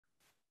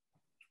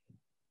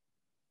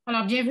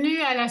Alors,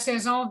 bienvenue à la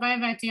saison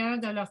 2021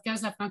 de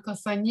l'Orchestre de la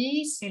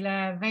francophonie. C'est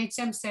la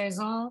 20e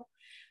saison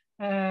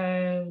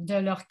de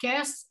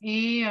l'orchestre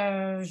et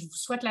je vous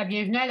souhaite la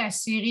bienvenue à la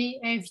série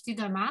Invité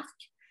de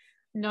marque.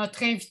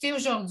 Notre invité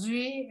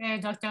aujourd'hui est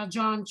Dr.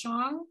 John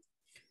Chong.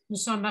 Nous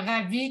sommes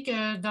ravis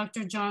que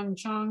Dr. John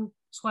Chong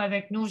soit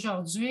avec nous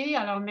aujourd'hui.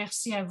 Alors,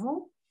 merci à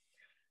vous.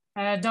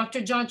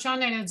 Dr. John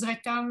Chong est le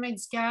directeur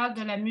médical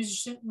de la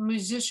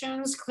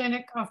Musicians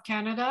Clinic of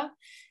Canada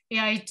et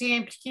a été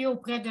impliqué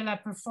auprès de la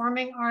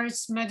Performing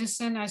Arts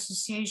Medicine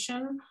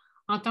Association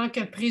en tant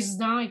que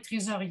président et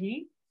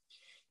trésorier.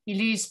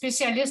 Il est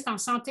spécialiste en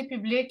santé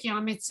publique et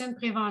en médecine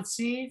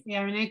préventive et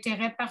a un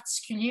intérêt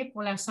particulier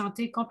pour la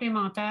santé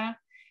complémentaire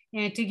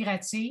et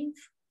intégrative.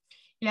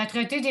 Il a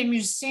traité des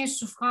musiciens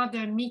souffrant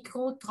de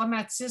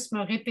micro-traumatismes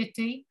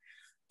répétés,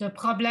 de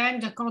problèmes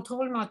de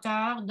contrôle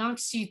moteur,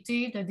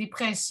 d'anxiété, de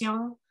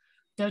dépression,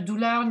 de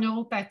douleurs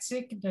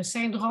neuropathiques, de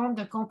syndrome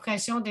de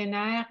compression des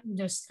nerfs et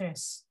de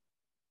stress.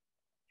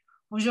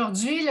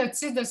 Aujourd'hui, le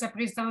titre de sa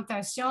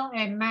présentation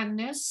est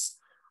Madness.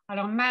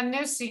 Alors,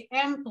 Madness, c'est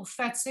M pour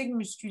fatigue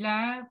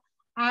musculaire,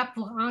 A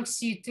pour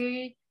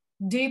anxiété,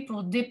 D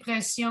pour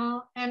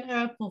dépression,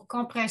 NE pour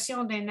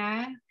compression des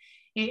nerfs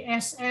et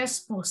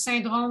SS pour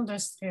syndrome de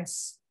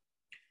stress.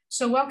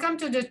 So welcome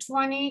to the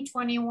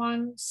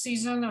 2021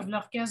 season of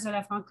l'Orchestre de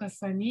la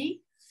francophonie.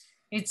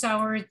 It's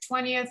our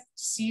 20th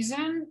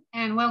season,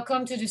 and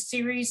welcome to the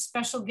series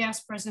special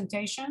guest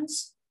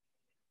presentations.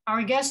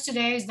 Our guest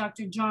today is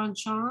Dr. John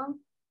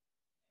Chong.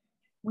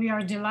 We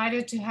are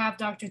delighted to have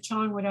Dr.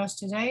 Chong with us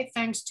today,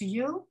 thanks to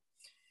you.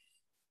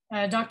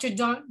 Dr.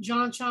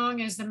 John Chong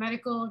is the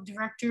medical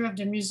director of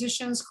the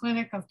Musicians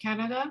Clinic of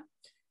Canada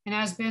and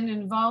has been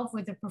involved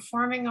with the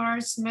Performing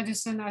Arts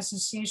Medicine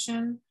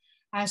Association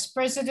as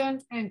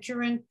president and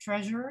current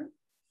treasurer.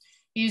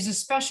 He is a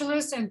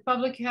specialist in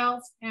public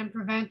health and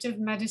preventive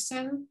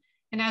medicine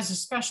and has a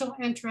special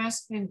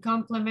interest in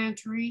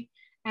complementary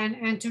and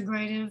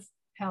integrative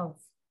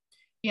health.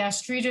 He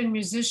has treated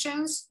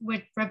musicians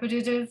with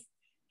repetitive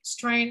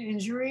strain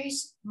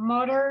injuries,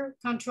 motor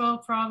control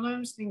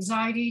problems,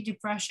 anxiety,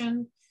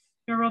 depression,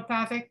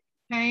 neuropathic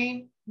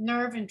pain,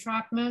 nerve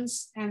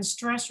entrapments, and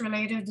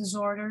stress-related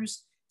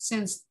disorders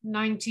since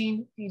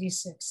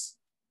 1986.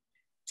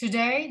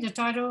 Today, the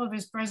title of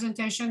his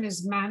presentation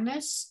is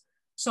Madness.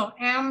 So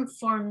M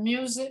for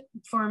music,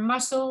 for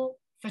muscle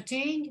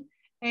fatigue,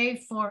 A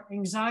for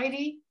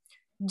anxiety,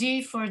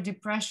 D for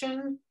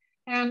depression,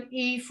 and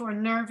E for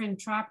nerve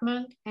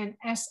entrapment, and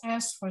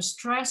SS for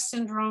stress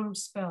syndrome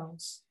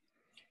spells.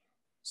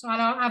 So,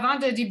 alors, avant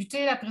de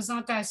débuter la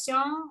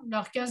présentation,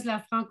 l'Orchestre de la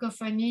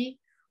francophonie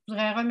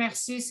voudrait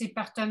remercier ses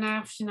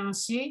partenaires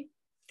financiers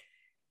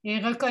et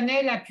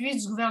reconnaît l'appui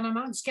du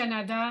gouvernement du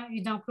Canada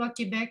et d'Emploi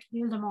Québec,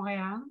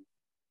 Île-de-Montréal.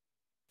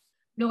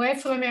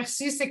 L'OF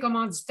remercie ses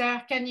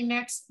commanditaires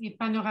Canimex et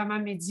Panorama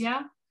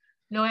Média.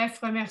 L'OF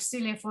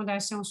remercie les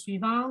fondations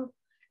suivantes: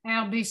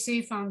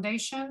 RBC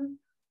Foundation,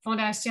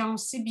 Fondation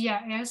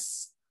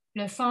CBAS,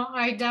 le Fonds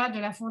AIDA de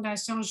la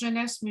Fondation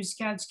Jeunesse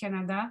musicale du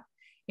Canada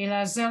et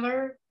la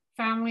Zeller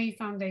Family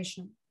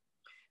Foundation.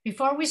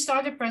 Before we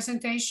start the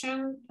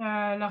presentation,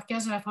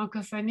 l'Orchestre de la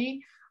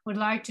francophonie would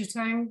like to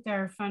thank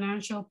their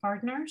financial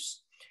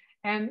partners,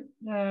 and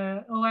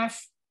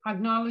OF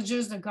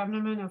acknowledges the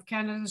Government of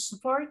Canada's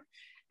support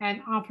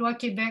and Emploi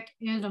Québec,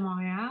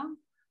 Île-de-Montréal.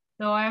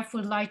 The OF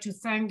would like to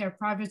thank their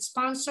private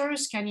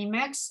sponsors,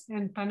 Canimex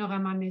and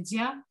Panorama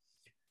Media.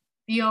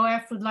 The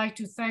OF would like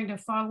to thank the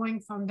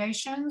following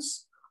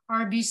foundations: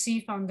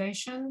 RBC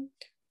Foundation,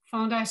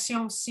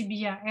 Fondation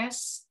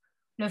CBAS,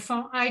 le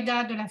Fonds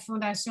AIDA de la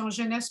Fondation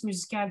Jeunesse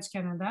musicale du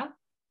Canada,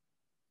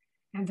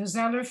 and the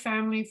Zeller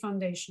Family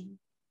Foundation.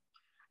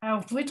 Alors,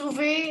 vous pouvez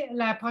trouver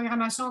la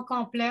programmation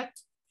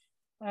complète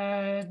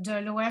de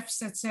l'OF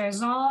cette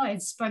saison est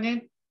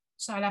disponible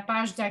sur la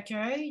page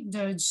d'accueil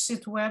du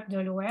site web de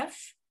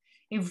l'OF.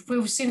 Et vous pouvez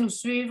aussi nous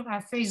suivre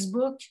à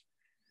Facebook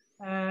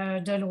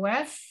de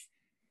l'OF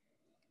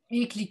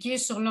et cliquer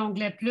sur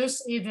l'onglet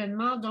Plus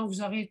événements, dont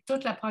vous aurez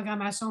toute la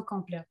programmation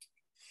complète.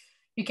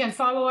 You can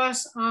follow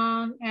us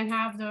on and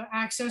have the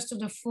access to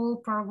the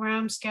full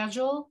program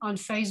schedule on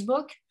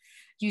Facebook.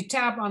 You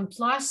tab on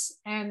Plus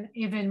and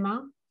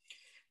événements.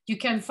 You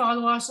can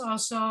follow us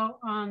also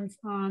on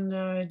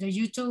the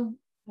YouTube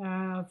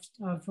of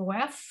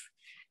OF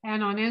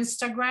and on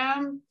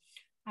Instagram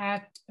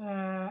at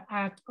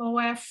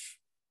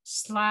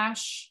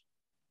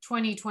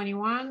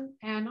OF/2021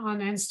 and on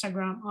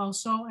Instagram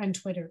also and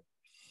Twitter.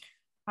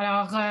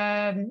 Alors,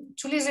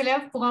 tous les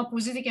élèves pourront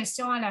poser des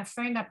questions à la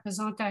fin de la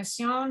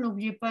présentation.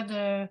 N'oubliez pas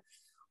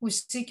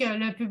aussi que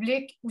le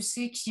public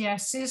aussi qui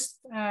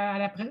assiste à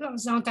la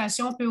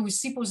présentation peut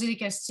aussi poser des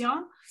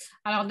questions.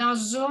 Alors, dans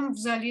Zoom,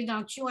 vous allez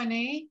dans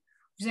Q&A,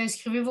 vous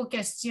inscrivez vos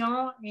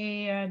questions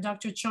et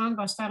Dr. Chong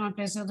va se faire un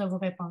plaisir de vous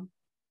répondre.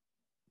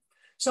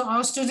 So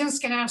our students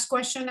can ask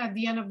questions at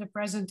the end of the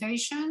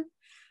presentation.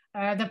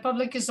 The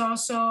public is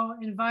also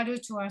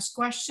invited to ask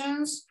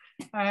questions.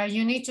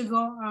 You need to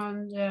go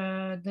on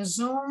the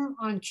Zoom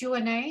on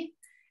Q&A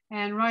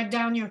and write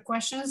down your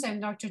questions,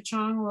 and Dr.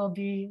 Chong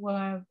will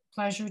have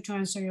pleasure to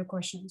answer your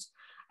questions.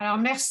 Alors,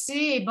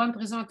 merci et bonne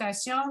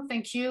présentation.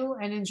 Thank you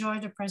and enjoy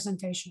the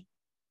presentation.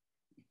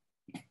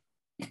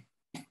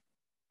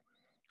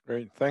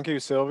 Great. Thank you,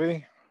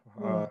 Sylvie.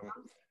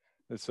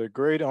 It's a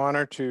great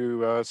honor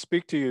to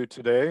speak to you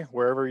today,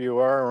 wherever you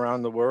are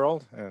around the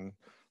world and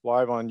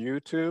live on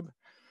YouTube.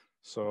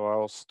 So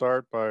I'll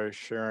start by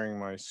sharing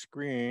my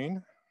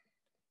screen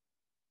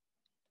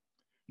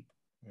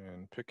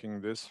and picking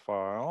this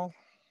file.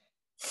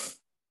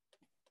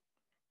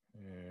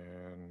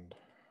 And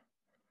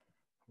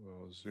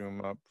we'll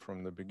zoom up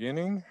from the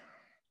beginning.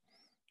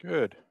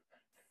 Good.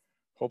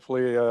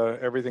 Hopefully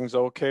everything's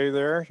okay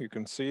there. You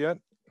can see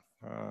it.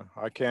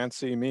 I can't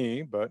see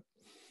me, but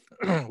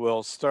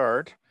we'll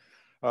start.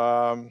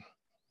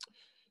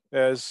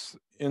 As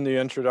in the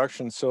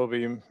introduction,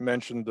 Sylvie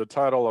mentioned, the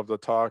title of the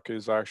talk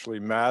is actually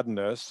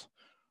Madness,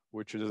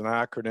 which is an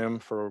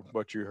acronym for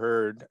what you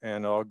heard.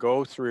 And I'll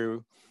go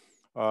through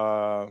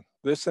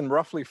this in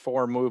roughly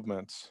 4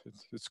 movements.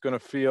 It's going to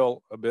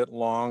feel a bit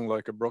long,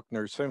 like a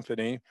Bruckner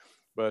symphony,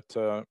 but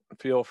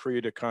feel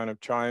free to kind of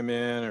chime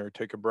in or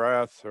take a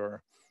breath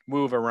or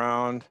move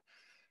around.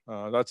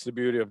 That's the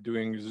beauty of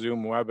doing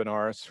Zoom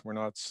webinars. We're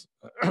not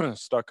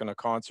stuck in a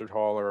concert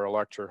hall or a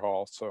lecture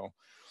hall. So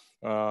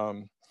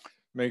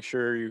make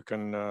sure you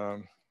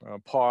can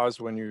pause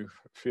when you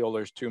feel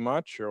there's too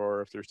much,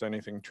 or if there's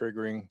anything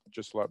triggering,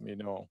 just let me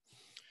know.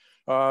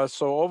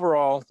 So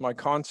overall, my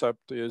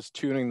concept is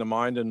tuning the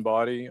mind and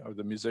body of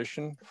the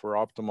musician for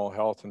optimal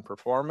health and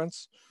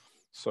performance.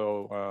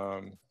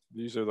 So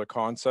these are the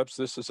concepts.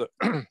 This is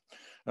a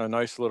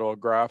nice little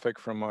graphic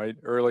from my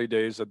early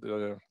days at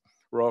the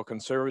Royal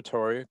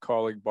Conservatory.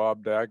 Colleague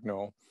Bob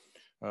Dagno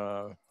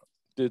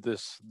did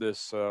this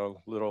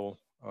little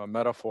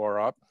metaphor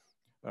up,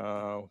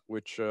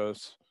 which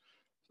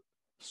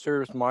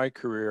serves my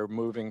career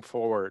moving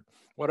forward.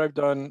 What I've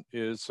done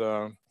is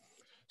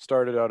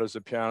started out as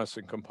a pianist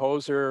and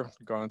composer,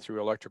 gone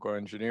through electrical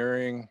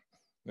engineering,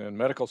 then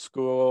medical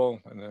school,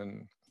 and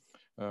then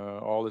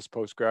all this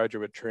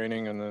postgraduate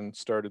training, and then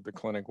started the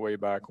clinic way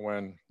back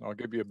when. I'll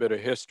give you a bit of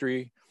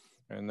history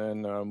and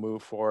then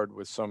move forward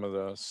with some of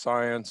the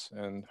science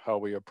and how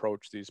we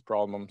approach these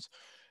problems.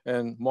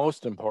 And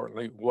most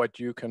importantly, what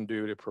you can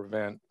do to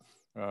prevent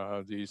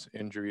these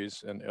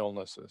injuries and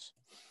illnesses.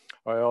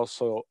 I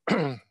also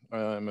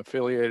am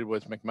affiliated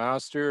with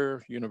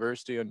McMaster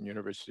University and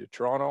University of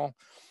Toronto,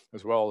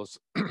 as well as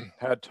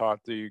had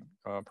taught the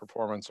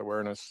performance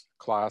awareness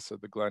class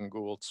at the Glenn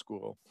Gould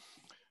School.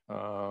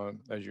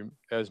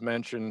 As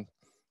mentioned,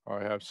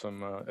 I have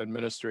some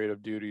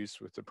administrative duties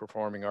with the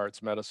Performing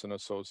Arts Medicine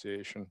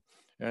Association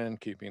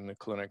and keeping the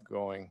clinic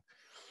going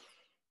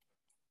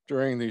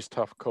during these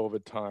tough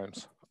COVID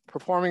times.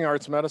 Performing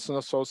Arts Medicine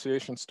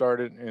Association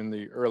started in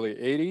the early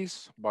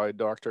 80s by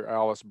Dr.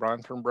 Alice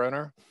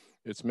Brantenbrenner.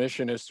 Its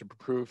mission is to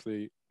improve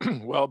the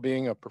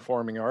well-being of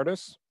performing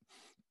artists.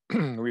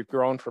 We've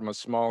grown from a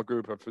small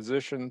group of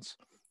physicians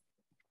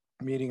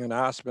meeting in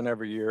Aspen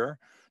every year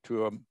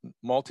to a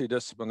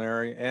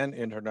multidisciplinary and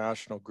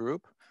international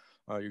group.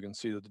 You can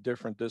see that the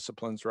different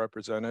disciplines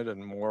represented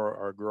and more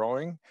are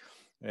growing.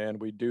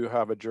 And we do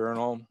have a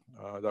journal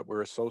that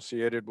we're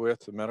associated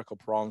with, the Medical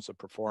Problems of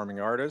Performing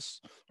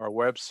Artists. Our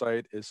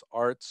website is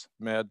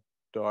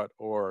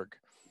artsmed.org.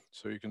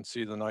 So you can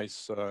see the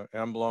nice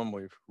emblem.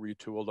 We've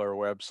retooled our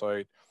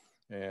website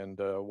and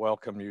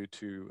welcome you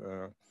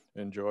to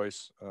enjoy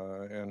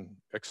and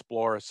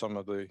explore some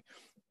of the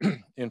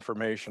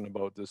information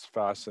about this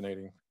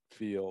fascinating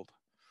field.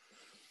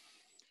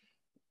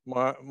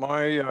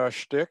 My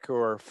shtick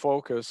or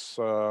focus,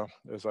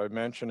 as I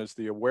mentioned, is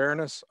the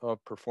awareness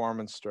of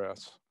performance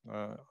stress.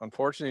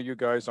 Unfortunately, you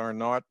guys are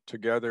not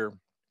together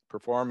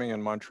performing in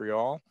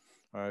Montreal.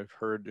 I've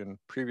heard in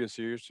previous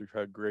years you've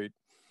had great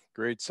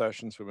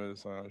sessions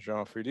with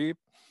Jean-Philippe,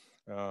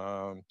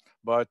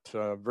 but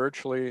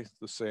virtually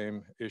the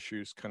same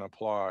issues can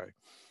apply.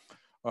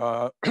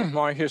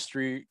 My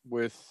history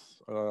with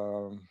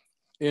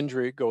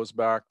injury goes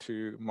back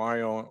to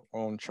my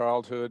own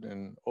childhood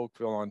in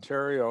Oakville,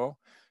 Ontario,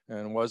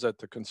 and was at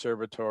the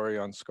conservatory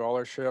on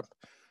scholarship,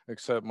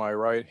 except my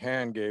right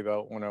hand gave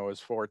out when I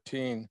was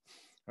 14.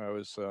 I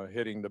was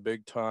hitting the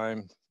big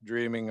time,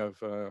 dreaming of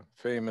a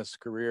famous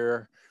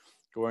career,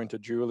 going to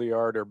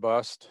Juilliard or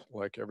bust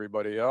like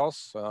everybody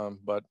else,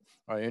 but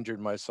I injured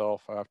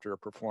myself after a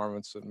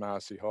performance at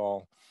Massey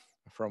Hall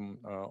from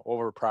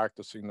over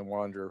practicing the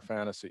Wanderer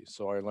Fantasy.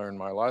 So I learned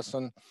my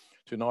lesson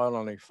to not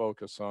only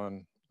focus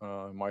on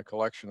my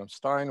collection of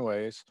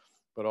Steinways,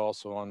 but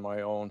also on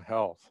my own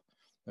health.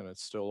 And it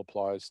still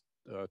applies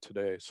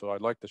today. So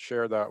I'd like to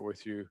share that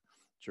with you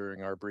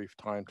during our brief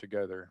time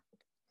together.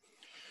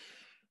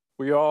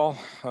 We all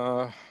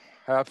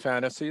have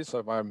fantasies,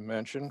 as I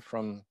mentioned,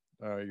 from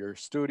your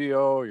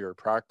studio, your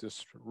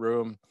practice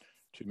room,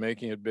 to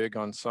making it big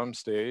on some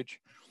stage.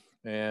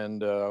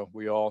 And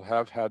we all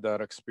have had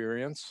that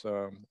experience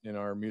in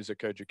our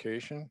music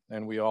education.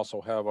 And we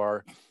also have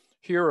our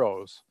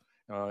heroes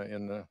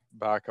in the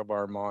back of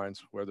our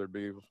minds, whether it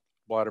be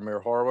Vladimir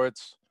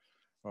Horowitz,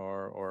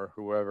 or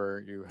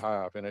whoever you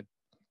have. And it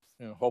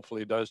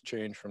hopefully does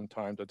change from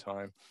time to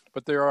time.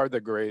 But there are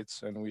the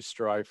greats, and we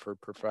strive for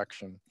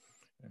perfection.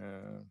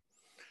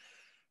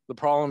 The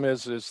problem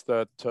is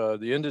that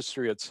the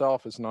industry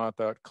itself is not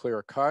that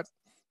clear cut.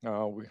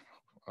 No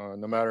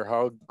matter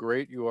how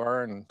great you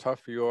are and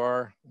tough you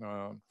are,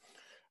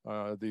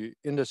 the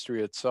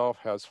industry itself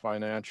has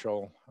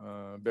financial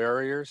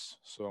barriers.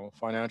 So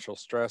financial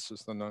stress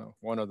is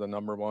one of the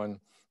 #1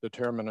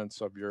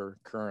 determinants of your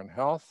current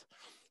health.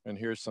 And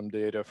here's some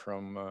data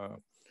from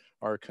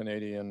our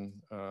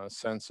Canadian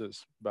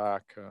census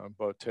back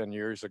about 10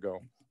 years ago.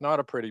 Not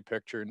a pretty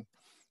picture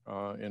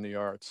in the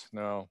arts.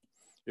 Now,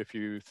 if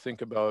you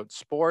think about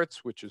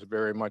sports, which is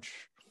very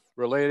much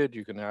related,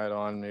 you can add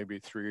on maybe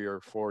 3 or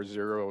 4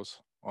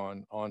 zeros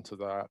onto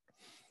that.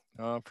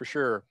 For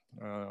sure,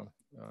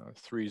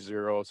 3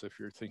 zeros if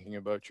you're thinking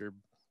about your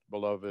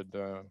beloved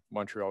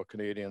Montreal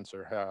Canadiens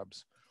or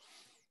Habs.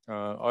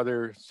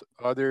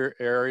 Other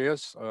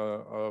areas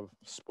of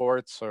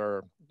sports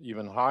are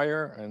even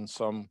higher, and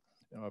some,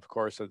 of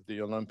course, at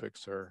the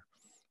Olympics are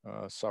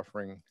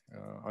suffering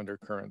under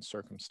current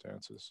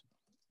circumstances.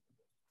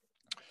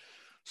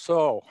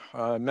 So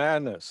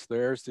madness,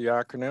 there's the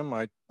acronym.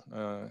 I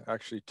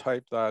actually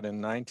typed that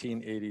in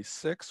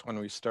 1986 when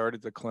we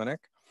started the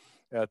clinic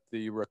at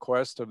the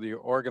request of the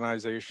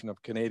Organization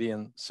of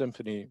Canadian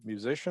Symphony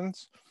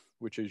Musicians,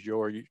 which is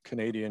your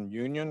Canadian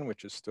union,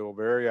 which is still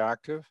very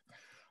active.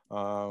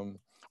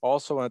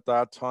 Also at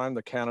that time,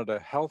 the Canada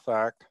Health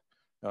Act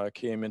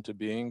came into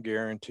being,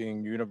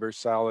 guaranteeing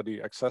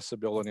universality,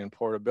 accessibility, and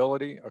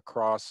portability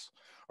across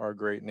our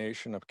great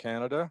nation of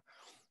Canada.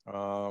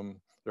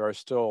 There are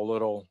still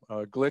little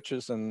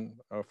glitches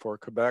for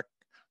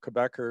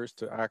Quebecers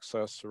to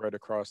access right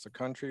across the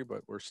country,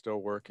 but we're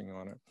still working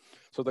on it.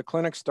 So the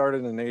clinic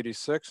started in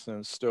 '86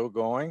 and is still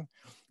going,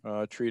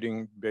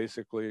 treating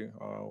basically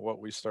what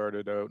we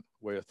started out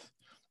with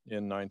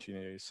in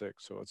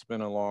 1986. So it's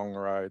been a long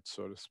ride,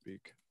 so to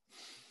speak.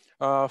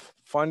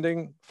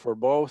 Funding for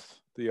both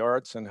the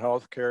arts and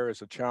healthcare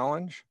is a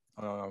challenge,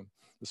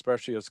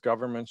 especially as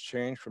governments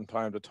change from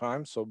time to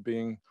time. So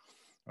being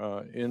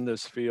in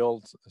this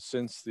field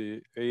since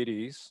the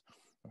 80s,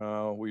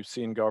 we've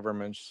seen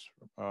governments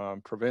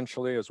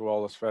provincially as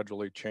well as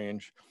federally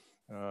change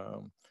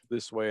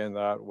this way and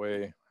that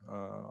way,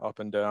 up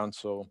and down.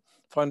 So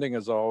funding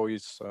is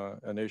always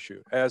an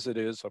issue, as it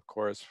is, of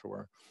course,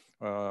 for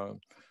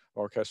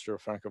Orchestra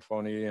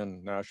Francophonie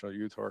and National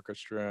Youth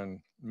Orchestra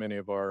and many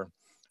of our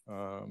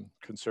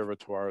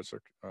conservatoires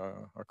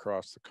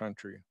across the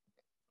country.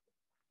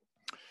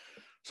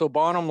 So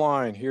bottom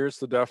line, here's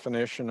the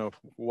definition of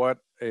what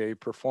a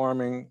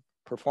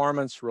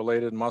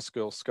performance-related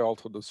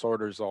musculoskeletal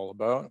disorder is all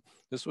about.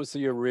 This was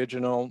the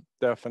original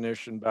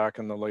definition back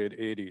in the late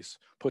 80s,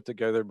 put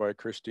together by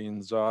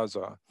Christine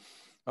Zaza,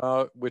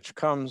 which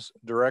comes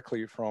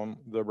directly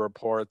from the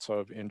reports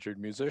of injured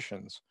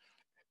musicians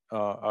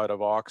out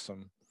of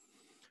Oxum.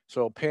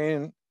 So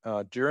pain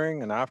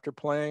during and after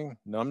playing,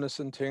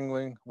 numbness and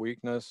tingling,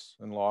 weakness,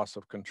 and loss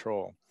of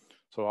control.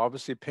 So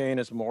obviously pain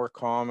is more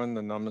common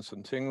than numbness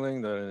and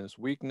tingling, than is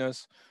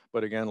weakness.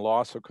 But again,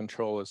 loss of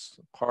control is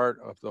part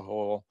of the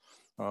whole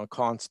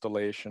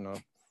constellation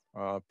of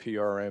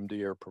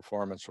PRMD, or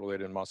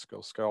performance-related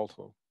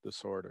musculoskeletal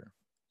disorder.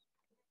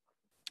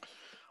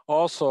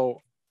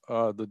 Also,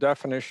 the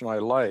definition I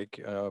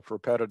like of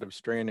repetitive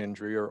strain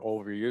injury or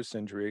overuse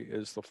injury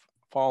is the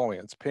following.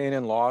 It's pain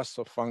and loss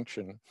of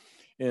function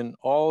in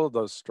all of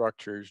those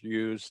structures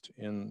used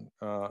in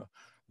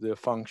the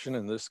function,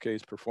 in this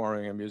case,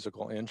 performing a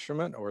musical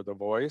instrument or the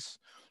voice,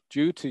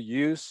 due to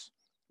use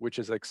which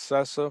is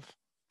excessive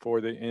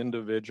for the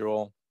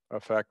individual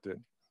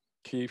affected.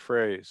 Key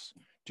phrase,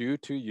 due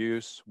to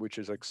use which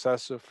is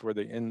excessive for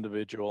the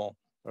individual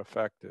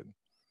affected.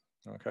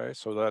 Okay,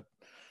 so that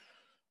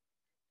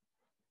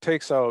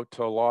takes out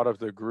a lot of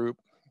the group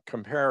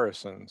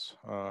comparisons.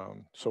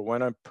 So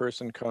when a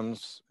person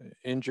comes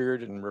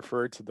injured and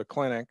referred to the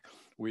clinic,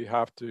 we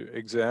have to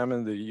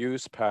examine the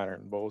use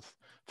pattern, both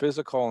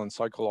physical and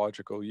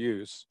psychological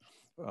use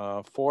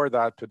for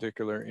that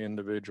particular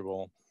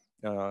individual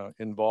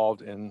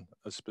involved in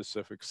a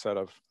specific set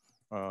of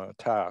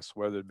tasks,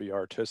 whether it be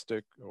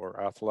artistic or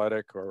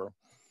athletic or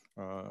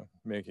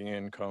making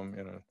income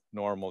in a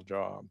normal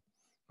job.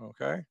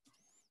 Okay.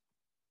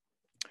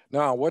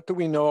 Now, what do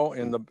we know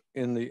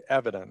in the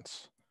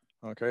evidence?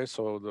 Okay,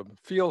 so the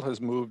field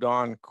has moved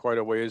on quite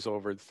a ways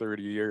over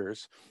 30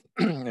 years.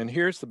 And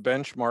here's the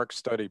benchmark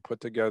study put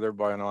together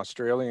by an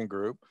Australian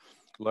group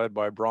led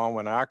by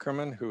Bronwyn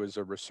Ackerman, who is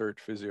a research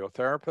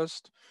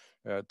physiotherapist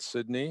at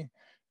Sydney,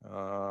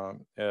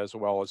 as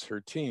well as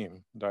her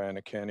team,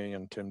 Diana Kenny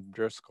and Tim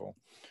Driscoll.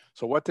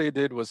 So what they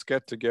did was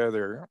get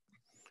together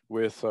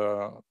with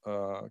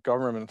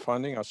government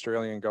funding,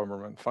 Australian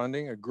government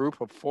funding, a group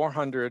of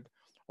 400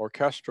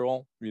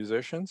 orchestral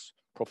musicians,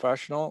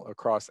 professional,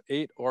 across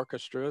 8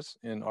 orchestras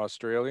in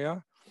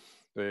Australia.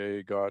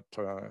 They got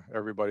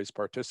everybody's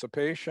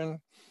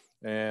participation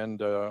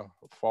and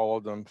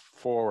followed them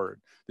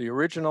forward. The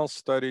original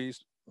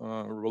studies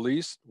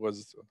released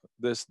was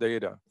this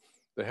data.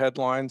 The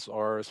headlines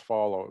are as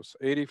follows: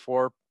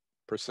 84%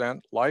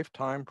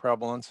 lifetime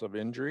prevalence of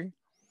injury.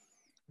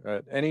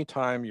 At any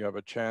time you have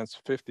a chance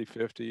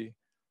 50-50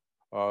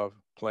 of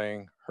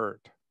playing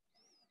hurt.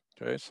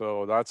 Okay,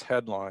 so that's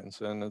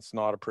headlines, and it's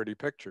not a pretty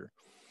picture.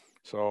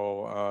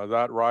 So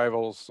that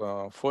rivals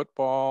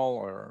football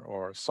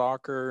or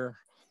soccer,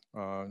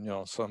 you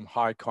know, some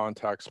high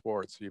contact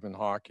sports, even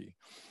hockey.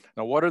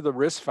 Now, what are the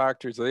risk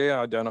factors they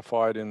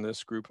identified in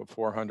this group of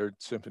 400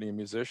 symphony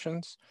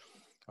musicians?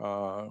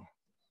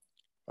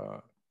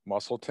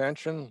 Muscle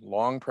tension,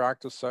 long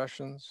practice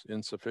sessions,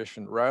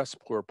 insufficient rest,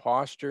 poor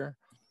posture,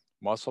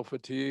 muscle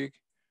fatigue,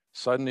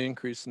 sudden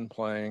increase in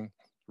playing,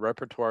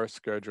 repertoire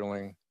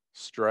scheduling,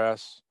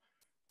 stress,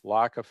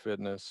 lack of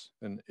fitness,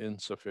 and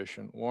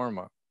insufficient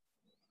warm-up.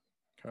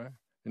 Okay.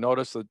 You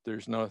notice that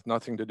there's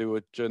nothing to do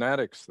with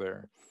genetics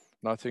there,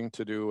 nothing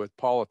to do with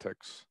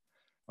politics,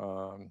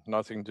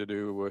 nothing to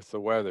do with the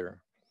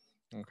weather.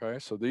 Okay,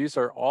 so these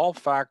are all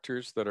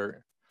factors that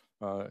are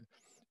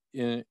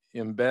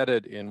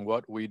embedded in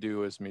what we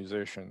do as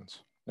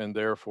musicians, and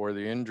therefore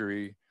the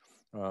injury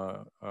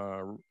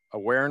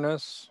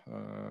awareness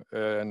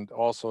and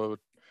also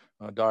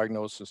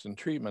diagnosis and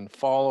treatment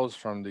follows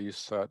from these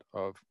set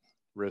of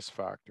risk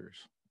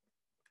factors.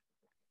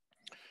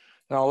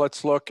 Now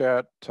let's look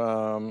at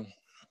the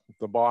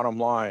bottom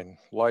line,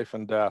 life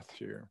and death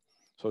here.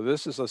 So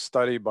this is a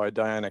study by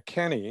Diana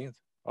Kenny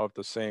of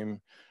the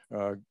same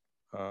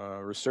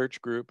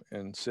research group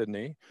in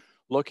Sydney,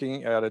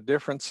 looking at a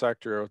different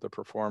sector of the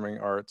performing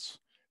arts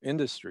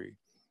industry,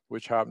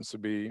 which happens to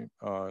be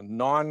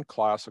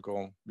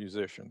non-classical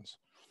musicians.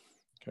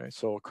 Okay,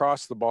 so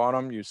across the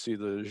bottom, you see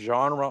the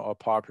genre of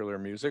popular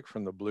music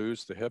from the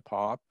blues to hip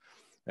hop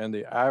and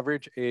the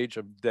average age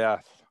of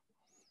death.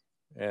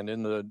 And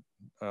in the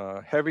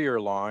heavier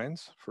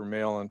lines for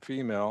male and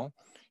female,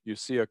 you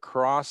see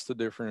across the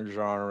different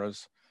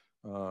genres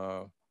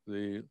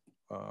the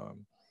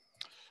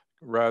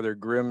rather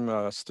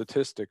grim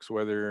statistics,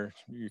 whether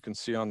you can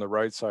see on the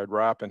right side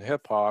rap and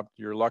hip hop,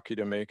 you're lucky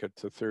to make it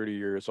to 30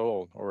 years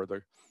old, or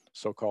the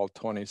so-called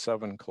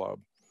 27 club.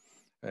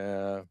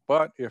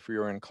 But if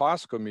you're in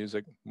classical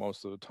music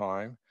most of the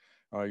time,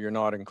 you're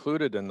not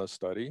included in the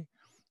study.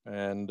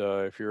 And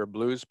if you're a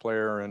blues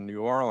player in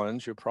New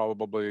Orleans, you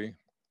probably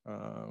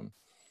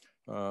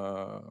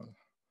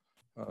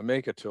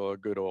make it to a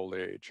good old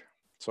age.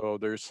 So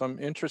there's some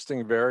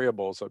interesting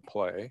variables at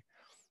play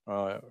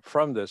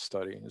from this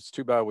study. It's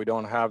too bad we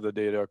don't have the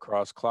data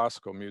across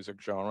classical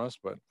music genres,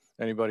 but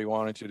anybody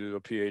wanting to do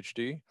a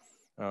PhD,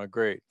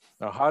 great.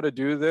 Now, how to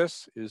do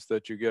this is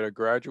that you get a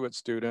graduate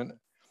student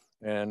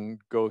and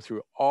go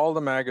through all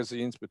the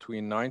magazines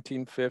between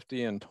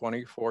 1950 and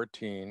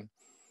 2014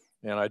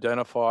 and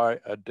identify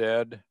a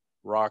dead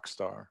rock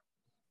star.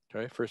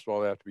 Okay, first of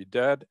all, they have to be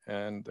dead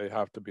and they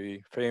have to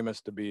be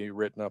famous to be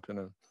written up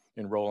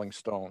in Rolling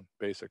Stone,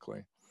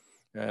 basically.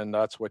 And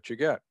that's what you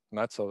get. And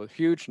that's a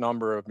huge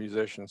number of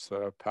musicians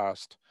that have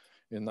passed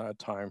in that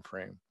time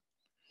frame.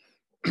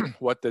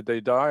 What did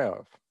they die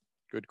of?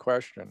 Good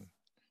question.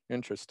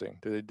 Interesting.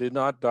 They did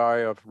not die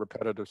of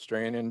repetitive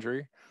strain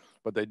injury,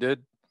 but they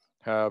did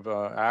have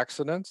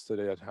accidents. They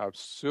did have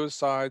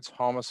suicides,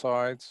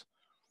 homicides.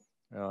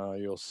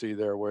 You'll see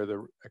there where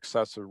the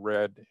excessive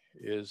red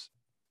is,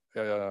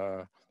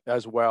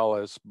 as well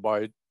as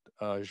by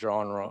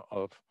genre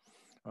of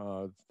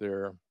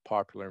their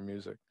popular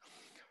music.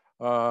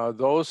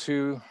 Those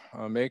who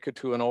make it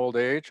to an old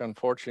age,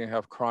 unfortunately,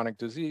 have chronic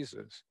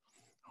diseases,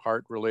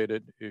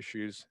 heart-related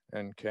issues,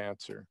 and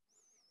cancer.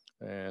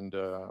 And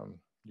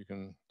you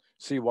can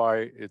see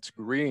why it's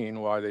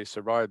green, why they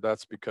survive.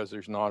 That's because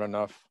there's not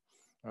enough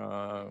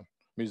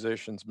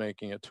musicians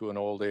making it to an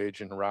old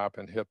age in rap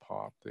and hip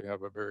hop. They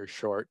have a very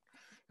short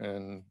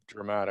and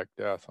dramatic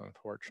death,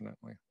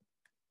 unfortunately.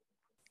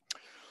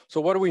 So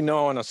what do we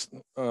know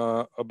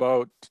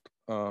about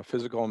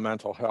physical and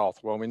mental health?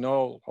 Well, we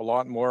know a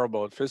lot more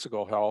about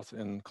physical health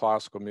in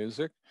classical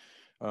music,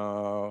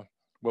 but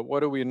what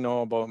do we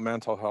know about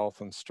mental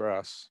health and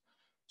stress?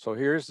 So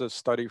here's a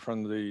study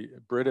from the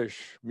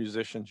British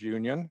Musicians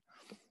Union,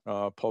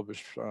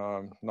 published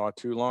not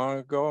too long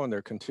ago, and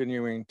they're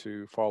continuing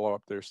to follow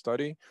up their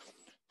study.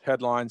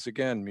 Headlines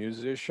again: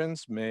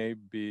 musicians may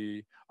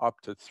be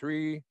up to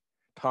 3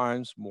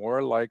 times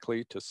more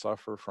likely to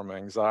suffer from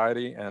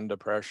anxiety and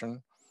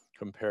depression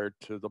compared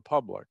to the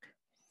public.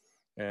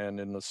 And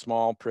in the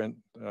small print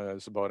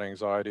is about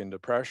anxiety and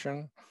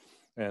depression,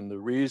 and the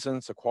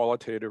reasons, the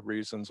qualitative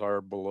reasons,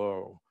 are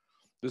below.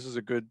 This is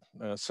a good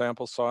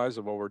sample size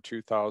of over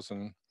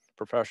 2,000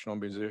 professional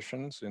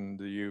musicians in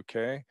the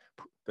UK.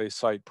 They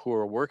cite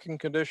poor working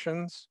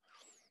conditions,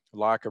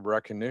 lack of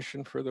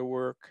recognition for their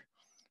work,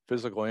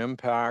 physical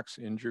impacts,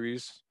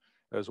 injuries,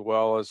 as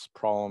well as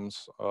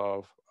problems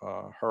of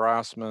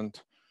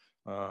harassment,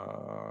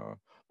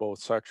 both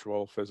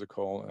sexual,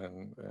 physical,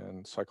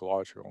 and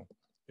psychological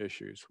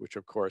issues, which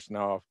of course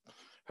now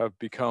have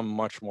become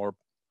much more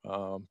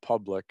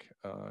public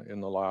in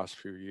the last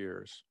few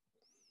years.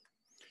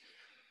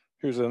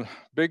 Here's a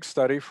big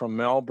study from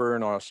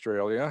Melbourne,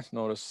 Australia.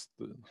 Notice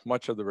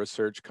much of the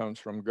research comes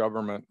from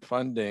government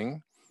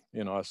funding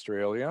in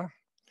Australia.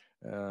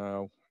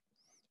 This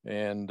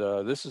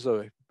is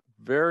a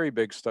very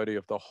big study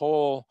of the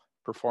whole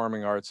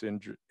performing arts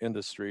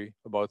industry,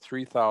 about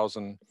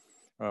 3,000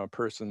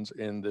 persons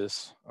in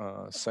this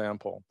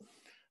sample.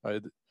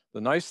 The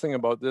nice thing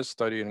about this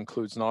study, it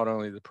includes not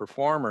only the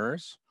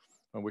performers,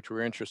 which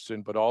we're interested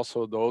in, but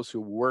also those who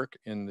work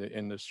in the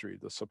industry,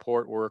 the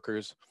support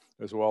workers,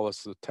 as well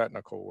as the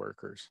technical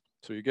workers.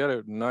 So you get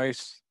a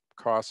nice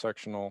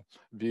cross-sectional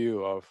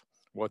view of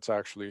what's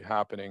actually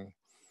happening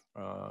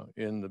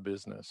in the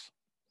business.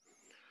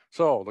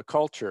 So the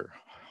culture,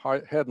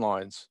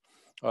 headlines.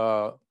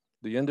 The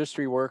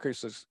industry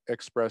workers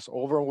express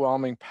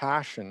overwhelming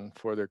passion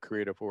for their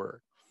creative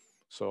work.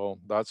 So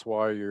that's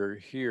why you're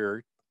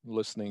here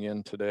listening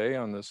in today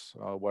on this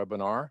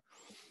webinar,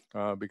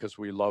 because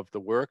we love the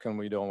work and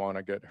we don't want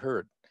to get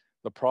hurt.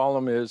 The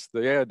problem is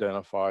they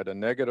identified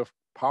a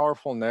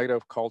powerful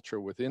negative culture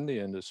within the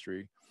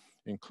industry,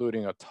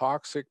 including a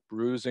toxic,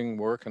 bruising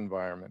work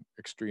environment,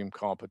 extreme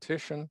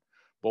competition,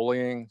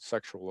 bullying,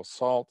 sexual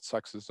assault,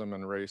 sexism,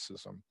 and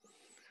racism.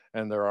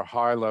 And there are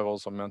high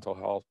levels of mental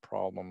health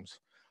problems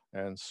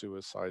and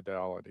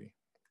suicidality.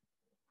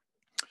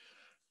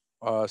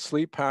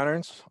 Sleep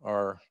patterns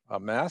are a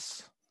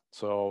mess.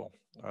 So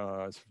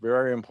it's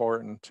very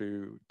important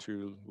to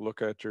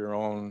look at your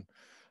own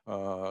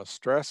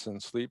stress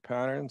and sleep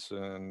patterns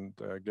and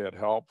get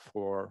help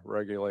for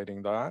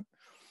regulating that.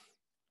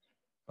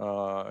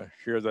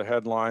 Here are the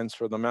headlines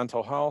for the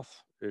mental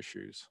health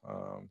issues.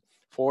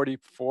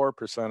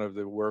 44% of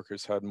the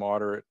workers had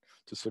moderate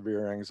to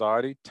severe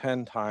anxiety,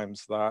 10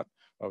 times that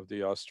of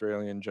the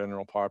Australian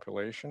general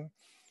population.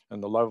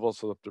 And the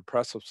levels of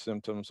depressive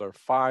symptoms are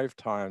 5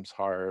 times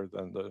higher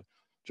than the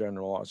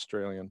general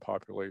Australian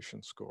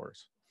population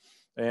scores.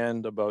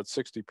 And about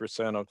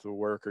 60% of the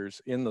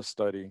workers in the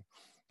study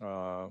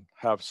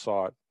have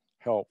sought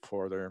help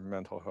for their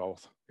mental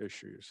health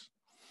issues.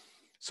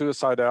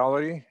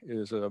 Suicidality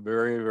is a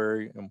very,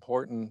 very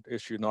important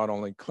issue, not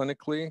only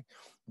clinically,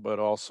 but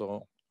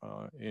also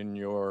in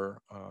your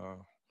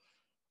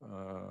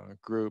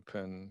group.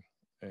 And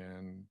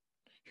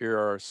here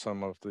are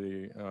some of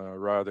the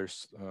rather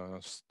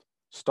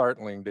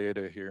startling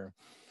data here.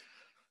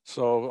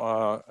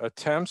 So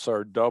attempts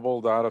are double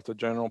that of the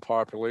general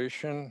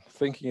population.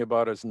 Thinking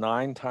about it is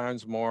 9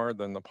 times more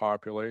than the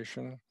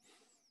population.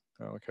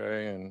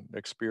 Okay, and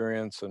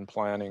experience and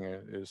planning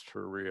is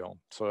for real.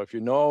 So if you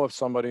know of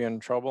somebody in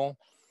trouble,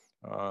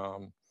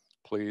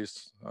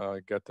 please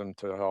get them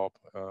to help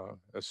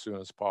as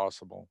soon as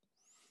possible.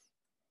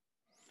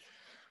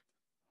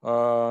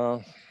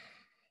 Drug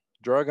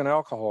and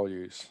alcohol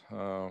use.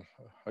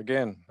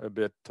 Again, a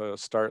bit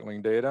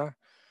startling data.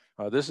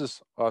 This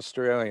is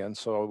Australian,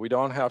 so we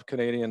don't have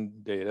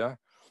Canadian data.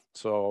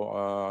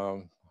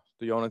 So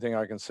the only thing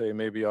I can say,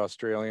 maybe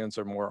Australians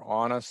are more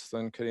honest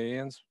than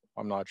Canadians.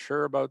 I'm not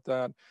sure about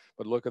that,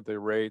 but look at the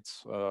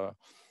rates of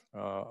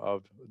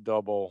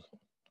double,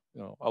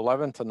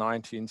 11 to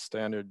 19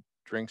 standard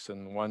drinks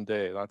in one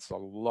day. That's a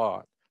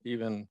lot,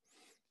 even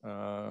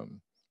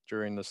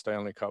during the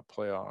Stanley Cup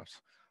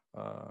playoffs.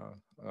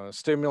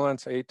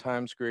 Stimulants, 8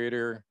 times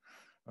greater.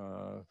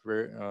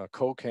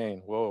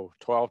 Cocaine,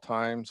 12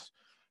 times.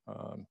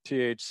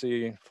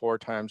 THC, 4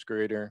 times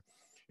greater.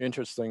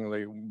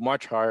 Interestingly,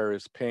 much higher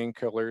is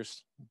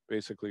painkillers,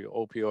 basically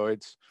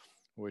opioids,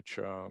 which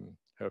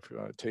have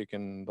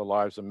taken the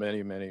lives of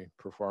many, many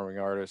performing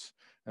artists,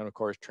 and of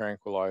course,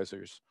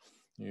 tranquilizers.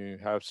 You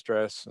have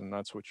stress, and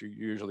that's what you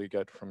usually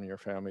get from your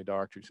family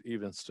doctors,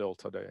 even still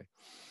today.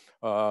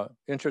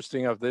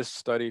 Interesting of this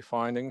study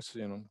findings,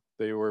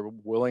 they were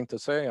willing to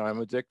say, I'm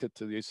addicted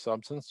to these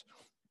substances,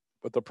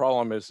 but the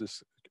problem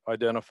is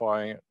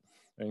identifying it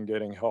and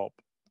getting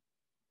help.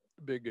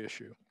 Big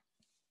issue.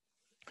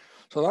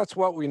 So that's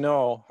what we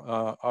know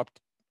up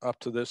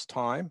to this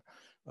time.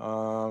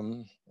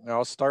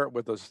 I'll start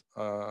with a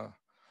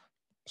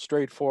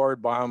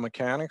straightforward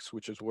biomechanics,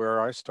 which is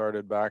where I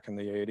started back in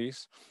the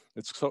 80s.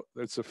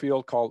 It's a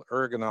field called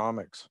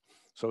ergonomics.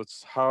 So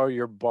it's how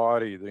your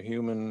body, the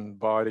human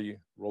body,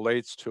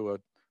 relates to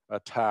a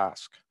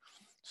task.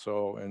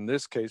 So in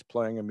this case,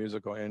 playing a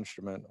musical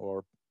instrument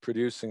or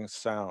producing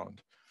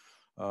sound.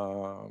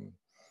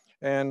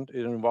 And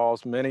it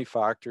involves many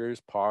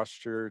factors: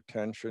 posture,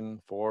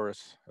 tension,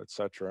 force,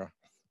 etc.,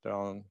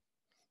 down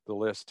the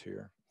list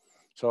here.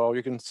 So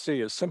you can see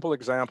a simple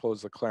example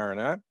is the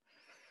clarinet.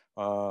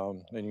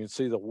 And you can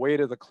see the weight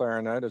of the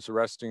clarinet is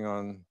resting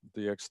on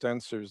the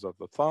extensors of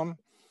the thumb.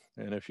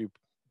 And if you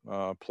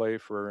play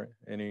for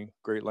any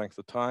great length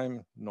of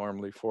time,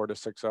 normally 4 to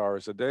 6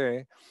 hours a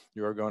day,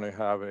 you're going to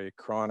have a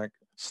chronic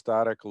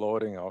static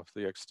loading of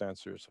the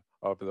extensors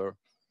of the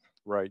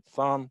right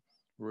thumb,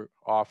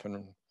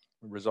 often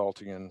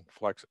resulting in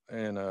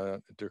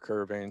de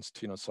Quervain's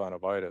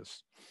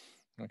tenosynovitis.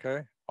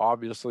 Okay,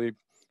 obviously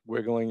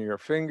wiggling your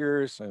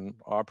fingers and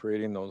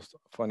operating those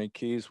funny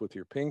keys with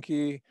your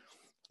pinky,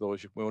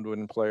 those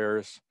woodwind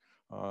players,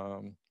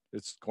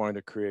 it's going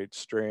to create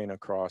strain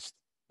across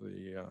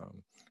the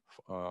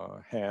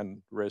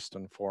hand, wrist,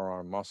 and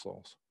forearm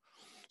muscles.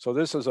 So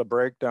this is a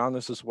breakdown.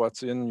 This is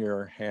what's in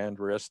your hand,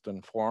 wrist,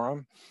 and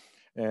forearm.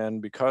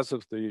 And because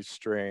of the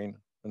strain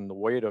and the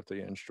weight of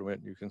the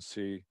instrument, you can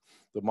see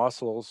the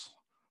muscles,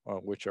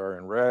 which are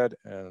in red,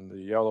 and the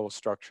yellow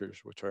structures,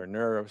 which are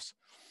nerves,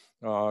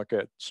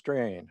 get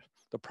strained.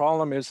 The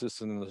problem is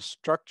in the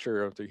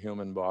structure of the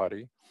human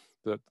body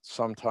that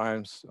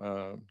sometimes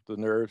the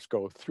nerves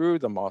go through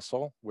the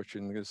muscle, which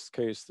in this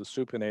case, the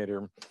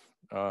supinator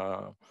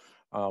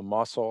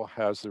muscle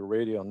has the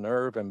radial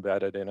nerve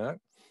embedded in it.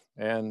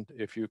 And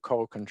if you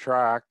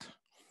co-contract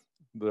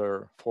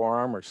the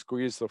forearm or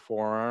squeeze the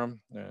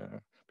forearm,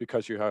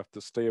 because you have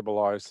to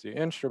stabilize the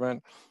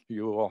instrument,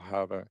 you will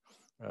have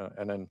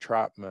an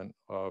entrapment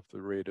of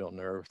the radial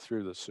nerve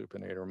through the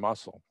supinator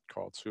muscle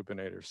called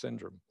supinator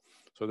syndrome.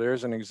 So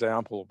there's an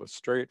example of a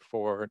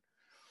straightforward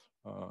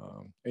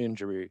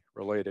injury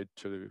related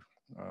to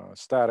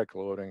static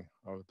loading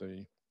of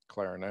the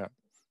clarinet.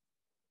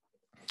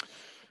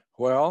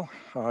 Well,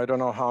 I don't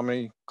know how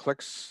many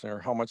clicks or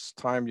how much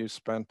time you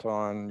spent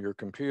on your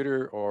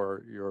computer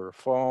or your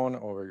phone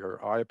or your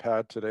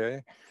iPad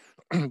today.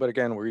 But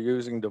again, we're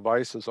using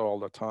devices all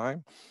the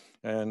time.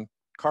 And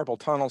carpal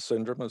tunnel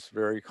syndrome is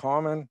very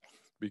common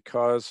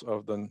because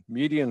of the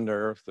median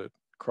nerve that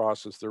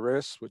crosses the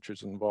wrist, which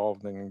is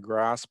involved in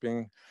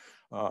grasping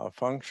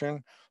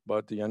function.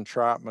 But the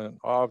entrapment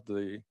of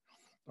the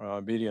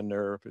median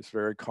nerve is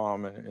very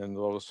common in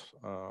those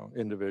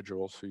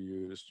individuals who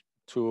use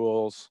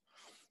tools,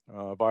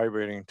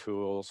 vibrating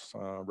tools,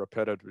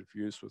 repetitive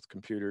use with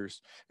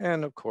computers,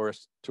 and of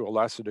course, to a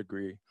lesser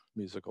degree,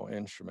 musical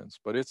instruments.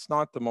 But it's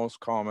not the most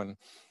common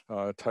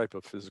type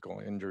of physical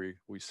injury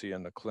we see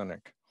in the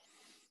clinic.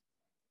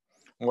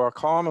 More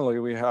commonly,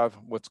 we have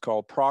what's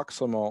called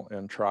proximal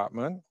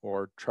entrapment,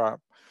 or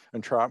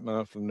entrapment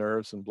of the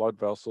nerves and blood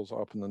vessels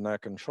up in the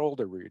neck and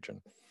shoulder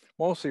region,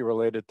 mostly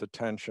related to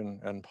tension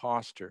and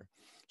posture.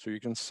 So you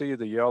can see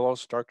the yellow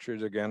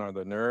structures again are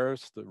the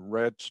nerves. The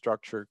red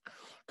structure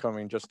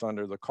coming just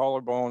under the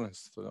collarbone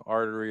is the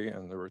artery,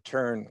 and the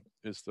return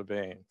is the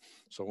vein.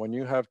 So when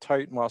you have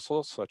tight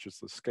muscles, such as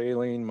the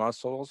scalene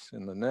muscles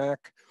in the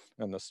neck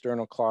and the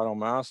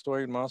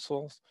sternocleidomastoid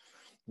muscles,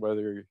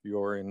 whether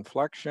you're in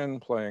flexion,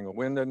 playing a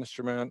wind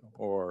instrument,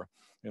 or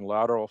in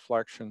lateral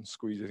flexion,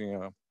 squeezing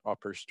an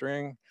upper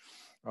string,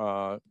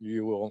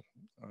 you will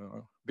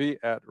be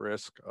at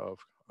risk of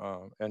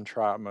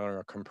entrapment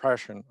or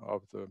compression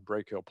of the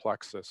brachial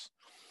plexus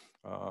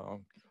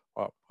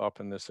up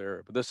in this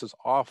area. But this is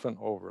often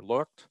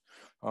overlooked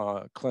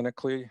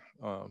clinically,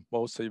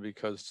 mostly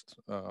because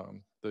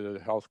the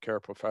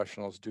healthcare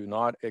professionals do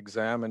not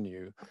examine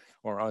you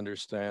or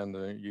understand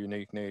the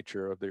unique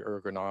nature of the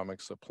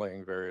ergonomics of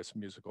playing various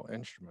musical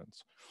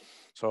instruments.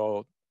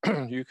 So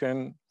you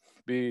can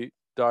be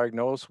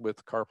diagnosed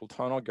with carpal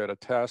tunnel, get a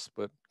test,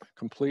 but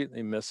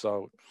completely miss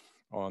out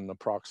on the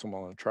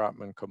proximal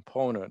entrapment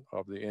component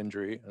of the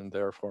injury, and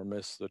therefore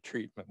miss the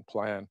treatment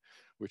plan,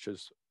 which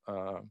is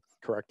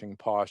correcting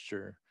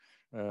posture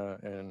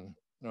and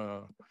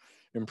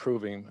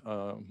improving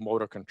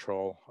motor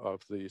control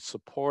of the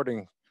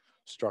supporting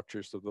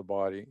structures of the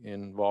body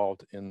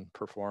involved in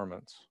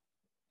performance.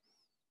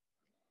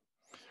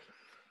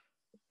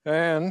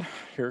 And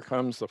here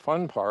comes the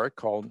fun part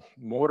called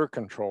motor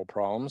control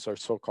problems, or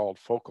so-called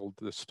focal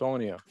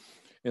dystonia.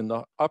 In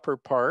the upper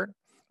part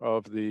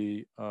of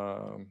the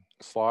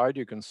slide,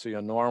 you can see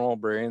a normal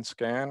brain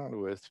scan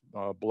with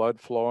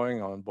blood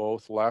flowing on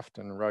both left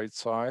and right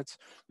sides.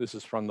 This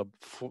is from the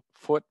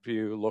foot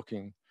view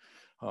looking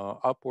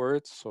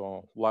upwards.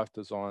 So left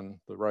is on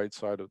the right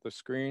side of the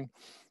screen,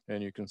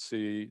 and you can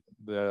see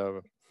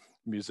the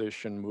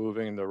musician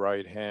moving the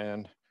right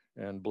hand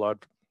and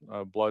blood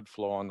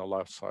flow on the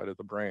left side of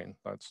the brain.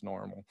 That's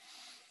normal.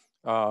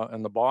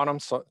 And the bottom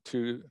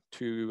two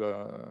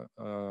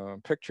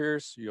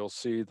pictures, you'll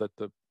see that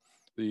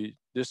the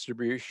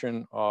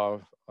distribution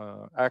of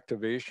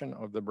activation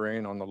of the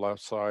brain on the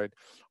left side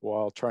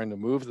while trying to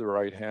move the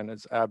right hand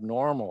is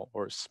abnormal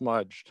or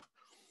smudged.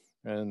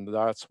 And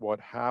that's what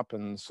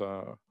happens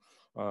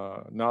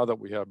now that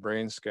we have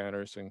brain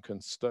scanners and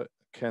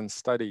can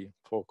study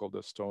focal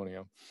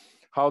dystonia.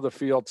 How the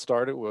field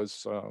started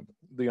was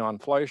Leon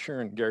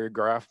Fleischer and Gary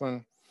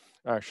Grafman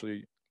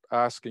actually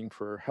asking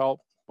for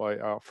help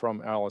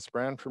from Alice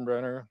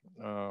Branfenbrenner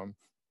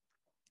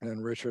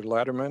and Richard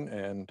Letterman,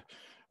 and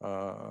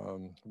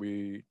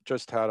we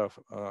just had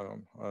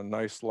a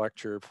nice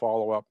lecture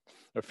follow-up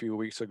a few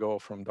weeks ago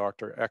from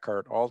Dr.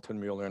 Eckhard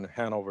Altenmuller in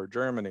Hanover,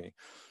 Germany,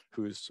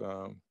 who's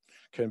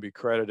can be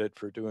credited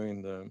for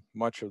doing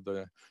much of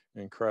the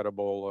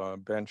incredible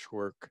bench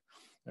work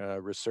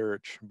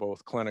research,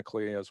 both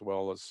clinically as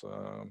well as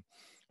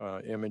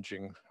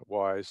imaging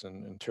wise,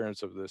 and in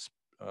terms of this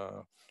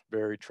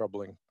very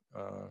troubling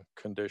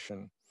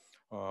condition,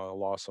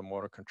 loss of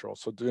motor control.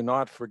 So do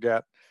not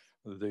forget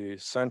the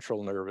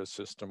central nervous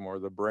system or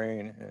the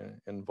brain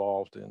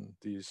involved in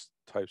these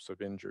types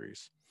of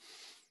injuries.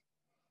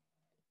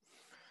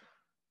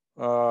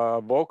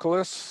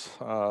 Vocalists,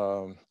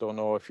 don't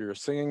know if you're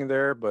singing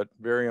there, but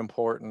very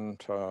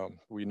important.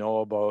 We know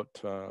about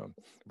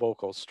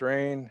vocal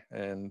strain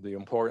and the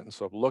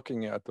importance of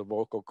looking at the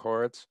vocal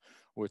cords,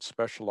 which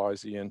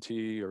specialized ENT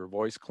or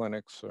voice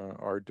clinics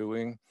are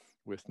doing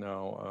with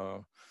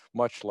now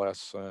much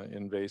less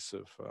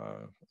invasive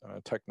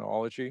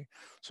technology.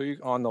 So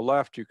on the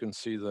left, you can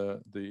see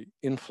the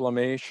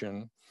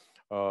inflammation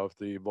of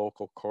the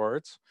vocal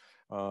cords.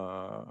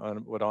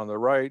 But on the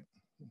right,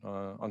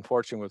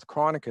 unfortunately, with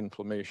chronic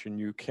inflammation,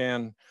 you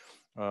can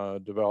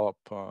develop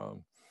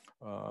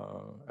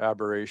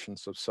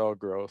aberrations of cell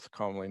growth,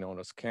 commonly known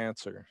as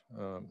cancer.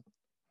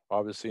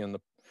 Obviously,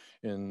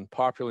 in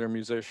popular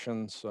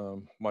musicians,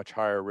 much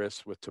higher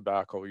risk with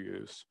tobacco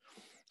use.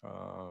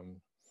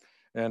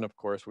 And of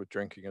course, with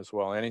drinking as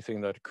well,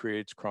 anything that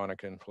creates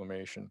chronic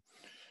inflammation.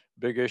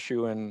 Big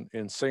issue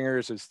in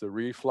singers is the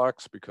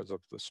reflux because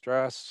of the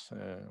stress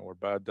or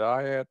bad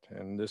diet,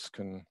 and this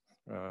can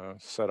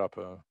set up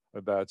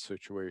a bad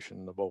situation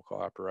in the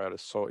vocal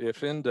apparatus. So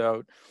if in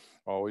doubt,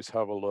 always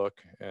have a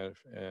look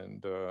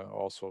and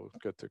also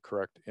get the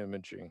correct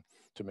imaging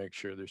to make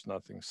sure there's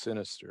nothing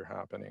sinister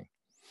happening.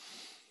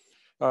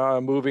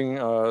 Moving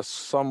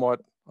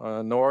somewhat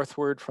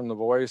northward from the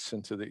voice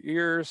into the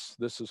ears,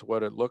 this is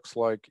what it looks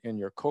like in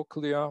your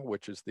cochlea,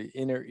 which is the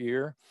inner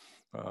ear.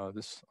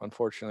 This,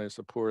 unfortunately, is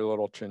a poor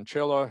little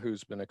chinchilla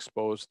who's been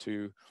exposed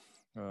to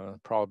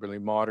probably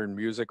modern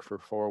music for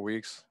 4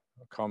 weeks,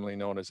 commonly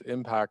known as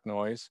impact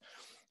noise.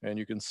 And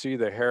you can see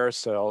the hair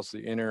cells,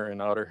 the inner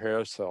and outer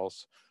hair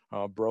cells,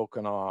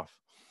 broken off.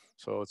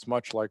 So it's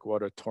much like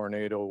what a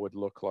tornado would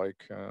look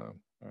like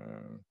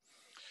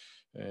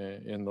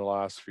in the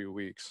last few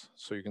weeks.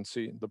 So you can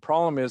see the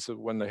problem is that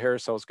when the hair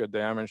cells get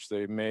damaged,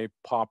 they may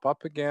pop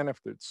up again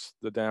if it's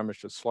the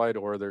damage is slight,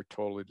 or they're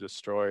totally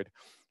destroyed,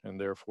 and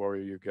therefore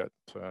you get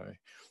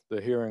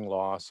the hearing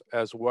loss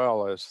as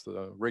well as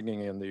the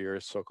ringing in the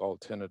ears, so-called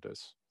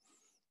tinnitus.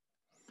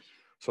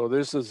 So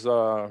this is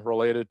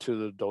related to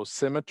the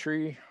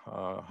dosimetry,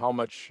 how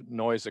much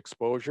noise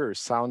exposure or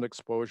sound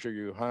exposure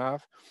you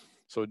have.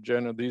 So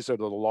generally, these are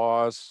the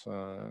laws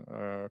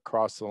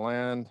across the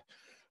land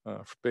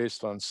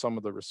based on some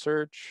of the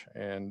research,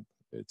 and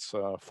it's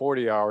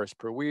 40 hours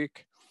per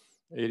week,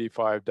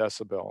 85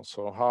 decibels.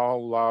 So how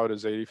loud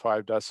is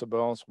 85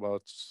 decibels? Well,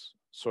 it's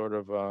sort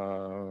of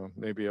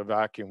maybe a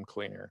vacuum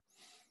cleaner.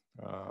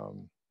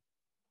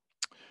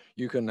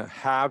 You can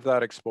have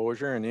that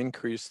exposure and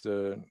increase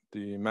the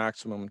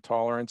maximum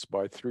tolerance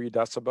by 3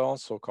 decibels,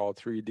 so-called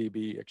 3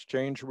 dB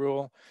exchange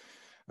rule.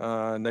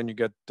 And then you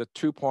get the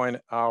 2.5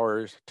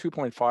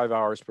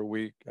 hours per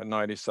week at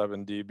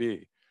 97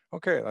 dB.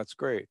 Okay, that's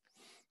great.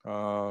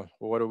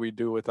 What do we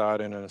do with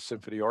that in a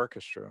symphony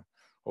orchestra?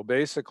 Well,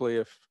 basically,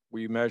 if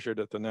we measured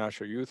at the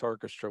National Youth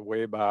Orchestra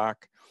way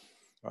back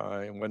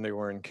when they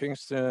were in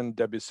Kingston,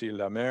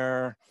 Debussy-La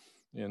Mer,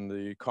 in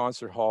the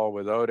concert hall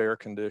without air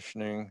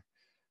conditioning,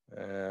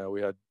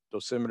 we had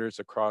dosimeters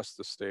across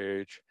the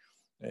stage,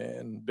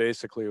 and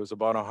basically it was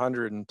about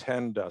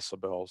 110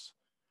 decibels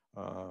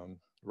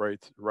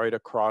right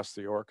across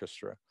the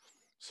orchestra.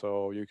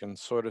 So you can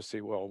sort of see,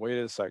 well, wait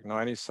a sec,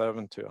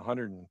 97 to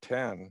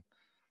 110,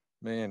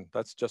 man,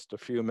 that's just a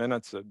few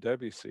minutes at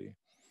Debussy.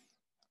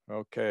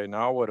 Okay,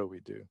 now what do we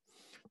do?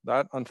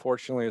 That,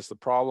 unfortunately, is the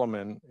problem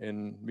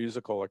in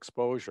musical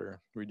exposure.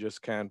 We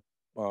just can't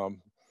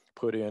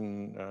put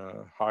in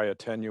high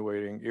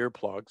attenuating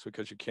earplugs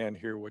because you can't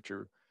hear what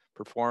you're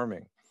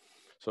performing.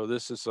 So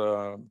this is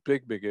a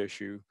big, big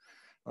issue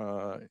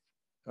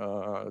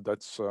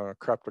that's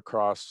crept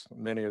across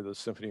many of the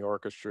symphony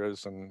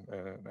orchestras, and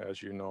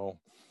as you know,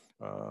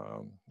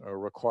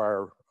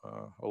 require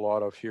a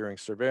lot of hearing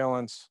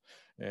surveillance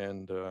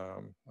and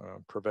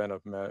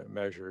preventive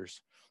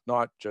measures,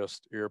 not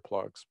just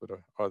earplugs, but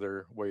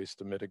other ways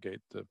to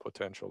mitigate the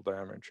potential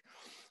damage.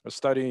 A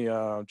study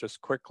just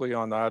quickly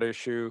on that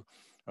issue,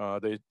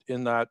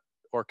 in that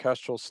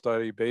orchestral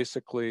study,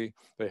 basically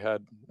they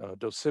had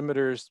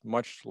dosimeters,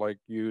 much like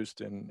used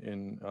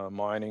in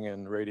mining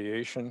and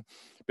radiation.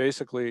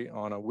 Basically,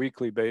 on a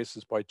weekly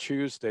basis, by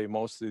Tuesday,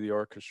 most of the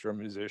orchestra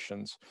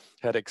musicians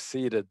had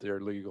exceeded their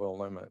legal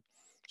limit.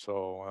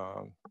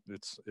 So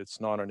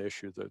it's not an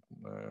issue that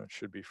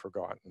should be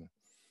forgotten.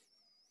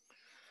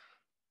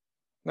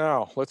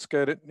 Now, let's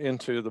get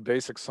into the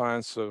basic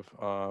science of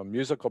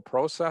musical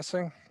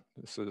processing.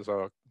 This is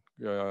a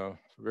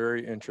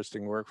very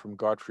interesting work from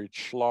Gottfried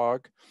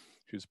Schlag,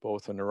 who's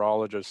both a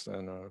neurologist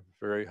and a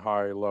very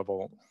high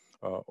level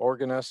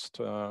organist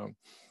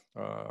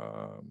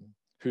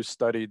who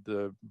studied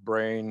the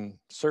brain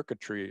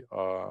circuitry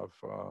of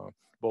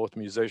both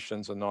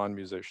musicians and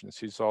non-musicians.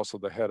 He's also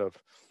the head of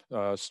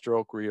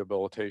stroke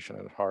rehabilitation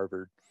at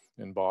Harvard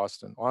in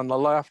Boston. On the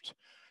left,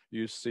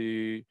 you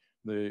see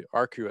the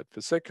arcuate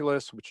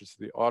fasciculus, which is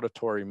the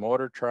auditory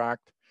motor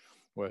tract,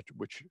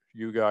 which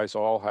you guys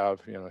all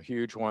have,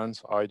 huge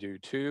ones. I do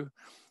too.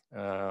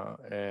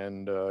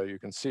 And you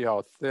can see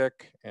how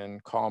thick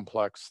and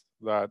complex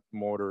that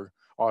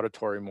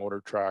auditory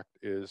motor tract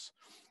is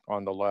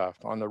on the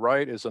left. On the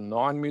right is a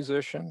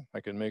non-musician. I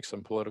can make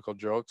some political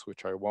jokes,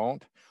 which I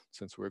won't,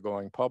 since we're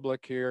going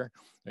public here.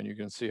 And you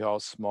can see how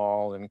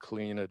small and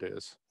clean it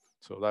is.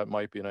 So that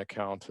might be an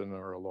accountant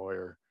or a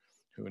lawyer,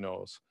 who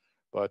knows.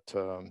 But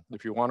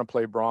if you want to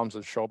play Brahms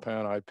and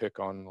Chopin, I pick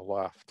on the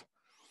left.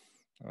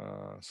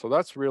 So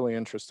that's really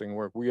interesting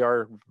work. We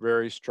are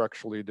very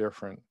structurally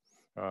different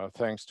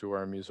thanks to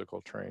our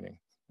musical training,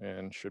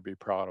 and should be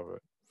proud of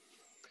it.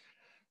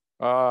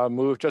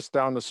 Move just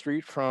down the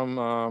street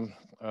from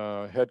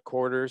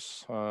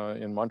headquarters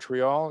in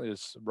Montreal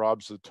is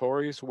Rob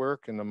Zatori's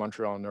work in the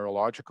Montreal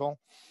Neurological.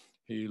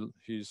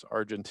 He's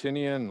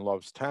Argentinian and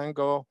loves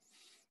tango.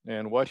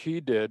 And what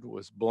he did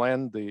was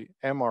blend the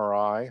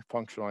MRI,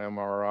 functional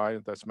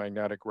MRI, that's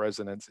magnetic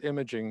resonance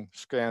imaging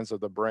scans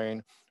of the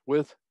brain,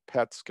 with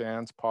PET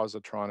scans,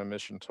 positron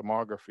emission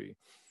tomography,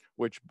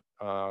 which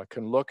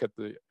can look at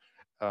the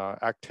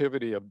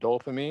activity of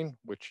dopamine,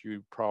 which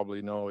you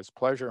probably know is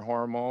pleasure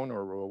hormone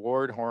or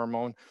reward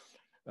hormone,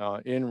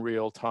 in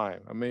real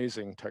time.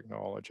 Amazing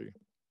technology.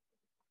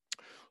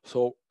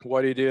 So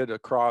what he did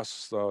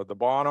across the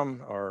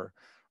bottom are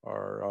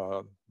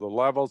the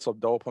levels of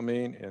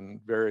dopamine in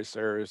various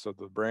areas of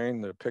the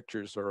brain. The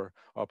pictures are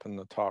up in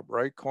the top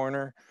right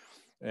corner.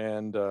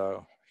 And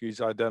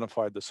he's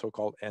identified the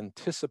so-called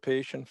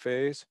anticipation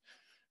phase,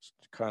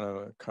 kind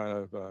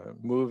of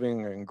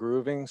moving and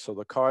grooving. So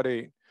the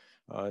caudate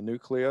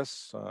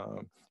nucleus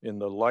in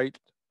the light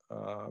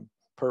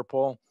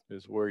purple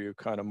is where you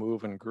kind of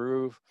move and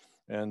groove.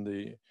 And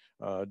the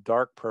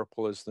dark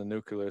purple is the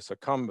nucleus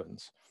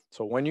accumbens.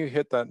 So when you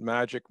hit that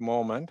magic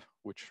moment,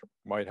 which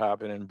might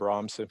happen in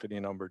Brahms Symphony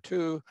No.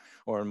 2,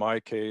 or in my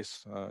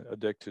case,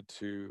 addicted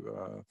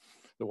to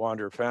the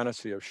Wanderer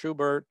Fantasy of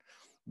Schubert,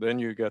 then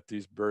you get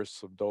these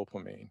bursts of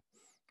dopamine.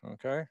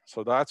 Okay,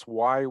 so that's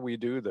why we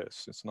do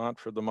this. It's not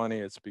for the money,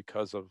 it's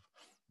because of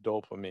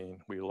dopamine.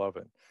 We love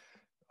it.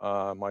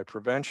 My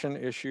prevention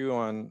issue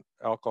on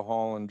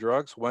alcohol and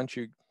drugs, once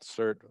you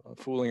start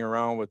fooling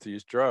around with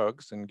these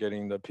drugs and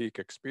getting the peak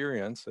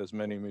experience, as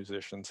many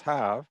musicians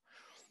have,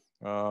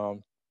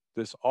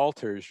 this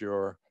alters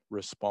your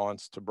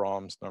response to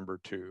Brahms No.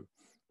 2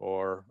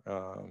 or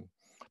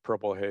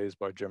Purple Haze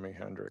by Jimi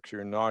Hendrix.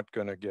 You're not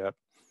going to get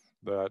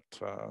that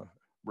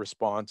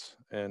response,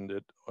 and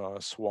it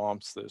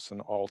swamps this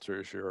and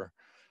alters your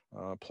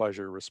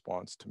pleasure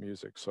response to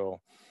music. So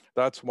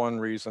that's one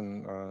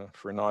reason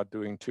for not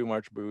doing too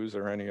much booze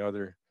or any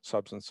other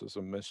substances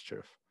of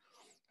mischief,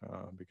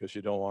 because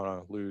you don't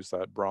want to lose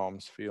that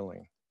Brahms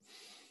feeling.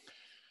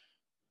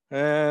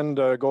 And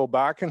go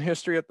back in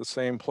history at the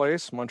same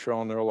place,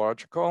 Montreal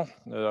Neurological.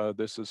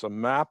 This is a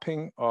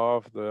mapping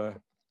of the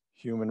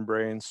human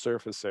brain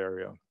surface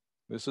area.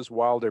 This is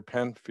Wilder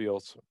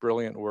Penfield's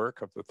brilliant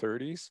work of the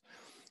 30s.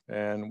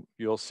 And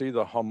you'll see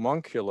the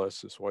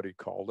homunculus is what he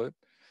called it.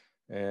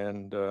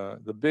 And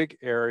the big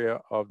area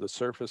of the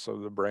surface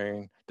of the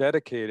brain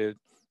dedicated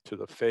to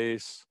the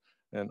face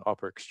and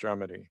upper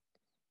extremity.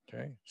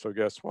 Okay, so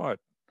guess what?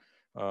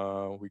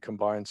 We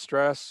combine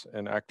stress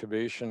and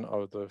activation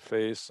of the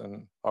face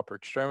and upper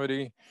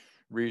extremity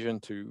region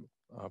to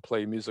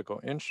play musical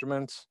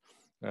instruments.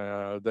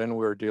 Then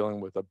we're dealing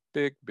with a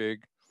big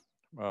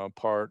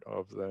part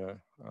of the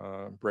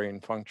brain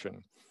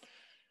function.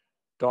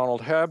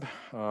 Donald Hebb,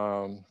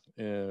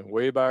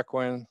 way back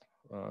when,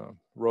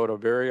 wrote a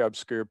very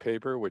obscure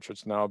paper, which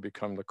has now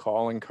become the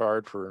calling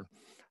card for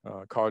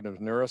cognitive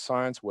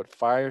neuroscience. What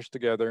fires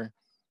together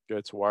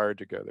gets wired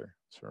together.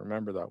 So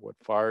remember that, what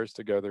fires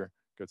together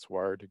gets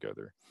wired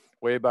together.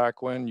 Way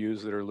back when,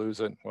 use it or lose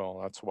it. Well,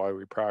 that's why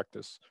we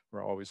practice.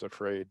 We're always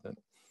afraid that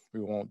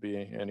we won't be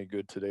any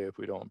good today if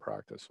we don't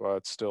practice. Well,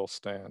 it still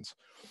stands.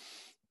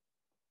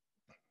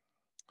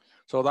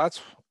 So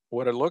that's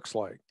what it looks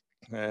like.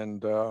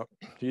 And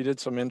he did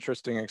some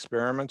interesting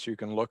experiments. You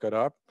can look it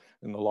up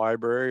in the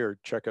library or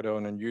check it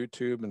out on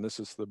YouTube. And this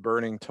is the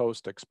burning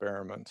toast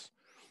experiments,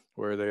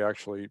 where they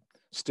actually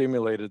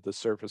stimulated the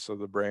surface of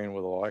the brain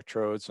with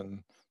electrodes,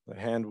 and the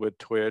hand would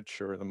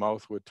twitch or the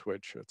mouth would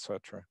twitch,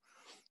 etc.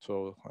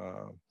 So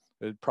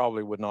it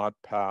probably would not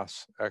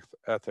pass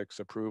ethics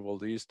approval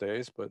these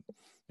days, but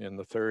in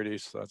the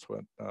 30s, that's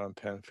what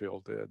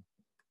Penfield did.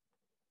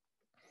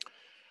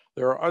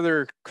 There are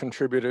other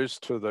contributors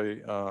to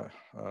the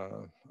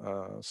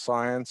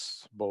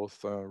science,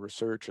 both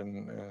research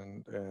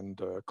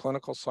and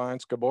clinical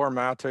science. Gabor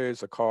Mate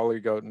is a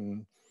colleague out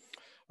in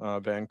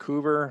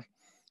Vancouver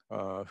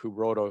who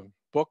wrote a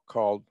book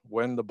called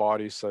When the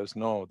Body Says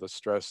No, the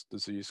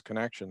Stress-Disease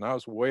Connection. That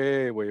was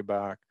way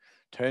back,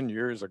 10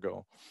 years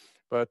ago.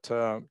 But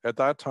at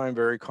that time,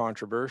 very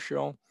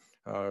controversial.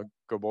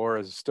 Gabor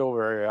is still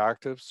very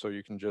active, so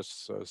you can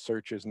just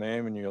search his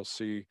name and you'll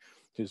see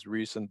his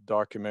recent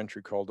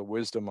documentary called The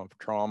Wisdom of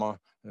Trauma.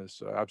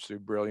 Is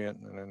absolutely brilliant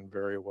and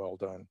very well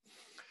done.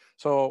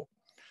 So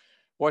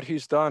what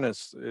he's done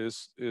is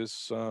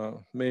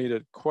made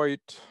it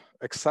quite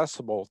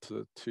accessible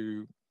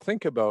to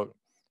think about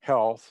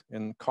health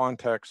in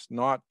context,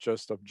 not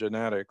just of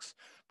genetics,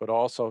 but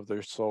also of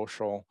their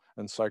social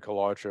and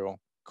psychological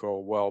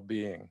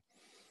well-being.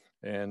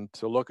 and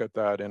to look at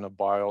that in a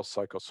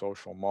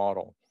biopsychosocial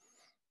model.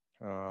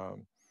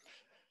 Um,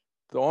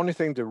 the only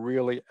thing to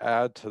really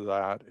add to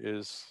that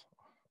is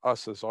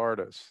us as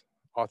artists.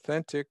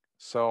 Authentic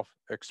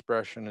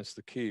self-expression is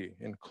the key,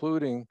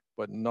 including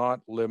but not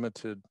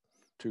limited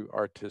to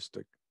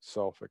artistic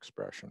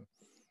self-expression.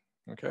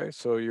 Okay,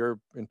 so your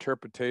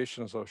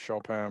interpretations of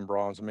Chopin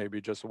Brahms may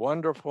be just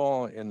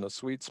wonderful in the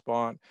sweet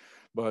spot,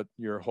 but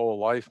your whole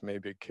life may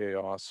be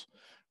chaos,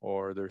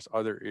 or there's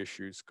other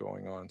issues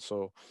going on.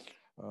 So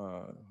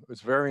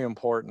it's very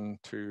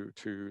important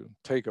to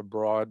take a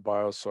broad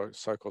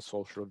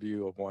biopsychosocial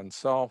view of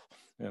oneself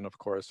and, of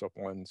course, of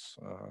one's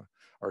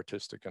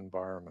artistic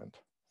environment.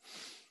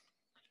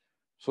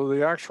 So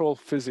the actual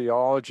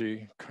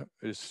physiology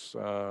is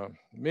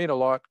made a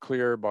lot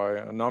clear by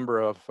a number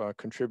of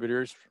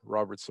contributors,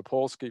 Robert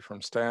Sapolsky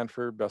from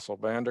Stanford, Bessel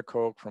van der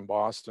Kolk from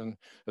Boston,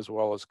 as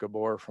well as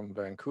Gabor from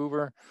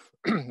Vancouver.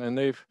 And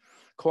they've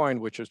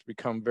coined, which has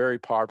become very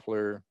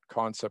popular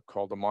concept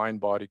called the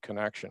mind-body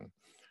connection,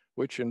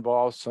 which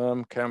involves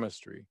some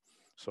chemistry.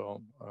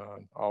 So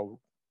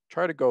I'll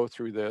try to go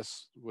through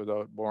this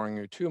without boring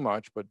you too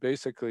much, but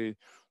basically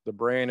the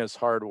brain is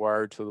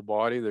hardwired to the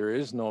body. There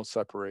is no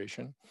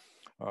separation.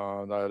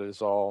 That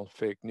is all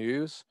fake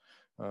news.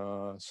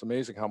 It's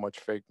amazing how much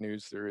fake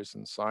news there is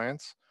in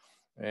science.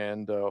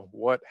 And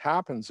what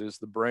happens is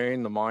the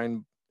brain, the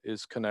mind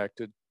is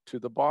connected to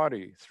the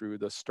body through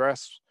the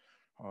stress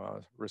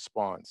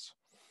response.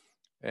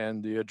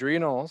 And the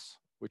adrenals,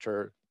 which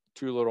are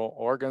two little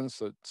organs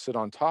that sit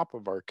on top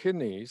of our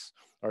kidneys,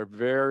 are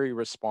very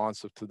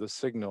responsive to the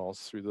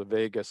signals through the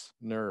vagus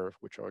nerve,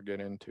 which I'll get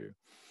into.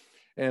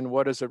 And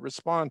what does it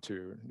respond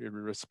to? It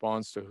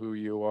responds to who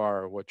you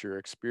are, what your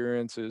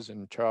experiences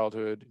in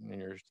childhood, in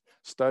your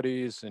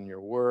studies, in your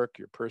work,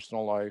 your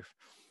personal life,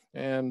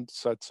 and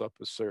sets up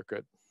a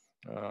circuit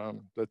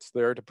that's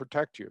there to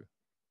protect you.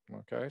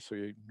 Okay, so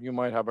you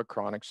might have a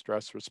chronic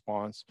stress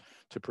response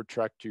to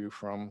protect you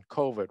from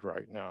COVID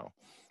right now,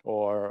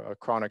 or a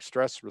chronic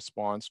stress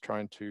response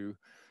trying to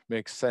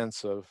make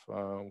sense of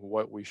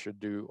what we should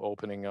do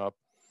opening up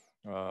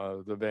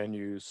the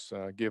venues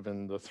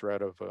given the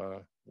threat of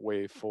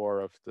wave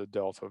 4 of the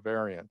Delta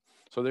variant.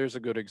 So there's a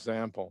good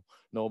example.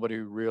 Nobody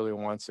really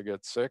wants to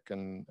get sick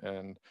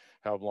and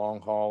have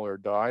long haul or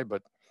die,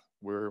 but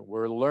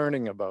we're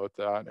learning about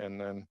that, and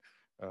then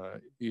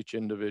each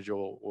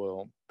individual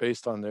will,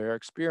 based on their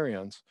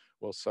experience,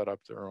 will set up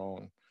their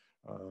own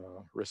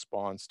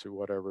response to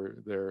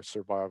whatever their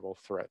survival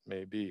threat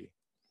may be.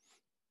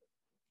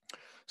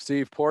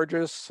 Steve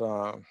Porges,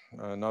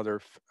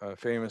 another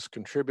famous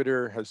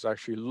contributor, has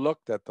actually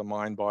looked at the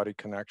mind-body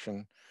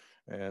connection,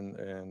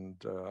 and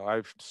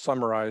I've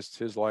summarized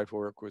his life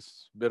work with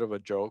a bit of a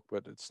joke,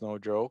 but it's no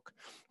joke.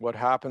 What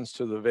happens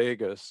to the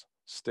vagus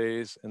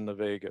stays in the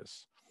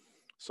vagus.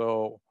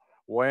 So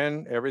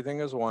when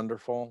everything is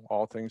wonderful,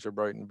 all things are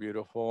bright and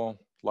beautiful,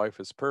 life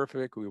is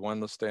perfect, we won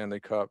the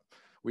Stanley Cup,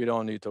 we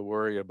don't need to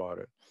worry about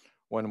it.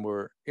 When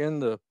we're in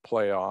the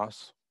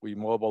playoffs, we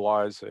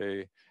mobilize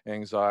a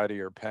anxiety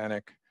or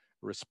panic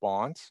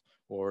response,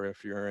 or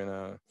if you're in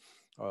a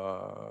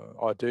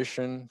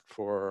audition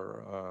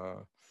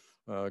for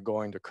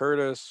going to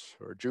Curtis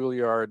or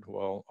Juilliard,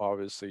 well,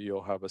 obviously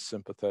you'll have a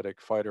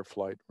sympathetic fight or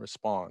flight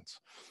response.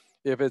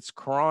 If it's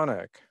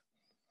chronic,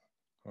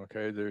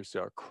 okay, there's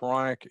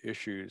chronic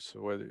issues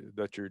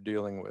that you're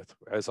dealing with.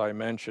 As I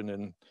mentioned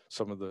in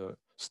some of the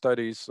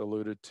studies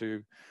alluded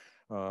to,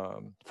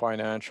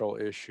 financial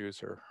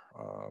issues or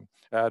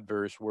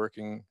adverse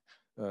working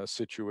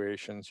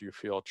situations, you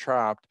feel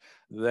trapped,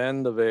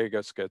 then the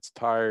vagus gets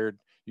tired,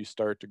 you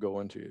start to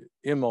go into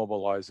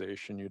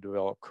immobilization, you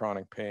develop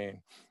chronic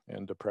pain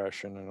and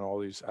depression and all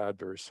these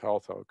adverse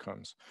health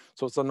outcomes.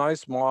 So it's a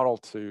nice model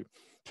to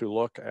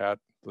look at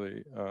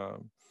the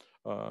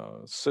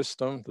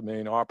system, the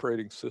main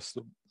operating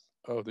system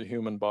of the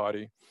human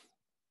body,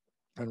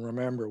 and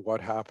remember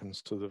what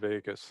happens to the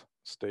vagus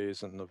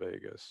stays in the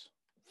vagus.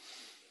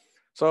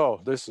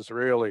 So this is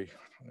really,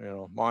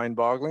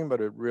 mind-boggling, but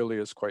it really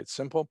is quite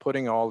simple.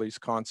 Putting all these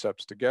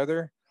concepts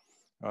together,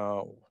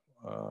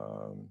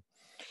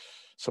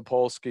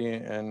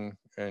 Sapolsky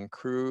and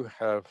crew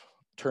have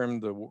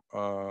termed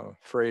the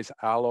phrase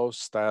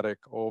allostatic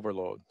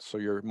overload. So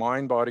your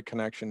mind-body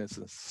connection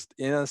is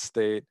in a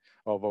state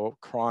of a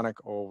chronic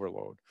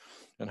overload.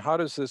 And how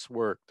does this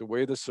work? The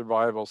way the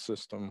survival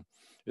system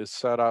is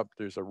set up,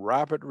 there's a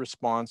rapid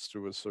response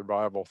to a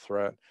survival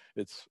threat.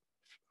 It's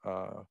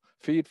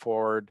feed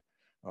forward,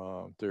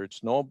 there's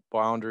no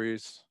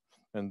boundaries,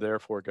 and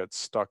therefore gets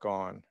stuck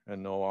on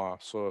and no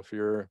off. So if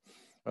you're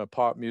a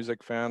pop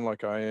music fan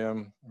like I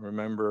am,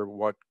 remember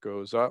what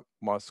goes up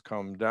must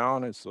come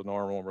down. It's the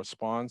normal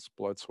response,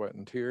 blood, sweat,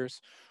 and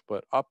tears.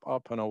 But up,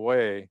 up, and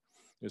away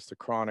is the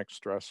chronic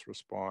stress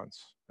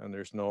response, and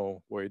there's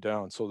no way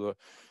down. So the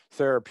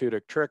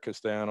therapeutic trick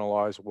is to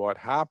analyze what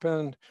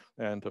happened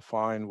and to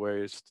find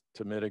ways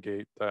to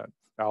mitigate that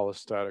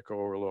allostatic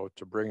overload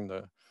to bring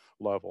the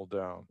level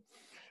down.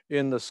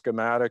 In the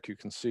schematic, you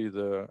can see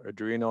the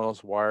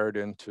adrenals wired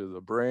into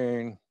the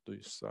brain,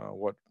 these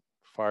what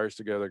fires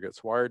together,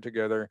 gets wired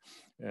together,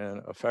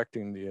 and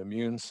affecting the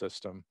immune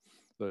system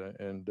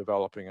and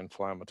developing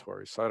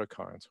inflammatory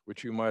cytokines,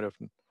 which you might have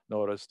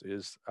noticed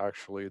is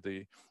actually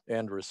the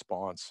end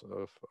response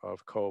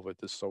of COVID,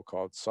 this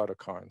so-called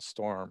cytokine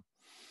storm.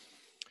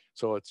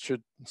 So it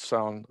should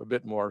sound a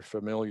bit more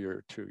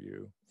familiar to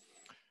you.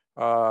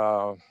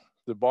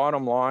 The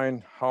bottom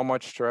line, how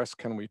much stress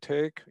can we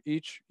take?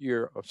 Each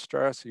year of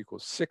stress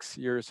equals 6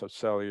 years of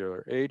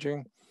cellular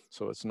aging.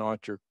 So it's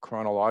not your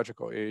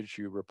chronological age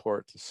you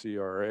report to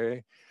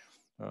CRA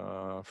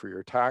for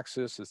your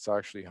taxes. It's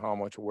actually how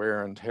much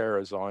wear and tear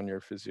is on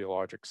your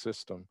physiologic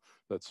system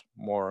that's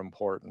more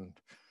important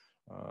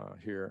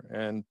here.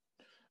 And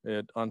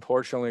it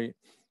unfortunately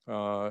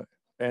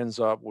ends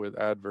up with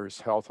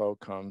adverse health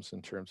outcomes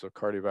in terms of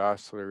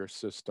cardiovascular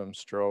system,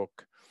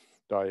 stroke,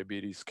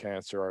 diabetes,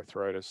 cancer,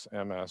 arthritis,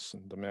 MS,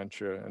 and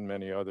dementia, and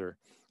many other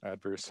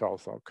adverse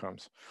health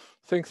outcomes.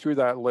 Think through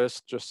that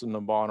list just in the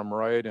bottom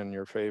right, and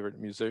your favorite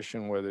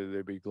musician, whether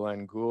they be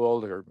Glenn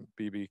Gould or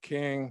B.B.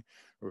 King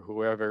or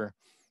whoever,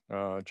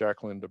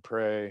 Jacqueline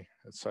Dupre,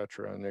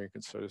 etc. And there you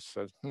can sort of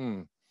say,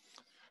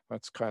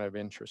 that's kind of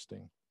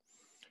interesting.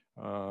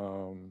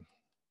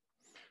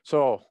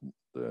 So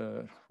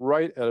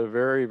right at a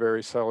very,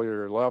 very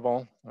cellular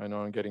level, I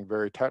know I'm getting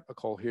very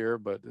technical here,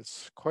 but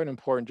it's quite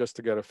important just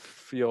to get a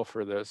feel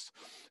for this.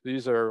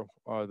 These are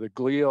the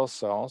glial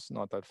cells,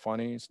 not that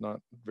funny, it's not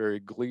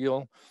very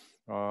glial.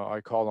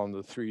 I call them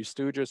the Three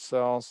Stooges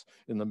cells.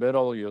 In the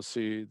middle, you'll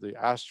see the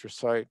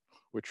astrocyte,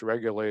 which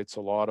regulates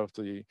a lot of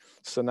the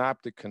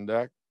synaptic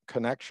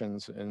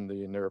connections in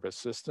the nervous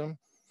system,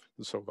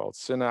 the so-called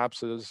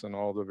synapses and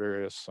all the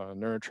various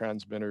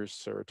neurotransmitters,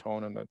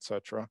 serotonin,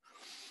 etc.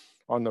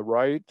 On the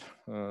right,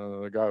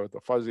 the guy with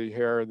the fuzzy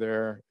hair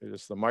there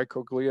is the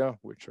microglia,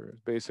 which are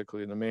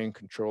basically the main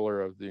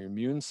controller of the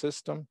immune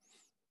system,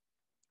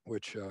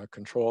 which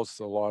controls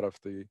a lot of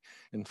the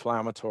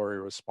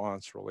inflammatory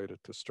response related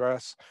to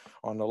stress.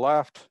 On the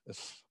left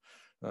is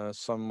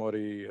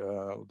somebody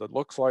that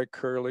looks like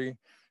Curly.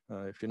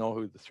 If you know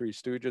who the Three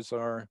Stooges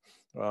are,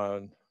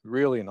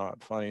 really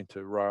not funny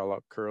to rile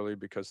up Curly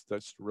because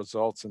this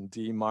results in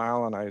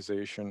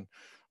demyelinization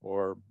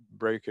or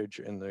breakage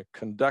in the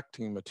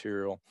conducting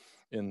material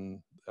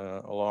in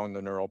along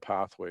the neural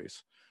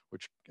pathways,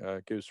 which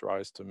gives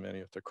rise to many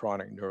of the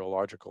chronic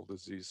neurological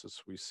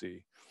diseases we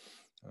see,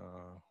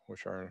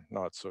 which are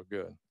not so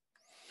good.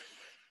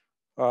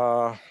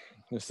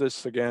 Is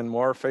this, again,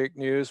 more fake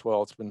news?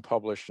 Well, it's been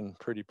published in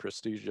pretty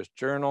prestigious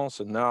journals,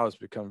 and now it's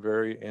become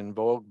very in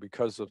vogue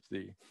because of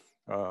the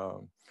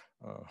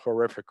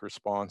horrific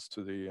response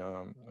to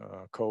the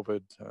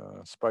COVID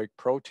spike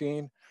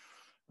protein.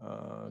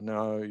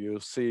 Now you'll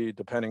see,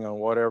 depending on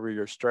whatever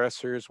your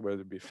stressors,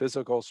 whether it be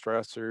physical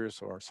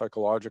stressors or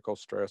psychological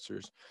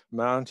stressors,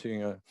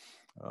 mounting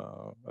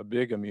a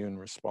big immune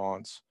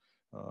response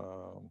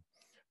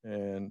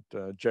and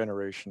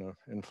generation of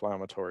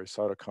inflammatory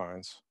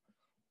cytokines.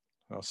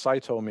 Now,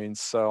 cyto means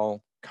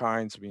cell,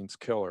 kines means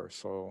killer,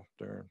 so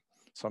they're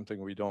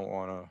something we don't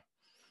want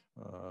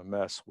to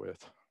mess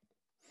with.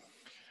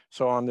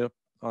 So on the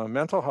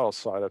mental health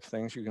side of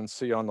things, you can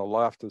see on the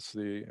left is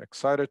the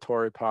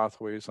excitatory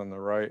pathways, on the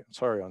right,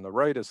 sorry, on the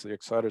right is the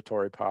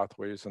excitatory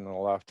pathways, and on the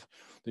left,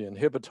 the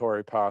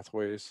inhibitory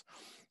pathways.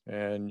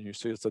 And you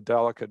see it's a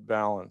delicate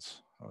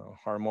balance,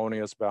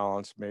 harmonious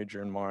balance,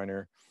 major and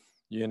minor,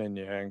 yin and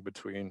yang,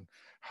 between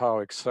how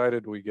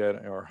excited we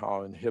get or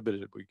how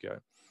inhibited we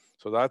get.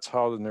 So that's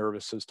how the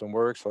nervous system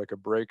works, like a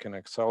brake and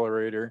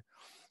accelerator.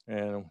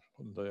 And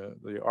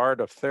the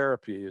art of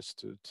therapy is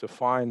to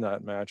find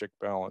that magic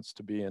balance,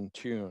 to be in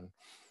tune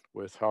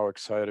with how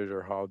excited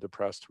or how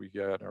depressed we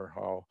get or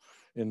how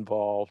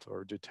involved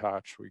or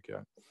detached we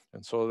get.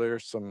 And so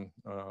there's some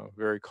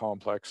very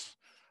complex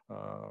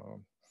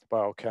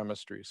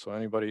biochemistry. So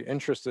anybody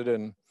interested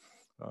in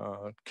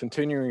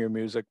continuing your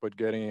music but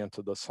getting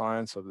into the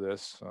science of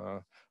this,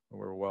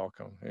 we're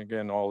welcome.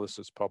 Again, all this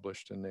is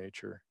published in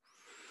Nature.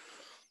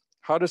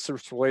 How does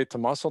this relate to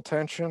muscle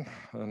tension?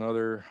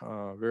 Another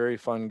very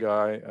fun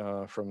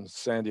guy from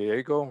San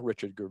Diego,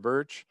 Richard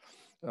Gerbert,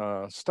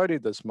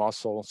 studied this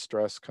muscle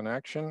stress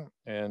connection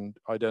and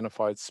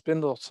identified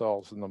spindle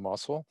cells in the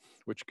muscle,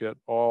 which get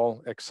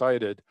all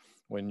excited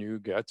when you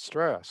get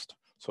stressed.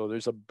 So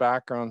there's a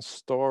background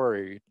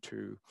story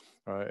to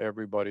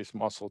everybody's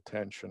muscle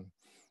tension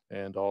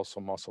and also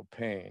muscle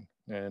pain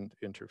and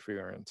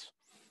interference.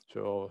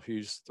 So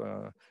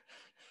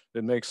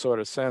it makes sort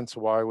of sense.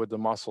 Why would the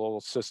muscle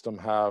system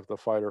have the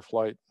fight or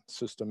flight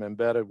system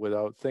embedded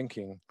without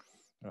thinking?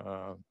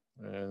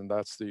 And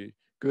that's the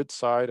good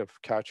side of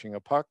catching a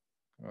puck,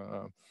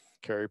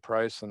 Carey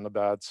Price, and the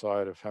bad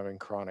side of having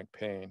chronic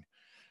pain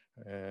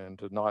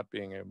and not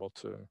being able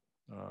to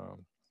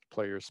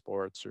play your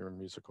sports or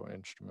musical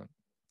instrument.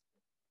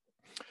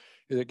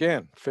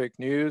 Again, fake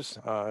news.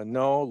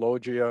 No,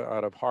 Logia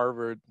out of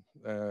Harvard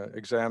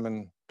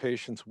examined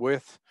patients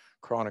with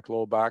chronic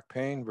low back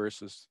pain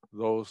versus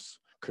those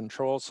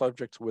control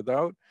subjects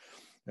without.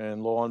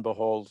 And lo and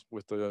behold,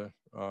 with the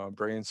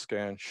brain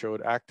scan,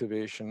 showed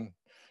activation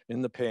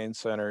in the pain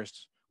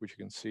centers which you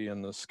can see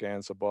in the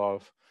scans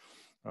above,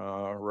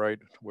 right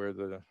where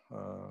the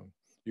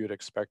you'd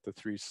expect the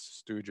Three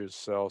Stooges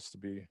cells to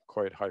be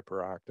quite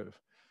hyperactive.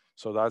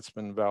 So that's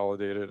been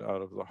validated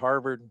out of the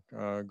Harvard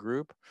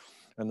group.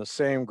 And the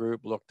same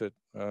group looked at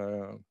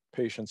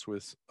patients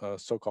with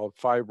so-called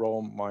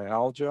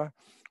fibromyalgia,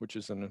 which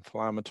is an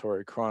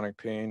inflammatory chronic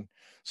pain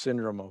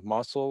syndrome of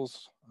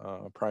muscles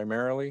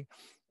primarily.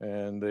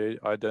 And they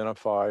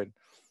identified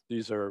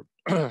these are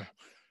the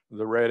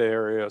red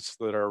areas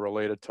that are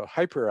related to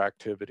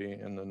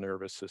hyperactivity in the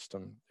nervous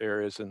system,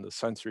 areas in the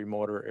sensory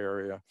motor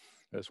area,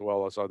 as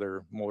well as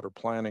other motor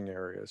planning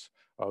areas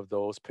of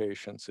those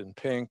patients in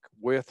pink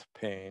with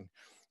pain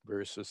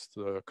versus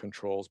the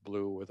controls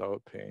blue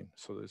without pain.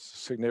 So there's a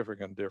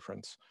significant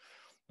difference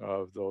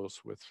of those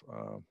with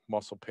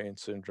muscle pain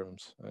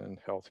syndromes and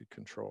healthy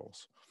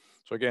controls.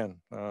 So again,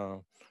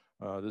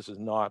 this is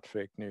not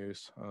fake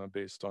news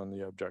based on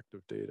the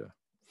objective data.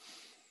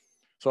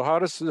 So how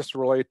does this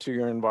relate to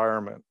your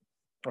environment?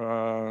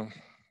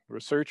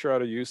 Researcher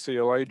out of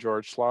UCLA,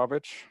 George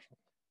Slavich,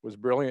 was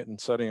brilliant in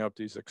setting up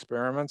these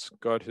experiments,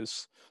 got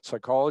his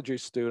psychology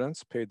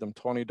students, paid them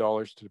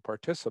 $20 to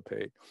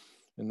participate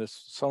in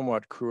this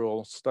somewhat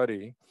cruel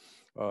study.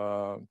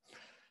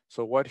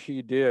 So what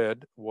he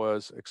did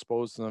was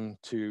expose them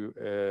to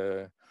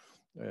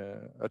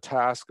a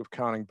task of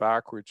counting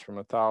backwards from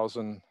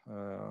 1,000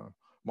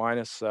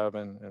 minus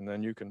 7, and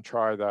then you can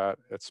try that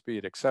at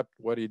speed, except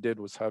what he did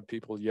was have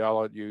people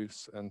yell at you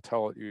and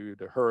tell you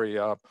to hurry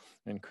up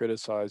and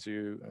criticize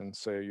you and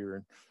say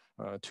you're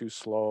too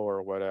slow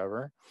or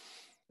whatever.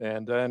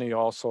 And then he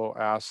also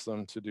asked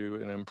them to do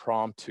an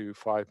impromptu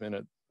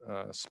 5-minute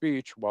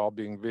speech while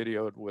being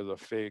videoed with a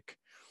fake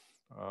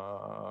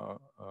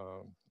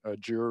a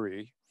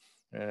jury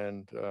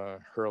and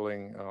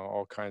hurling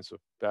all kinds of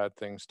bad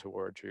things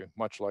towards you,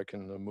 much like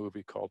in the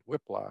movie called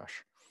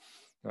Whiplash,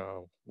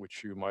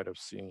 which you might have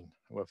seen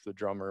with the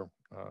drummer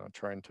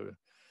trying to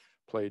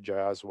play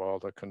jazz while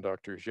the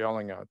conductor's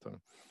yelling at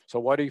them. So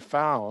what he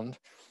found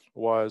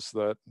was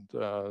that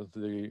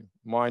the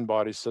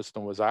mind-body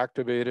system was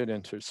activated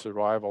into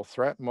survival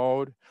threat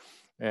mode,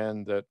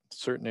 and that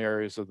certain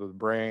areas of the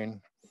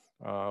brain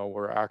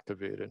were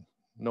activated.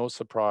 No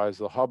surprise,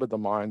 the hub of the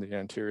mind, the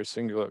anterior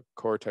cingulate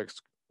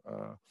cortex,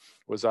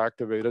 was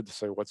activated to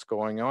say what's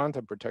going on,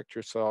 to protect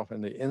yourself,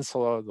 and the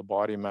insula, the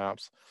body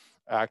maps,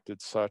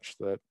 acted such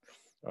that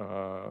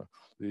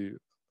the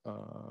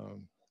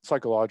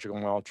psychological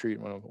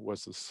maltreatment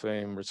was the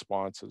same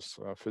response as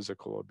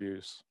physical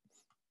abuse.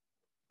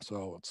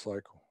 So it's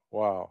like,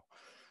 wow.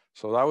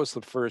 So that was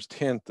the first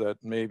hint that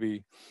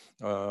maybe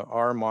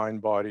our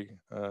mind-body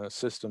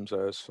systems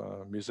as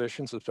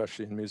musicians,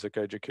 especially in music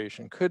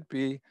education, could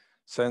be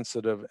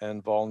sensitive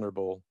and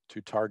vulnerable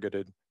to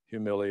targeted,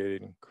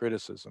 humiliating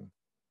criticism.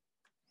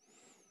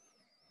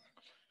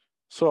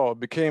 So it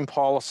became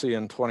policy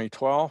in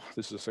 2012.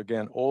 This is,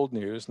 again, old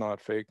news, not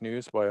fake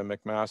news, by a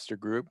McMaster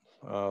group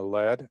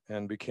led,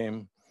 and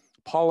became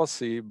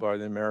policy by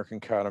the American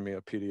Academy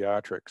of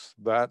Pediatrics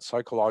that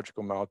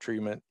psychological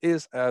maltreatment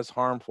is as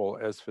harmful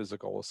as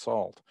physical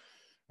assault.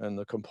 And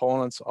the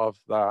components of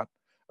that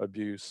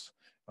abuse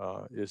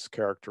is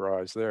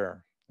characterized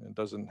there. It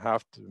doesn't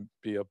have to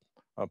be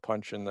a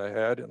punch in the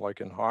head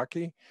like in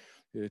hockey.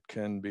 It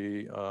can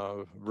be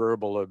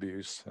verbal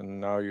abuse.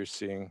 And now you're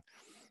seeing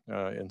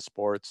in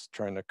sports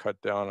trying to cut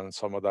down on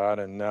some of that,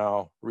 and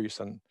now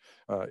recent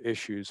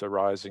issues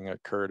arising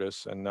at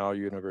Curtis and now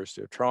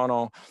University of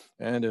Toronto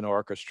and in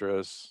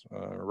orchestras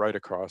right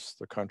across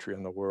the country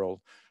and the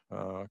world,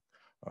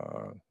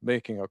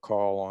 making a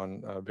call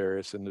on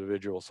various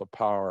individuals of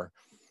power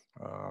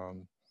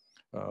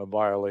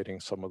violating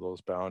some of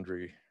those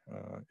boundary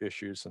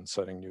issues and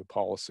setting new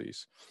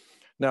policies.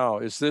 Now,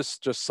 is this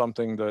just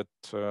something that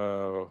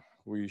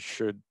we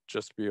should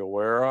just be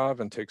aware of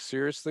and take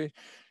seriously?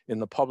 In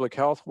the public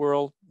health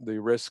world, the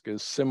risk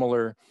is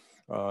similar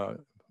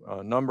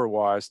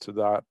number-wise to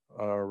that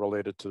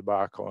related to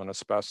tobacco and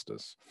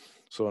asbestos.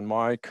 So in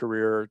my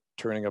career,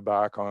 turning a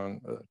back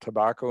on the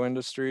tobacco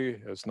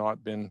industry has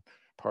not been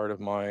part of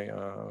my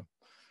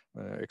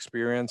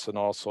experience, and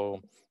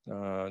also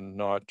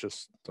not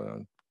just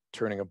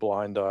turning a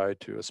blind eye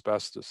to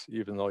asbestos,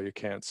 even though you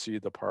can't see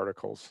the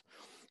particles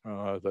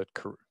that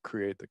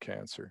create the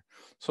cancer.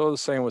 So the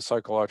same with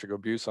psychological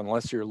abuse.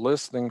 Unless you're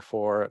listening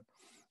for it,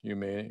 you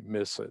may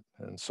miss it.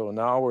 And so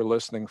now we're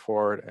listening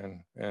for it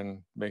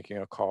and making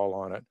a call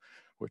on it,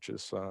 which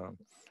is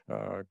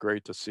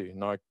great to see.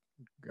 Not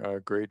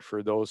great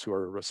for those who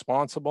are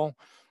responsible,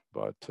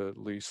 but at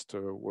least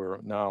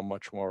we're now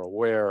much more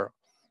aware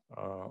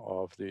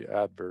of the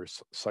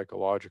adverse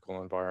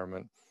psychological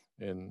environment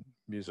in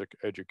music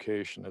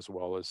education as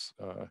well as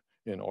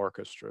in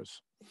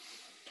orchestras.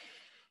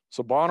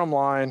 So bottom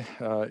line,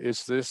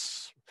 is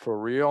this for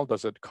real?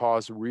 Does it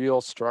cause real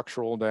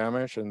structural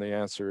damage? And the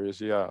answer is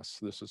yes.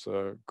 This is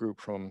a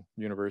group from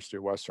University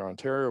of Western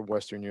Ontario,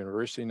 Western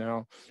University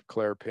now,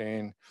 Claire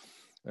Payne's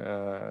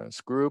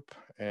group,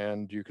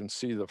 and you can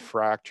see the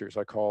fractures.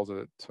 I called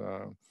it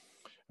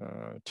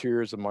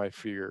tears of my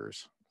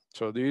fears.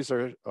 So these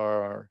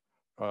are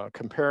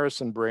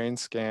comparison brain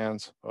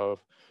scans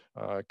of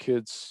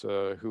kids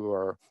who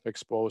are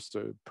exposed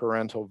to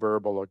parental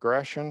verbal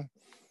aggression.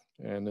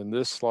 And in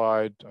this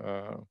slide,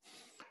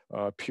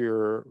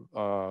 pure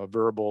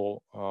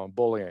verbal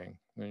bullying.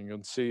 And you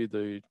can see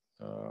the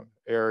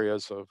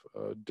areas of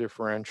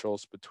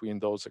differentials between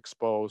those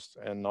exposed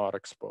and not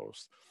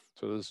exposed.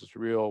 So this is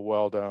real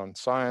well-done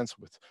science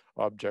with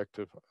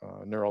objective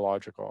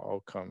neurological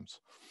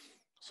outcomes.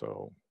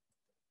 So,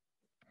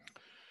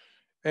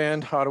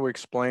 and how to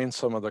explain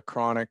some of the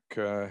chronic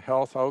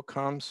health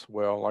outcomes?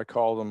 Well, I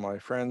call them my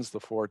friends, the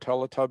four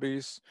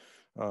Teletubbies.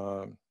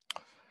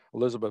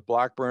 Elizabeth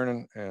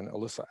Blackburn and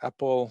Alyssa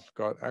Epel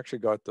actually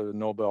got the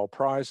Nobel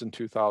Prize in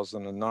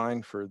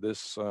 2009 for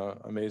this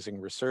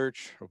amazing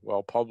research,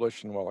 well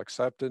published and well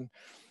accepted,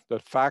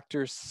 that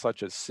factors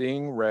such as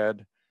seeing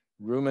red,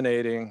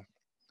 ruminating,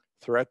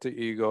 threat to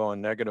ego,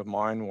 and negative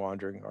mind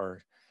wandering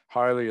are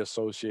highly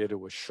associated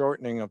with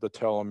shortening of the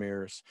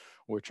telomeres,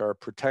 which are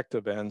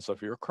protective ends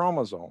of your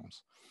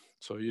chromosomes.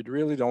 So you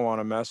really don't want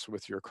to mess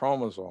with your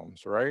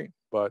chromosomes, right?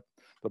 But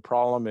the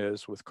problem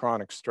is with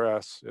chronic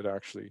stress, it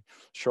actually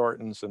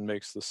shortens and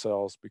makes the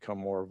cells become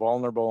more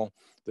vulnerable.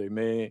 They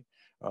may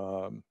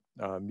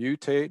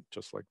mutate,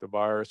 just like the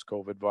virus,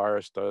 COVID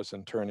virus does,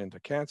 and turn into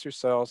cancer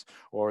cells,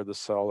 or the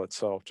cell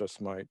itself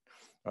just might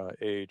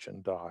age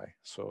and die.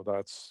 So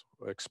that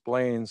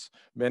explains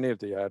many of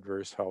the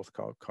adverse health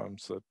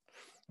outcomes that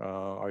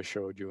I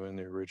showed you in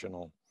the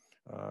original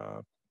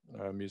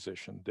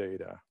musician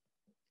data.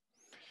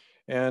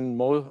 And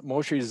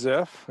Moshe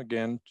Ziff,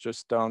 again,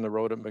 just down the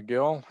road at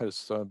McGill,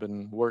 has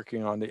been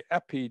working on the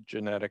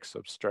epigenetics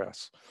of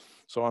stress.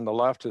 So on the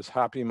left is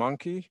happy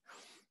monkey.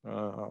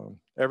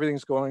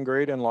 Everything's going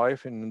great in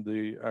life, and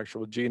the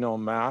actual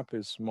genome map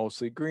is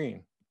mostly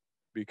green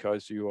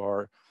because you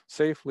are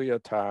safely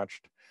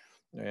attached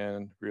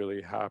and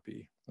really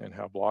happy and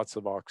have lots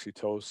of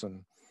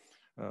oxytocin,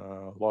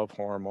 love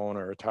hormone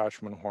or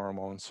attachment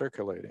hormone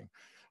circulating.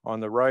 On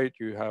the right,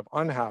 you have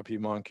unhappy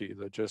monkey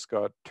that just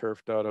got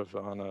turfed out of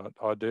on an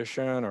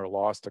audition or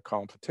lost a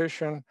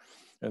competition,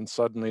 and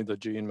suddenly the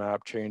gene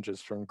map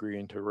changes from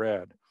green to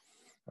red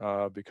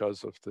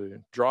because of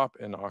the drop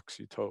in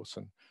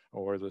oxytocin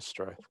or the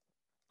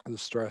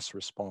stress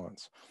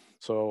response.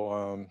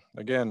 So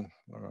again,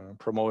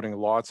 promoting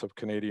lots of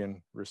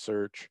Canadian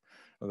research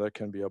that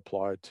can be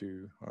applied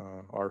to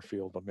our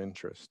field of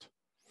interest.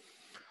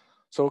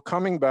 So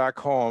coming back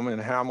home in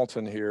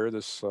Hamilton here,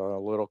 this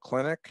little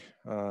clinic,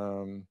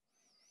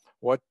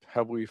 what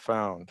have we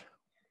found?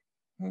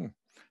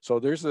 So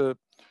there's a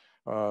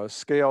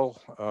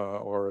scale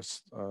or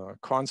a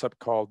concept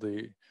called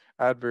the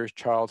Adverse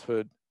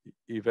Childhood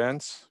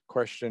Events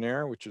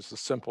Questionnaire, which is the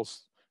simple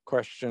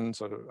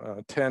questions,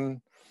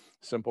 10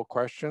 simple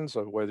questions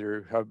of whether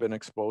you have been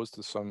exposed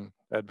to some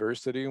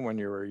adversity when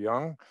you were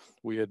young.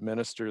 We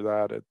administer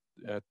that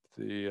at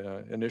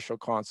the initial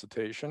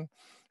consultation,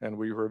 and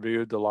we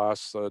reviewed the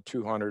last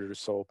 200 or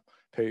so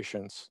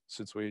patients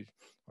since we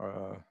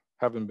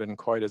haven't been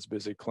quite as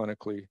busy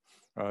clinically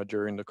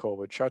during the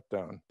COVID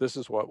shutdown. This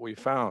is what we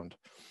found,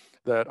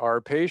 that our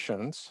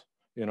patients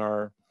in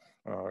our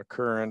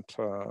current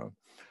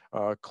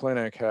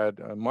clinic had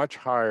a much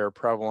higher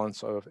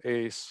prevalence of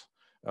ACE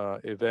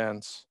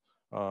events,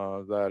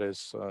 that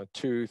is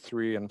 2,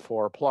 3, and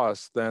 4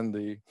 plus than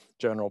the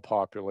general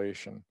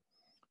population.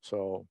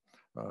 So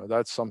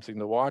that's something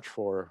to watch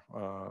for,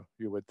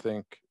 you would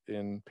think,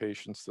 in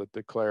patients that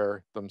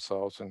declare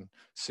themselves and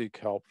seek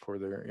help for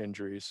their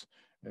injuries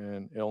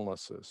and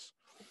illnesses.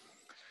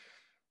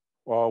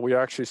 Well, we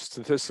actually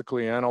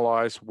statistically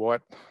analyzed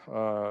what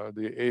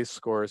the ACE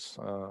scores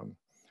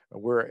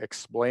were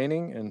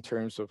explaining in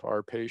terms of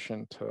our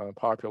patient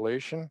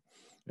population.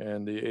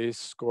 And the ACE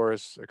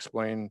scores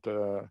explained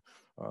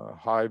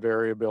high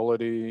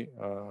variability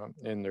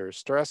in their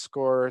stress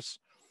scores,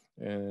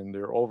 in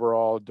their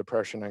overall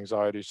depression,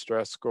 anxiety,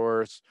 stress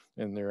scores,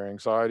 in their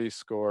anxiety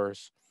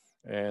scores,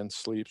 and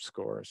sleep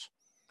scores,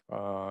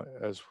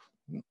 as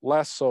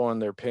less so in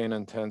their pain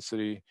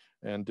intensity,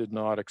 and did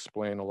not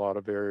explain a lot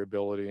of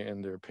variability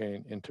in their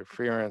pain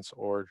interference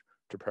or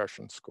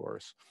depression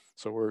scores.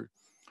 So we're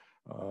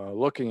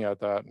looking at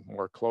that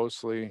more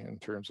closely in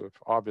terms of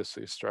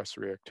obviously stress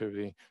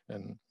reactivity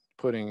and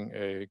putting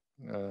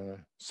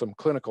some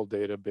clinical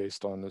data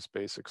based on this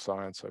basic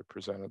science I've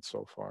presented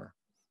so far.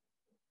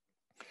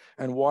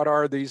 And what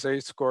are these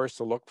ACE scores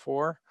to look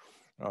for?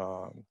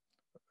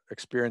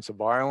 Experience of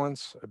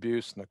violence,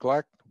 abuse,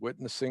 neglect,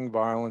 witnessing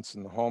violence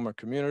in the home or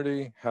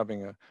community,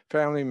 having a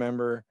family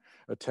member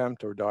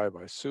attempt or die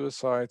by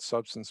suicide,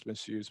 substance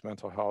misuse,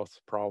 mental health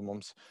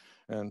problems,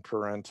 and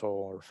parental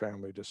or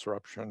family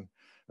disruption,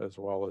 as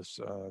well as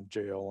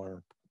jail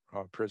or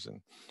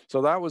prison.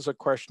 So that was a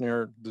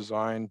questionnaire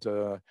designed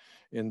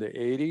in the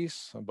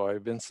 80s by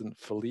Vincent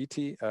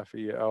Felitti,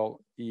 F-E-L-E-T-T-I.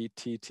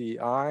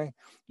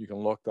 You can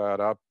look that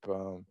up.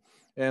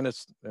 And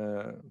it's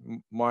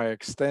my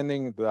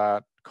extending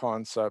that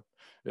concept,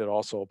 it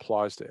also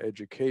applies to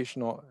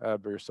educational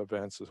adverse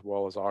events as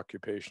well as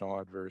occupational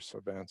adverse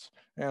events,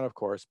 and of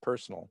course,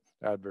 personal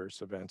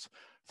adverse events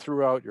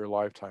throughout your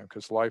lifetime,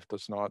 because life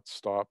does not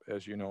stop,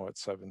 as you know, at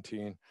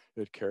 17.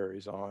 It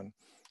carries on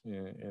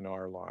in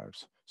our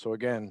lives. So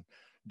again,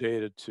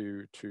 data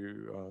to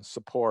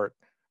support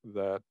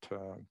that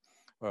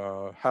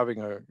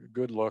having a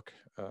good look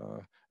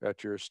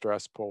at your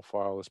stress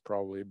profile is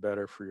probably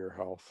better for your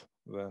health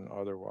than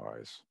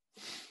otherwise.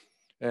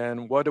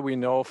 And what do we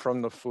know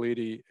from the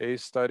Fleety A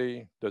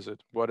study?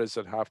 What does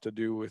it have to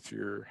do with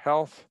your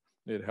health?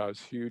 It has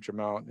huge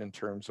amount in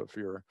terms of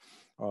your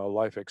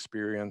life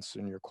experience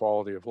and your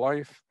quality of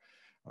life.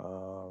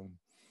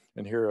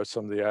 And here are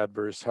some of the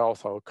adverse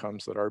health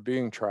outcomes that are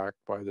being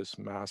tracked by this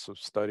massive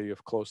study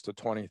of close to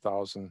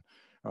 20,000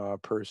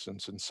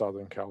 persons in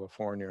Southern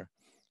California,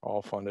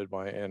 all funded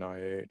by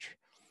NIH.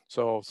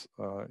 So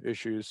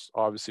issues,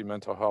 obviously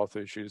mental health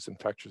issues,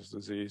 infectious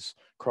disease,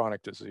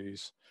 chronic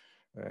disease,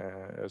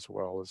 as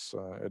well as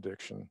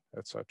addiction,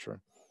 etc.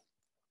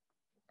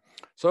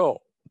 So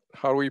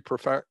how do we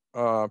protect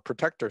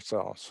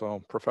ourselves?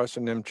 So Professor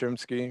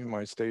Nimchimsky,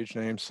 my stage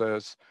name,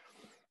 says,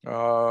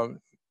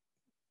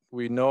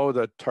 we know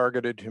that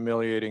targeted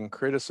humiliating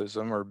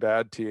criticism, or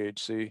bad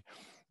THC,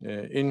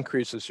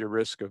 increases your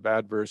risk of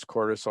adverse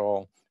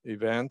cortisol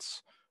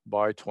events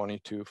by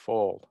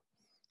 22-fold.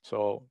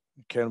 So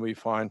can we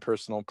find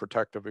personal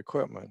protective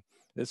equipment?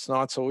 It's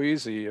not so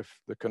easy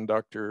if the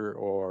conductor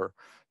or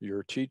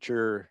your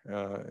teacher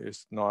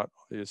is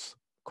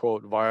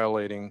quote,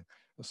 violating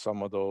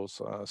some of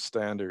those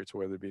standards,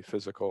 whether it be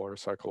physical or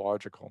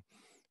psychological.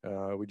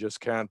 We just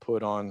can't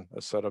put on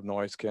a set of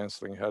noise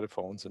canceling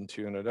headphones and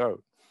tune it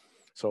out.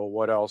 So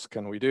what else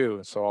can we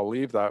do? So I'll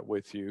leave that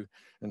with you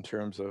in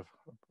terms of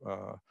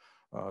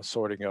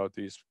sorting out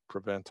these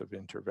preventive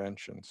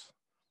interventions.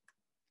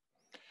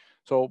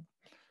 So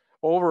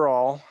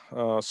overall,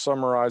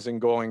 summarizing,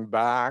 going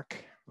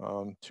back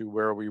to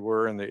where we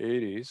were in the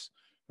 80s,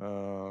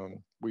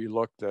 we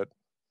looked at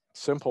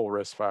simple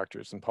risk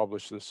factors and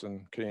published this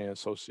in Canadian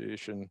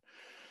Association,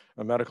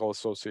 a Medical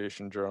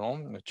Association journal.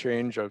 And a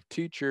change of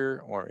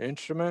teacher or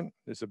instrument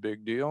is a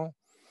big deal.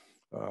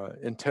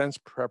 Intense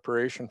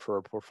preparation for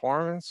a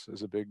performance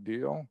is a big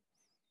deal.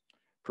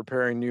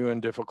 Preparing new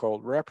and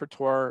difficult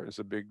repertoire is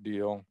a big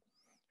deal.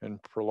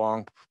 And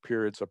prolonged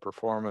periods of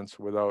performance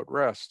without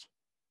rest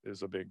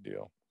is a big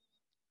deal.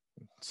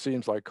 It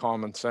seems like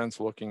common sense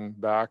looking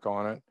back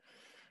on it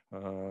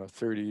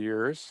 30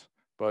 years,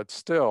 but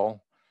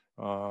still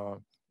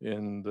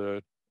in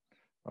the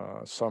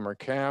summer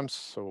camps,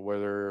 so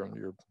whether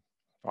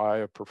I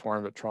have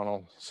performed at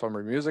Toronto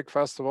Summer Music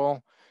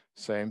Festival,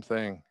 same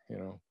thing, you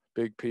know,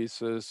 big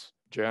pieces,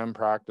 jam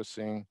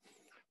practicing,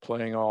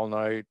 playing all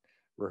night,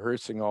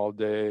 rehearsing all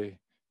day,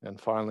 and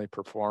finally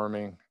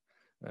performing.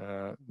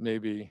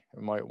 Maybe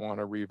I might want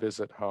to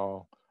revisit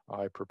how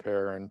I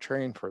prepare and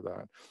train for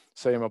that.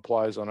 Same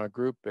applies on a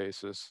group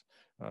basis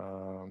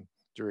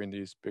during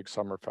these big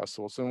summer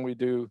festivals. And we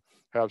do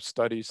have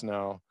studies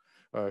now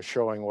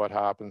showing what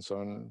happens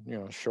on, you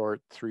know,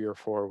 short 3 or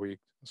 4 week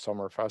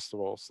summer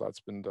festivals. That's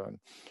been done.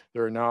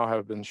 There now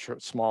have been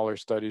smaller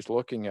studies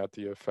looking at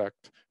the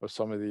effect of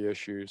some of the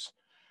issues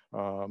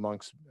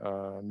amongst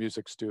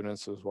music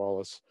students as well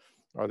as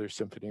other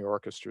symphony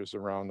orchestras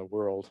around the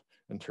world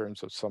in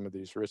terms of some of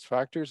these risk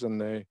factors,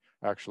 and they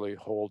actually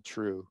hold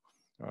true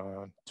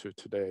to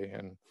today.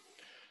 And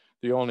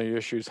the only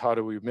issue is how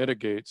do we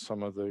mitigate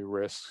some of the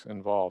risks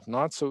involved?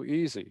 Not so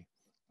easy,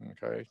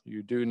 okay?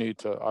 You do need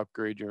to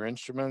upgrade your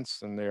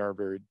instruments, and they are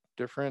very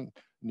different,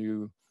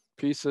 new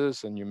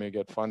pieces, and you may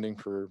get funding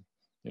for,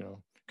 you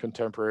know,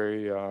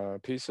 contemporary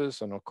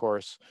pieces. And of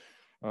course,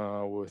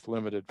 with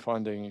limited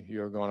funding,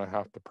 you're going to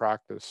have to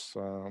practice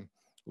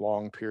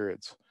long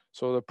periods.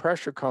 So the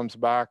pressure comes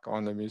back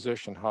on the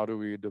musician. How do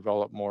we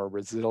develop more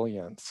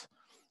resilience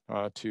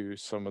to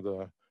some of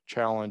the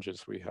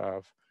challenges we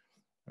have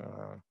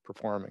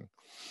performing?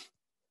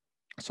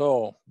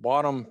 So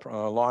bottom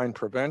line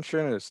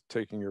prevention is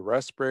taking your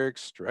rest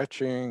breaks,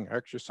 stretching,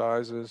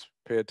 exercises,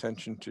 pay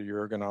attention to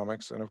your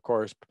ergonomics, and of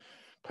course,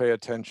 pay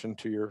attention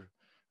to your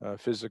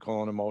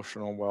physical and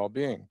emotional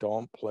well-being.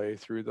 Don't play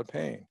through the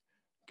pain.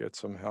 Get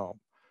some help.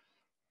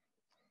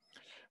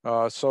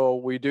 So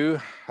we do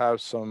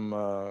have some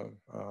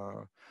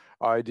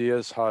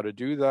ideas how to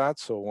do that.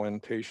 So when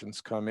patients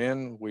come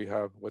in, we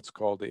have what's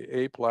called the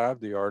APE lab,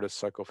 the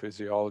Artist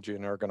Psychophysiology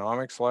and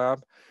Ergonomics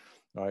lab.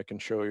 I can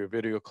show you a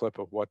video clip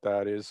of what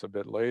that is a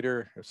bit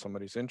later if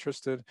somebody's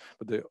interested.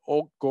 But the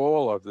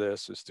goal of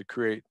this is to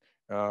create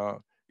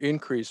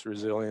increased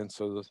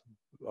resilience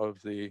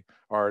of the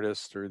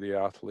artist or the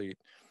athlete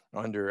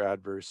under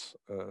adverse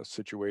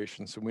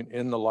situations. So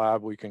in the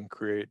lab, we can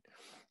create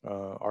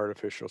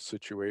artificial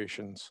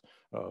situations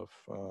of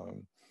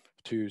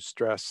to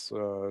stress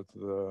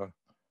the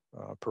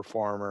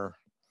performer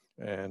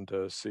and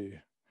see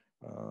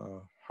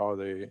how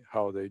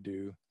they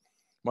do,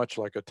 much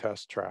like a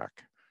test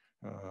track.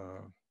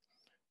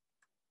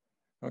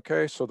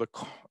 Okay, so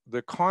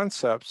the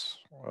concepts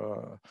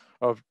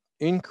of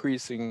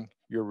increasing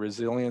your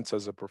resilience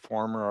as a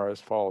performer are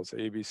as follows: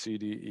 A, B, C,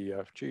 D, E,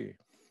 F, G.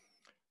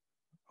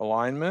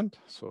 Alignment,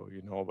 so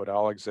you know about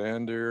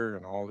Alexander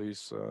and all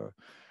these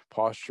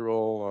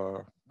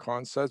postural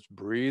concepts.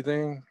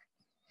 Breathing,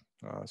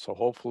 so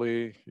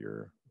hopefully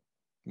you're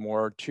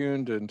more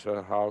tuned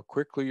into how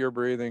quickly you're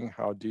breathing,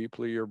 how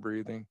deeply you're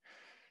breathing.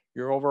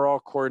 Your overall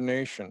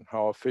coordination,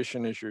 how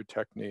efficient is your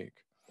technique.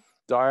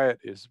 Diet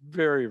is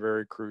very,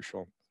 very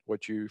crucial.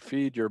 What you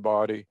feed your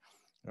body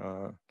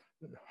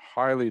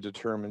highly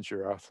determines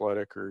your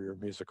athletic or your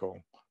musical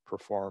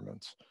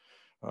performance.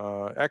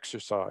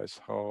 Exercise,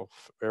 how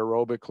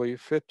aerobically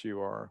fit you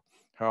are,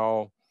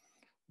 how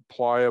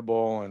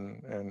pliable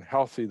and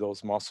healthy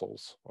those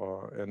muscles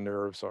and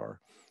nerves are.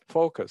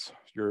 Focus,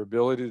 your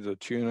ability to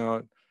tune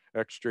out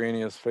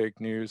extraneous fake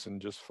news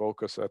and just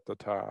focus at the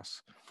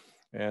task.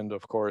 And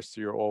of course,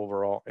 your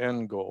overall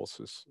end goals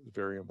is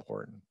very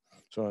important.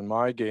 So in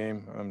my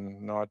game,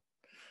 I'm not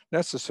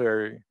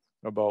necessary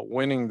about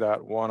winning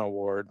that one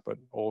award, but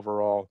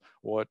overall,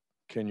 what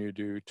can you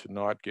do to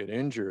not get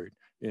injured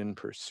in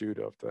pursuit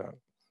of that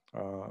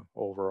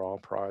overall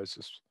prize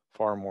is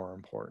far more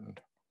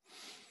important.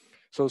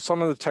 So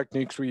some of the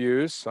techniques we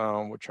use,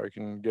 which I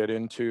can get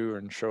into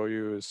and show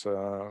you, is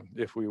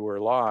if we were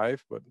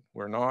live, but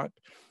we're not.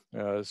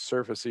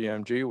 Surface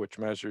EMG, which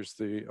measures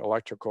the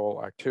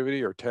electrical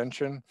activity or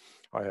tension.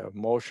 I have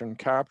motion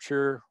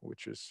capture,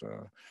 which is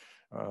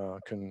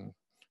can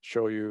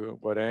show you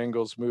what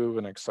angles move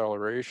and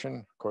acceleration.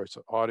 Of course,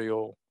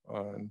 audio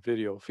and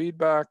video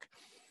feedback.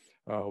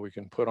 We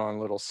can put on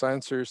little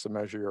sensors to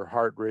measure your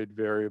heart rate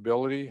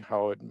variability,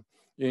 how it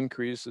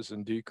increases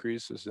and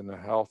decreases in a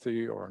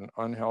healthy or an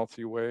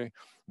unhealthy way.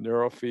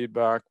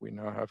 Neurofeedback, we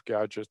now have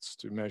gadgets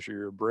to measure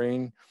your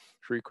brain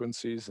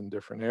frequencies in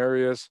different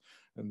areas.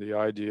 And the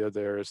idea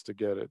there is to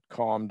get it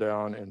calmed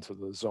down into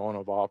the zone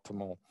of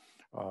optimal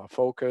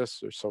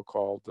focus, or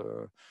so-called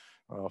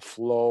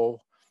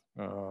flow.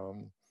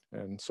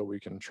 And so we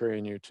can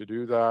train you to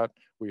do that.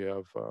 We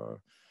have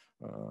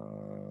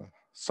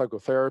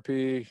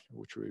psychotherapy,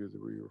 which we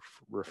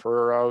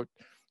refer out.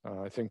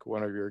 I think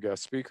one of your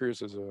guest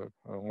speakers is a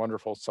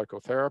wonderful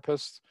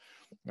psychotherapist.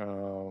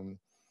 And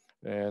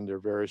there are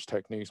various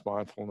techniques,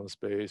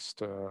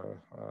 mindfulness-based,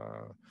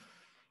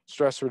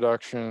 stress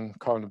reduction,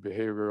 cognitive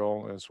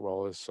behavioral, as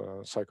well as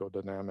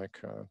psychodynamic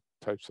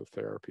types of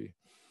therapy.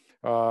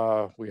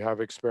 We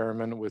have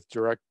experimented with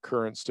direct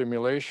current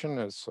stimulation,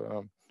 as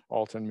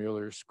Alton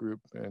Mueller's group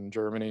in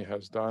Germany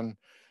has done.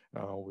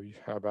 We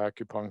have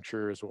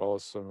acupuncture as well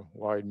as a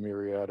wide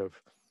myriad of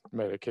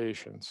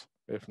medications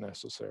if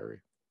necessary.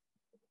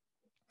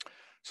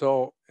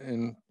 So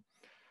in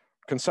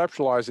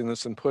conceptualizing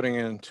this and putting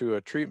it into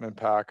a treatment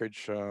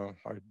package,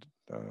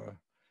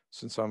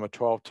 since I'm a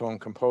 12-tone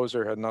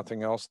composer, had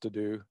nothing else to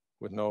do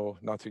with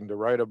nothing to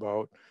write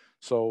about.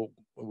 So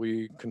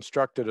we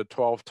constructed a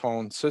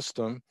 12-tone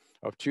system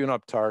of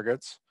tune-up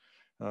targets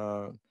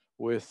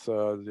with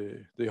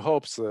the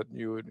hopes that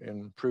you would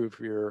improve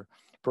your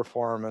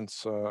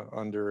performance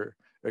under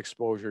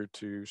exposure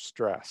to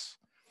stress.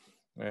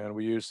 And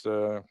we used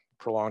the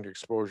prolonged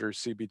exposure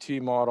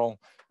CBT model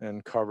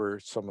and cover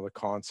some of the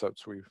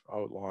concepts we've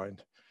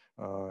outlined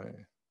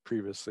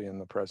previously in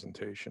the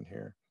presentation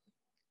here.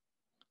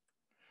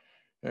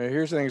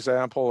 Here's an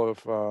example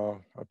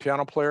of a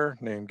piano player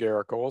named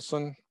Garrick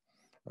Olson.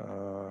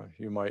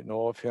 You might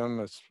know of him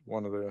as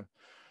one of the,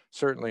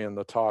 certainly in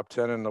the top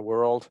 10 in the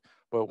world.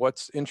 But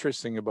what's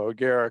interesting about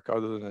Garrick,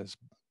 other than his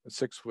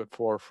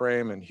 6'4"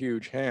 frame and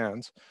huge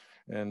hands,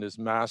 and his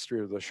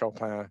mastery of the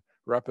Chopin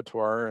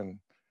repertoire,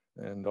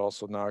 and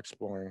also now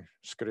exploring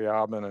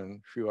Scriabin and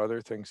a few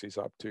other things he's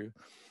up to.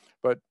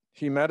 But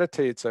he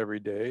meditates every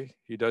day.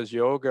 He does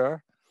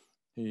yoga.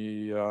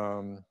 He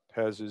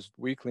has his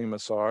weekly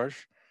massage.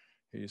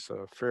 He's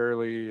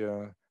fairly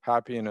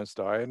happy in his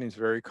diet, and he's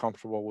very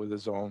comfortable with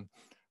his own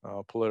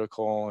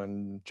political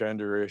and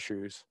gender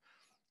issues,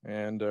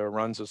 and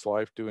runs his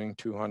life doing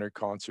 200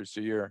 concerts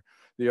a year.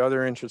 The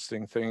other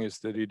interesting thing is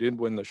that he did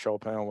win the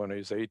Chopin when he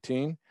was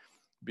 18,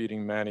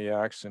 beating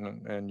Maniacs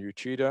and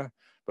Uchida,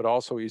 but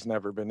also he's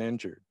never been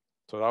injured.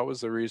 So that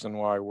was the reason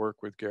why I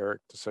worked with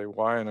Garrick, to say,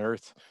 why on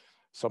earth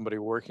somebody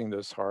working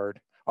this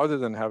hard, other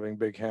than having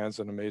big hands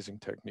and amazing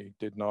technique,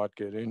 did not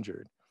get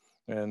injured.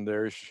 And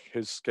there's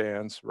his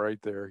scans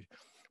right there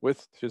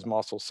with his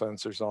muscle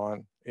sensors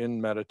on in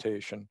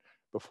meditation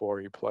before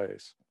he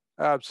plays.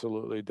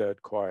 Absolutely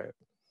dead quiet.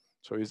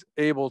 So he's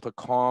able to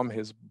calm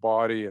his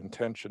body and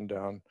tension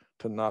down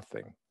to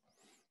nothing,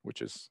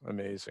 which is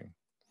amazing.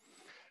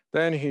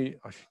 Then he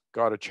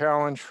got a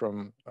challenge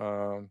from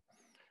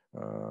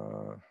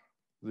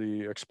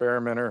the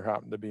experimenter,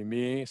 happened to be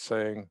me,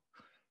 saying,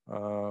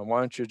 why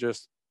don't you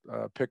just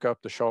pick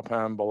up the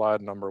Chopin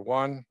Ballade No.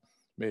 1,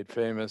 made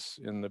famous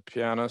in The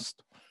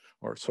Pianist,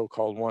 or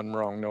so-called One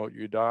Wrong Note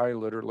You Die,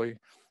 literally,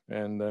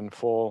 and then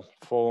full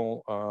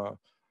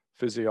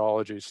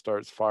physiology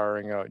starts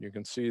firing out. You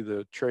can see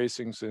the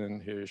tracings in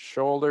his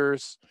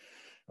shoulders,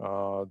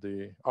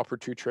 the upper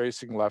two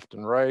tracing left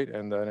and right,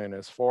 and then in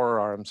his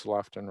forearms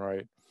left and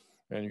right.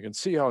 And you can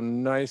see how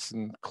nice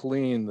and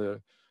clean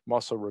the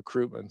muscle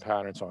recruitment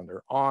patterns on.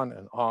 They're on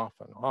and off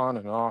and on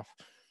and off.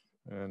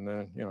 And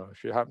then, you know,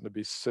 if you happen to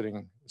be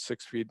sitting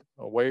 6 feet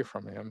away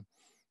from him,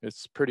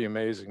 it's pretty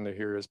amazing to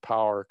hear his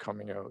power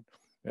coming out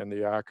and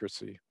the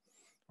accuracy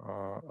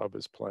of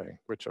his playing,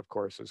 which of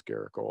course is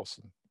Garrick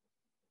Olson.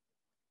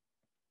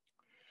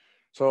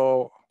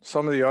 So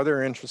some of the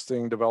other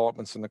interesting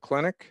developments in the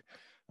clinic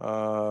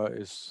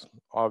is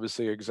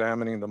obviously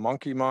examining the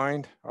monkey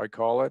mind, I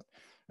call it,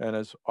 and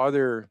as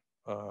other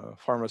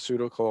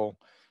pharmaceutical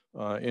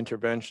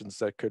interventions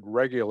that could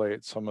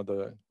regulate some of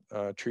the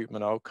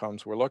treatment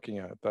outcomes we're looking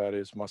at. That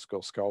is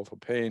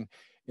musculoskeletal pain,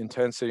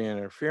 intensity and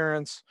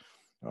interference,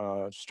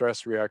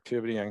 stress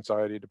reactivity,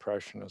 anxiety,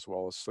 depression, as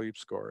well as sleep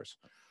scores.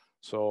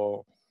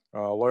 So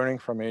learning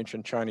from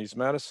ancient Chinese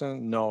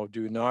medicine, no,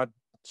 do not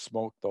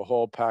smoke the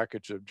whole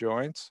package of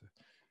joints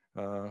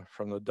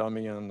from the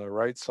dummy on the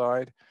right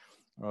side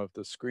of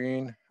the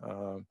screen.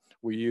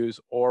 We use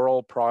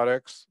oral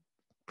products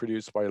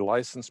produced by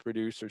licensed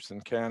producers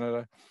in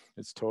Canada.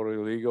 It's totally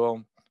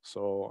legal.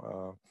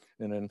 So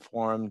an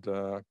informed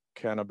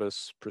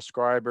cannabis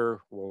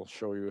prescriber will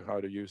show you how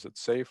to use it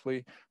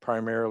safely,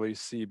 primarily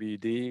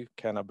CBD,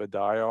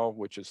 cannabidiol,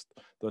 which is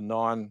the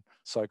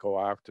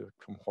non-psychoactive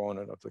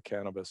component of the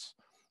cannabis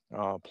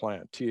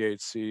plant.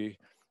 THC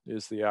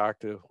is the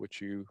active,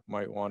 which you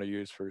might want to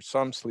use for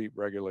some sleep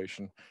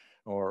regulation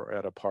or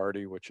at a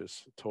party, which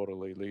is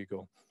totally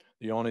legal.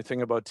 The only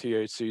thing about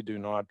THC, do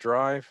not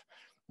drive.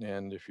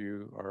 And if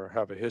you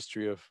have a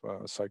history of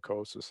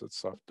psychosis and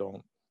stuff,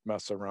 don't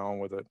mess around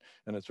with it.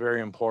 And it's very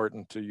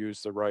important to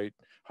use the right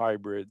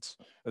hybrids,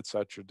 et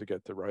cetera, to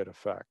get the right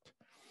effect.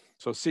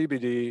 So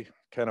CBD,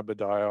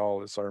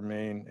 cannabidiol, is our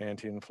main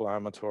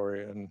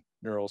anti-inflammatory and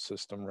neural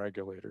system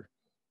regulator.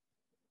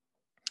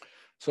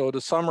 So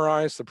to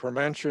summarize, the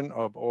prevention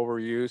of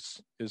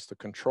overuse is the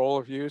control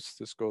of use.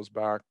 This goes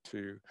back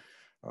to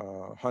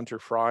Hunter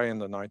Fry in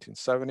the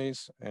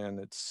 1970s, and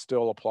it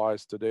still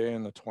applies today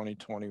in the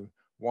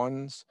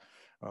 2021s.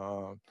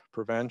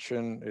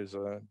 Prevention is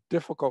a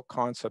difficult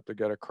concept to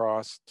get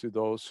across to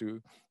those who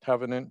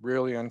haven't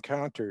really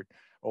encountered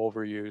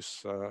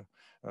overuse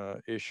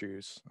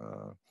issues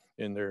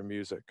in their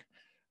music.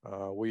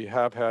 We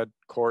have had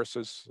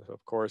courses,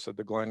 of course, at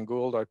the Glenn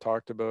Gould I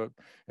talked about,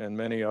 and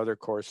many other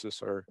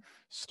courses are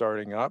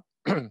starting up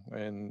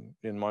in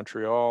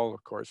Montreal,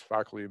 of course,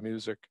 Faculty of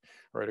Music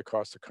right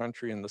across the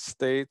country. In the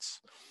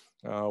States,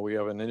 we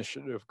have an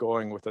initiative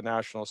going with the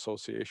National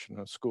Association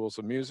of Schools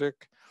of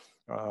Music,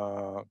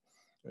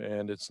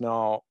 and it's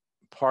now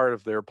part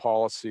of their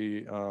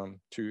policy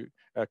to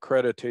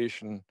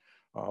accreditation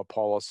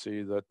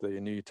policy that they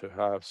need to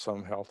have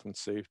some health and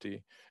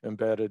safety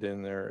embedded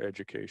in their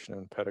education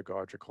and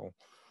pedagogical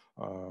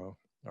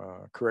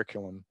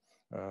curriculum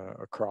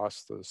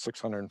across the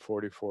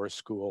 644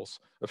 schools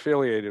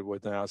affiliated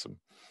with NASM.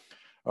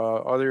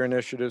 Other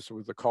initiatives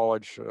with the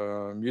College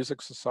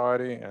Music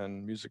Society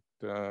and Music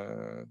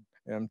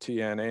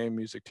MTNA,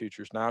 Music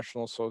Teachers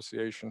National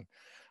Association.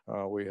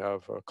 We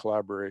have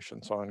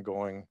collaborations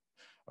ongoing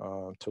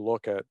to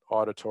look at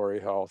auditory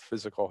health,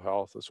 physical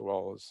health, as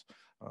well as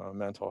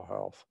mental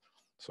health.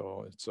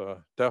 So it's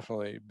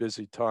definitely a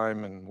busy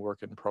time and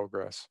work in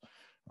progress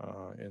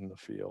in the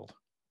field.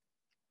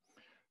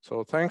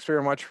 So thanks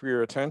very much for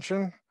your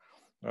attention.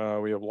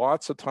 We have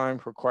lots of time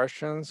for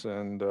questions,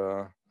 and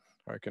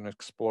I can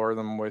explore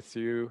them with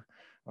you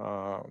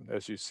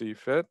as you see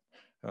fit.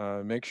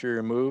 Make sure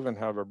you move and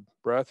have a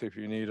breath. If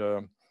you need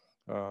a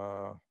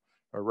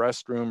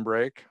restroom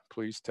break,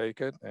 please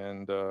take it,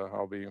 and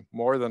I'll be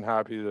more than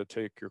happy to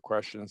take your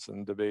questions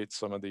and debate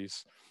some of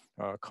these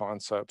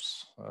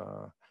concepts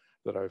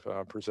that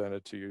I've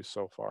presented to you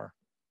so far.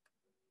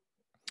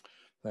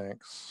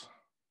 Thanks.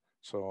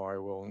 So I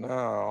will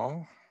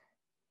now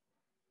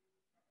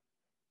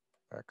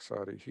X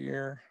out of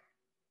here.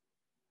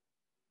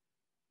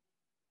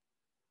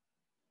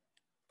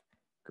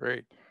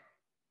 Great.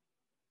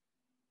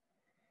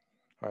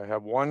 I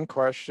have one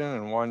question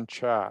and one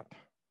chat.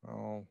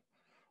 I'll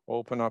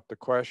open up the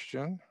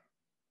question.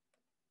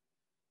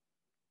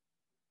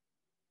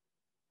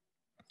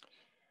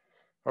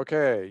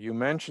 Okay, you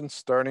mentioned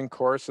starting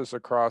courses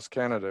across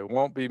Canada. It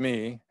won't be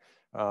me.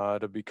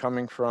 To be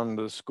coming from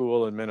the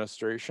school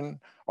administration.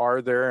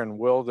 Are there and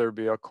will there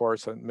be a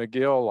course at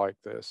McGill like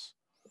this?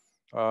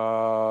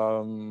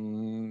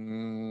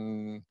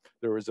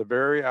 There was a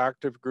very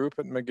active group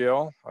at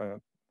McGill.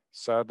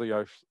 Sadly,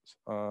 I've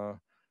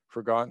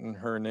forgotten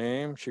her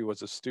name. She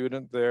was a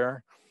student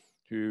there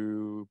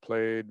who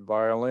played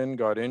violin,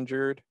 got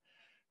injured,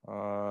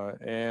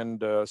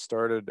 and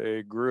started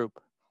a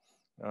group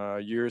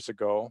years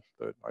ago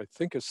that I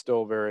think is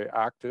still very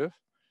active,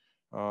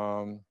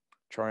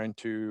 trying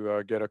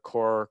to get a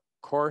core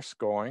course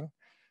going.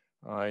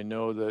 I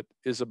know that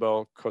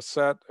Isabelle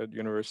Cossette at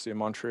University of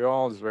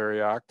Montreal is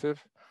very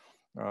active,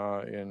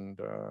 and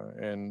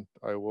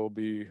I will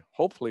be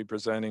hopefully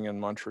presenting in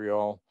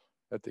Montreal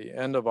at the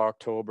end of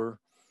October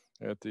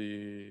at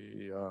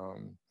the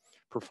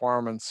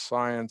Performance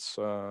Science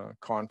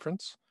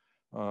Conference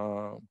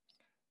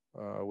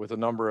with a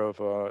number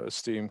of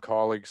esteemed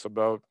colleagues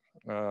about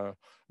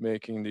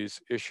making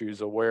these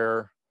issues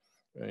aware,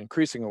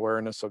 increasing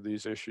awareness of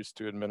these issues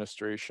to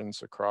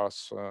administrations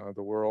across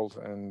the world,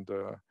 and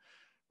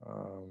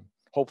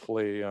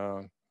hopefully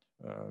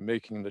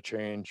making the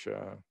change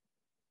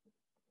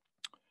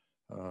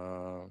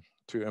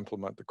to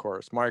implement the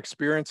course. My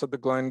experience at the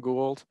Glenn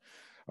Gould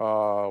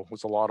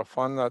was a lot of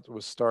fun. That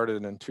was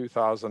started in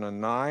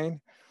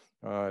 2009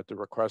 at the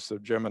request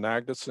of Jim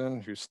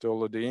Agneson, who's still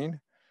the dean.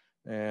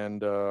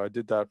 And I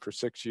did that for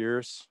 6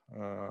 years,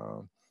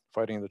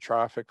 fighting the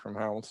traffic from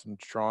Hamilton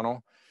to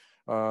Toronto.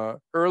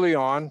 Early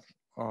on,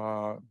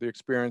 the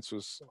experience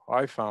was,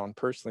 I found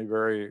personally,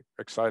 very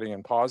exciting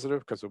and positive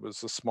because it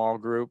was a small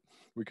group.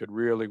 We could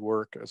really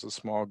work as a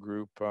small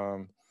group,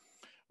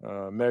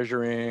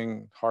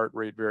 measuring heart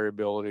rate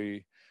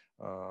variability,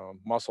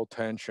 muscle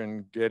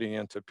tension, getting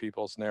into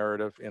people's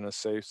narrative in a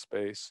safe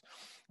space.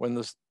 When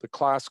the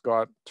class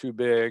got too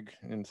big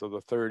into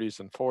the 30s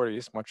and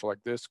 40s, much like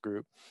this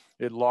group,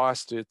 it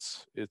lost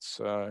its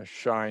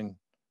shine,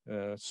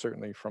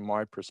 certainly from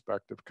my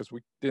perspective, because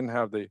we didn't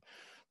have the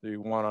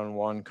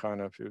one-on-one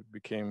kind of, it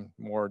became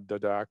more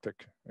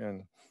didactic.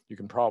 And you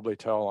can probably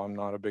tell I'm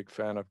not a big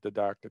fan of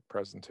didactic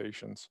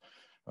presentations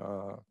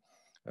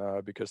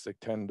because they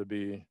tend to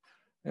be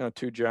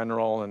too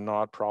general and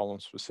not problem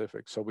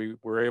specific. So we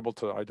were able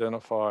to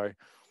identify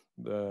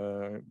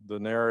the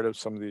narrative,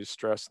 some of these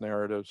stress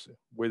narratives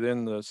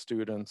within the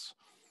students,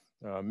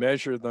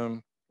 measure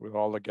them with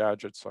all the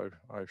gadgets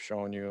I've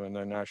shown you, and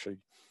then actually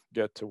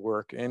get to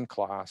work in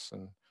class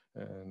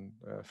and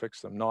fix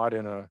them, not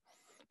in a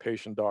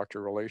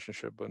patient-doctor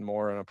relationship, but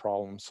more in a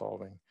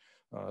problem-solving,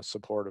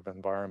 supportive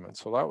environment.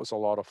 So that was a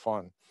lot of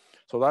fun.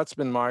 So that's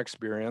been my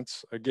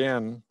experience.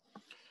 Again,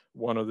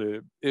 one of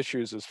the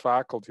issues is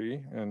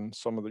faculty, and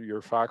some of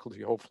your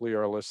faculty hopefully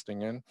are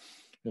listening in.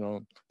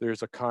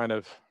 There's a kind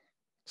of,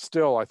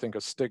 still, I think,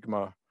 a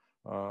stigma.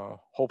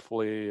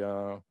 Hopefully,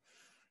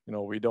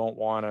 we don't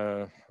want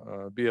to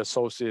be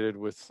associated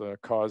with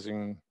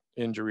causing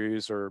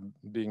injuries or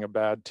being a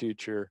bad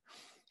teacher.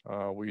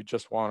 We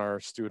just want our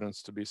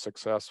students to be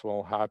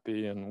successful,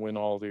 happy, and win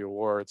all the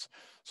awards.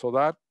 So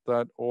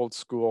that old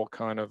school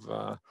kind of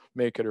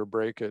make it or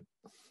break it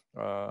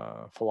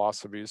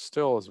philosophy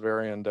still is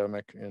very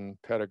endemic in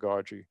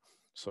pedagogy.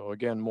 So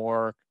again,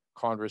 more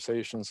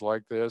conversations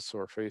like this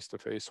or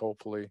face-to-face,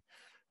 hopefully,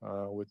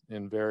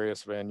 in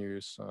various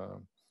venues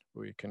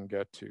we can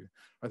get to.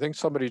 I think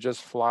somebody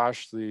just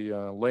flashed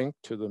the link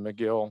to the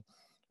McGill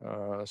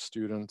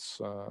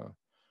students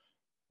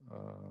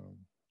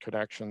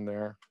connection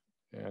there,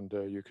 and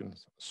you can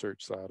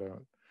search that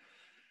out.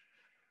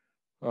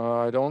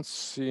 I don't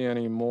see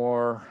any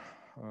more.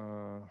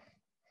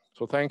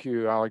 So thank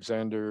you,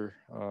 Alexander,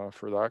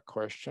 for that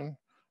question.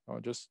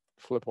 I'll just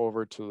flip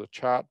over to the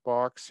chat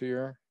box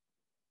here.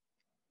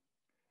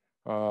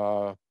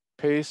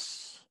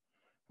 Pace,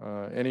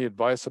 any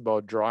advice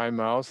about dry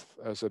mouth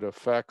as it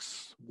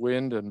affects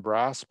wind and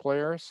brass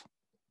players?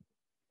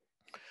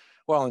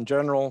 Well, in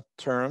general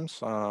terms,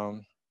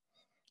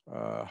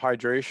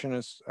 hydration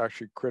is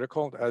actually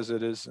critical, as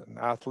it is in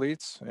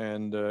athletes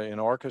and in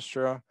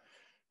orchestra.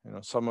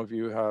 Some of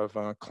you have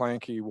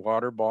clanky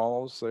water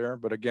bottles there,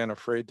 but again,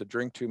 afraid to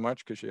drink too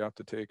much because you have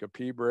to take a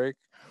pee break.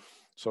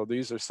 So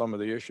these are some of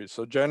the issues.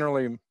 So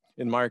generally,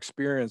 in my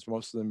experience,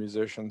 most of the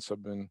musicians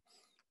have been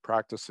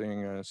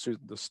practicing,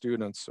 the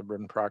students have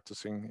been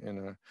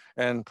practicing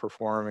and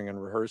performing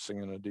and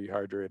rehearsing in a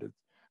dehydrated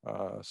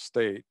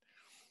state.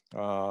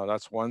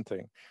 That's one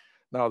thing.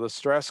 Now, the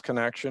stress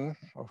connection,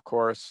 of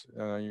course,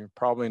 you're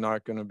probably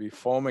not going to be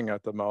foaming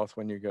at the mouth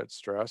when you get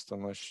stressed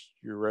unless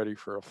you're ready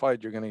for a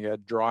fight. You're going to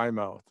get dry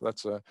mouth.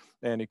 That's an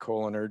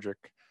anticholinergic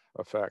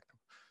effect.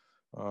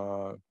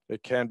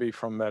 It can be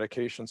from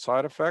medication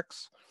side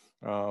effects,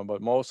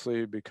 but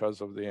mostly because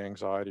of the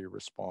anxiety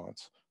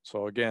response.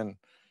 So again,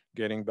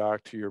 getting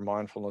back to your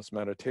mindfulness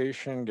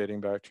meditation,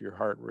 getting back to your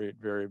heart rate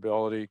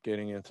variability,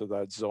 getting into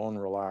that zone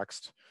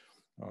relaxed,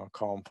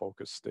 calm,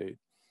 focused state.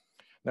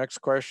 Next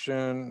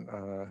question,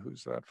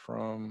 who's that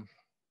from?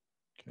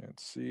 Can't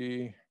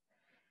see.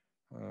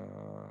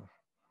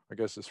 I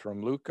guess it's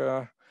from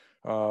Luca.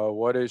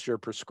 What is your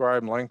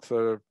prescribed length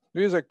of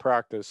music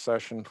practice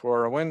session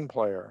for a wind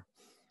player?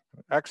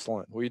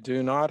 Excellent. We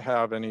do not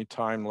have any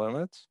time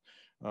limits,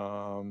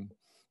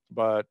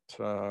 but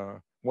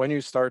when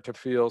you start to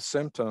feel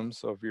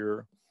symptoms of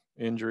your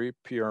injury,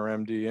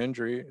 PRMD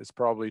injury, it's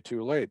probably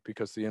too late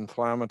because the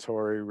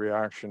inflammatory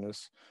reaction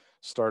has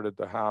started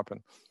to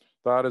happen.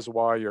 That is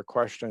why your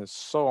question is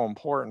so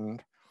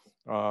important,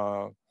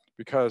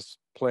 because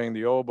playing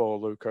the oboe,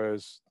 Luca,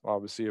 is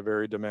obviously a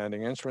very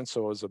demanding instrument.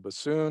 So is a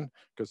bassoon,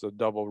 because of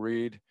double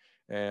reed.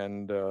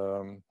 And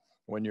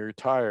when you're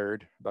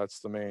tired,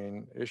 that's the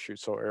main issue.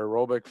 So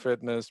aerobic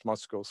fitness,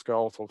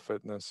 musculoskeletal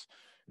fitness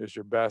is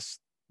your best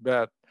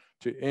bet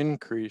to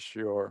increase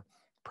your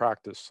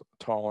practice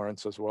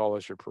tolerance as well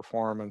as your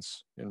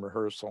performance in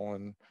rehearsal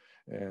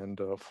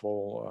and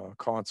full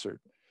concert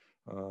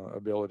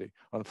ability.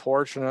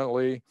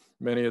 Unfortunately,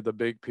 many of the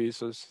big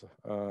pieces,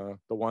 the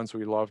ones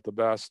we love the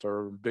best,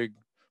 are big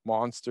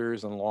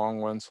monsters and long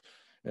ones.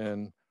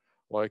 And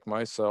like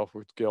myself,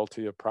 was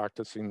guilty of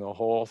practicing the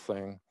whole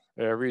thing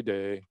every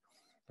day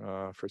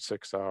for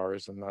 6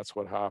 hours, and that's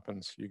what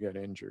happens. You get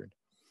injured.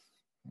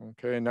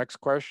 Okay, next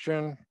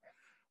question.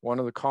 One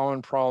of the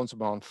common problems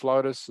about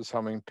flautists is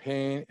having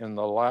pain in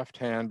the left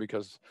hand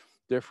because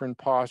different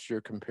posture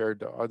compared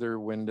to other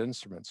wind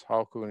instruments.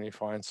 How can we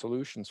find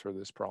solutions for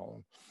this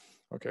problem?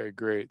 Okay,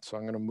 great. So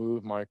I'm going to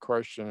move my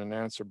question and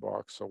answer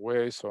box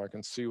away so I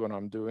can see what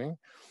I'm doing.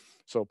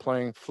 So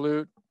playing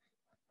flute,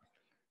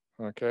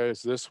 okay,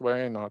 is this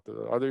way, not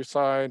the other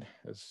side.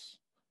 Is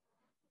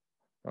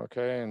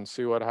okay, and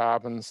see what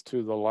happens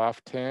to the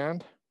left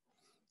hand.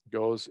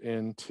 Goes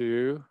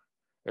into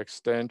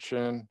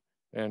extension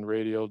and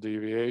radial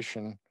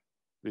deviation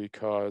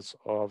because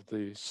of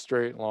the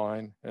straight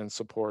line and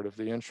support of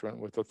the instrument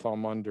with the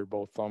thumb under,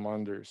 both thumb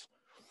unders.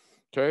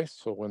 Okay,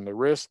 so when the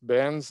wrist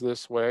bends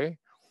this way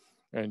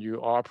and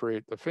you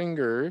operate the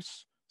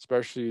fingers,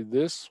 especially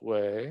this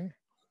way,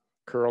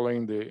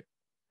 curling the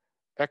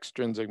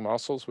extrinsic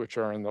muscles, which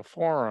are in the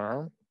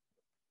forearm,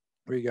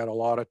 we get a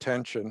lot of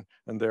tension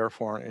and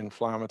therefore an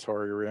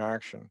inflammatory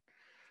reaction.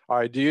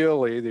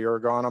 Ideally, the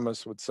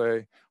ergonomist would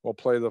say, well,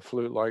 play the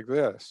flute like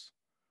this,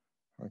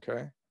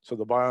 okay? So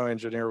the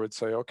bioengineer would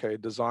say, okay,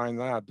 design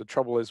that. The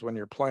trouble is when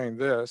you're playing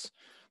this,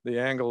 the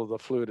angle of the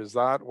flute is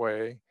that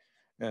way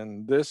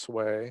and this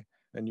way,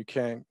 and you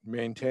can't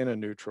maintain a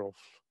neutral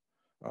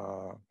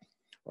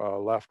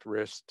left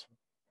wrist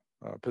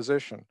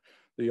position.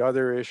 The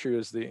other issue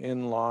is the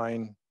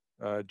inline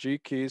G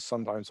keys,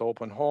 sometimes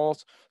open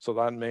holes, so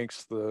that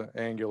makes the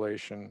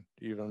angulation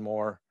even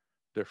more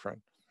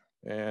different.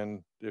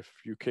 And if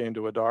you came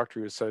to a doctor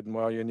who said,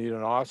 well, you need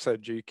an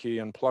offset G key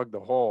and plug the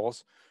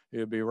holes,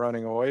 you'd be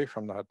running away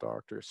from that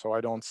doctor. So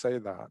I don't say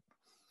that.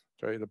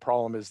 Okay, the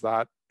problem is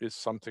that is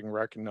something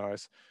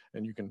recognized,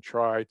 and you can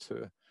try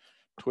to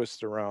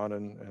twist around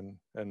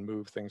and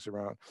move things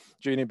around.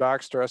 Jeannie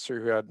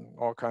Backstresser, who had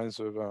all kinds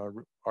of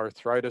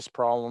arthritis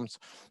problems,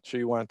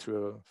 she went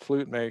to a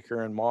flute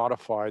maker and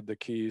modified the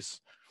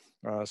keys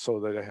so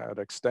that it had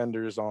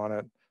extenders on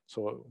it,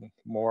 so it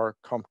more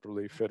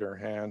comfortably fit her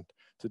hand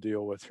to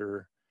deal with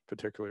her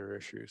particular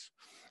issues.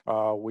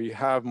 We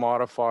have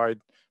modified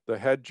the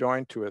head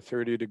joint to a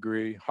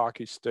 30-degree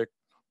hockey stick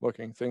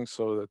looking thing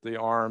so that the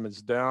arm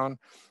is down.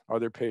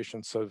 Other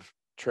patients have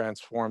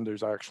transformed.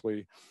 There's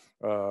actually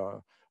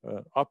an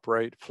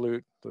upright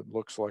flute that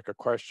looks like a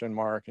question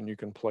mark, and you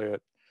can play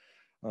it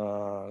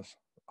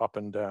up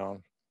and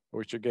down,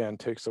 which again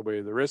takes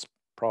away the wrist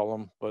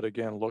problem, but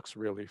again looks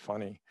really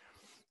funny.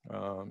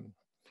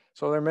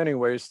 So there are many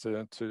ways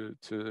to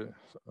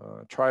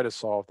try to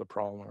solve the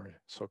problem, or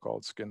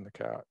so-called skin the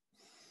cat.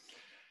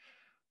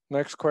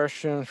 Next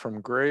question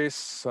from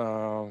Grace.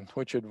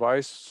 Which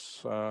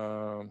advice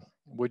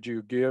would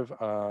you give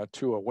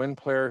to a wind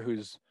player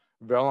whose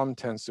velum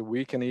tends to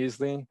weaken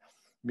easily,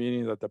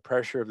 meaning that the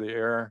pressure of the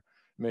air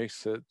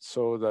makes it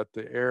so that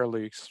the air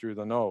leaks through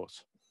the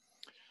nose?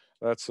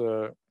 That's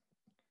a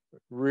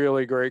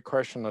really great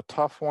question, a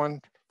tough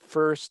one.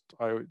 First,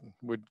 I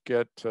would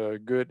get a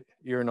good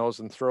ear, nose,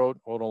 and throat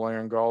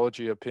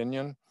otolaryngology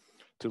opinion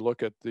to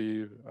look at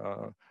the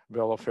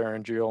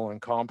velopharyngeal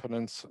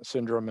incompetence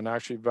syndrome and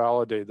actually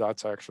validate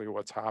that's actually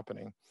what's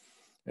happening.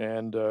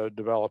 And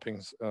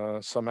developing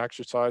some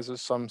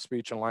exercises. Some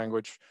speech and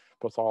language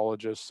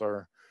pathologists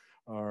are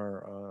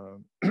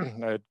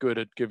good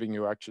at giving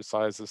you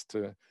exercises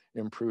to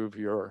improve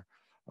your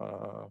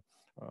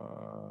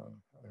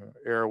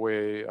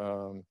airway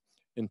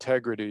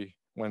integrity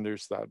when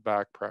there's that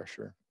back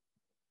pressure.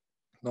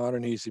 Not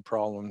an easy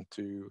problem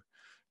to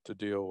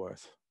deal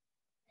with.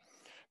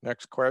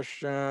 Next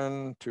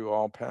question to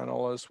all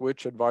panelists.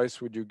 Which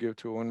advice would you give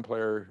to a wind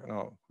player?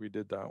 No, we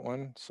did that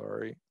one,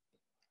 sorry.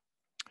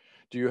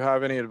 Do you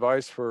have any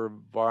advice for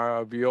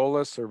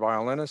violists or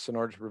violinists in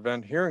order to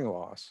prevent hearing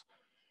loss?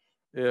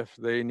 If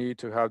they need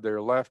to have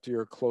their left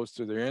ear close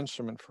to their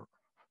instrument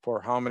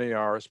for how many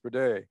hours per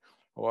day?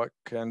 What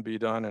can be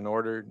done in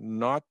order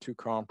not to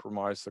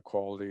compromise the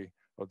quality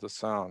of the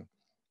sound?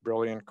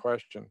 Brilliant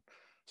question.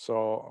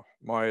 So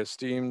my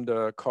esteemed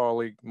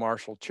colleague,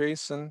 Marshall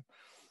Chasen,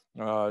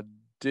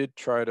 did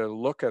try to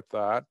look at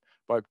that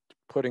by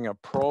putting a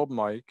probe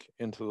mic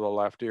into the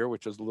left ear,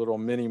 which is a little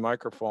mini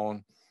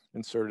microphone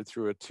inserted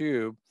through a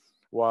tube,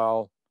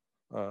 while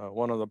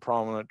one of the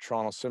prominent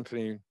Toronto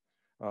Symphony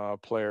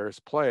players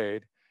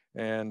played.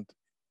 And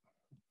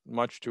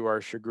much to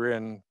our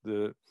chagrin,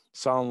 the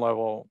sound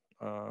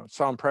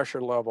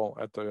pressure level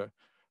at the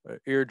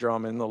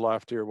eardrum in the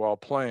left ear while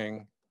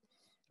playing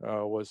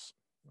was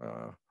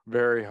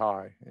very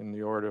high, in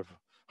the order of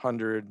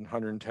 100,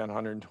 110,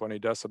 120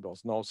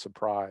 decibels. No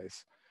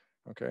surprise.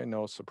 Okay,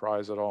 no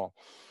surprise at all.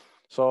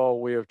 So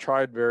we have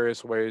tried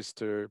various ways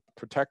to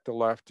protect the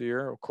left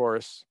ear, of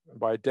course,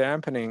 by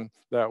dampening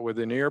that with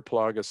an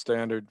earplug, a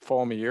standard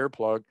foamy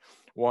earplug.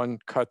 One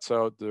cuts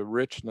out the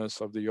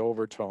richness of the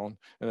overtone,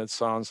 and it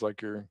sounds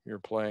like you're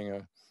playing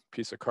a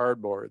piece of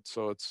cardboard.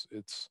 So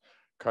it's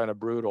kind of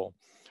brutal.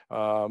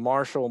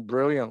 Marshall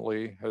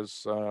brilliantly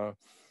has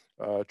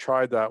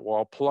tried that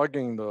while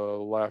plugging the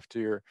left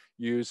ear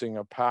using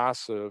a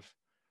passive,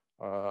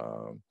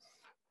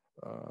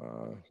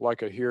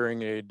 like a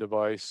hearing aid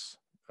device,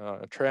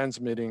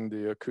 transmitting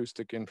the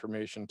acoustic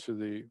information to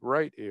the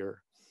right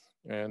ear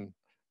and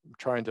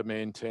trying to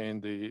maintain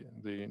the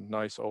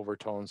nice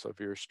overtones of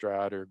your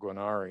Strat or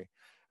Guarneri.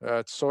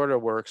 That sort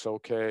of works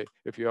okay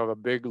if you have a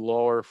big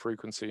lower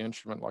frequency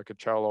instrument like a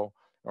cello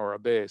or a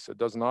bass. It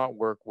does not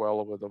work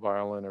well with a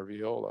violin or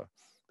viola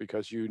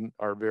because you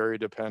are very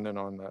dependent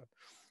on that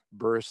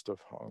burst of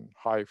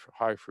high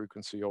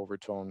frequency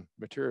overtone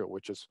material,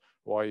 which is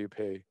why you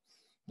pay,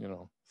 you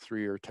know,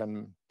 3 or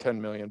 10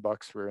 million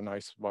bucks for a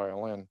nice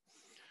violin.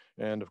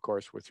 And of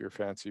course, with your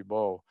fancy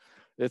bow,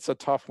 it's a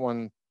tough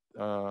one,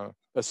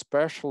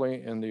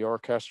 especially in the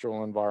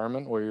orchestral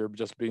environment where you're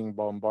just being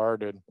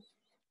bombarded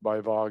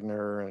by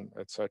Wagner and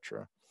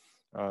etc.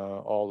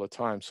 All the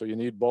time. So you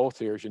need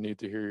both ears. You need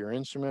to hear your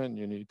instrument, and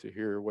you need to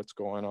hear what's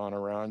going on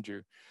around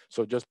you.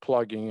 So just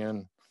plugging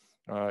in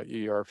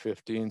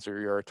ER15s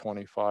or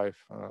ER25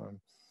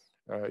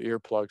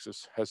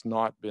 earplugs has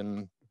not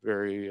been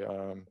very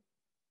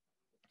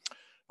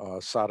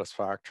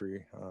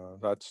satisfactory.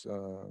 That's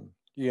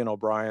Ian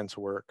O'Brien's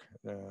work.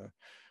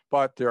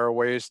 But there are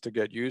ways to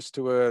get used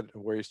to it,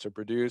 ways to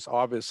produce.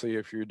 Obviously,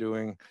 if you're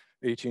doing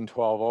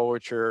 1812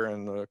 overture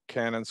and the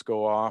cannons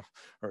go off,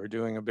 or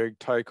doing a big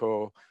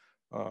taiko,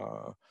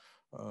 you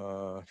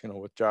know,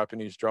 with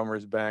Japanese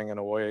drummers banging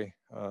away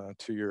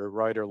to your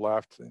right or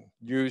left,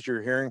 use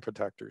your hearing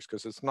protectors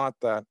because it's not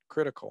that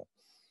critical,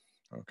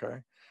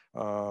 okay,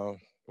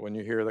 when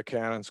you hear the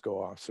cannons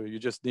go off. So you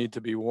just need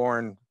to be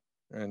warned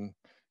and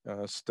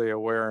stay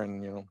aware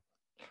and, you know,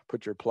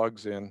 put your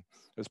plugs in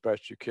as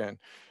best you can.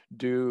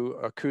 Do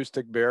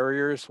acoustic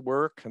barriers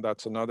work? And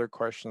that's another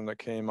question that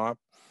came up.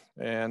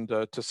 And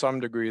to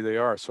some degree they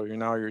are. So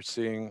you're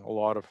seeing a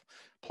lot of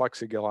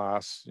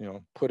plexiglass, you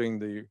know, putting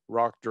the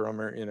rock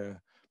drummer in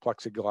a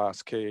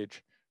plexiglass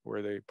cage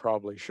where they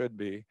probably should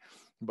be,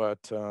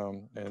 but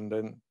and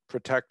then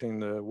protecting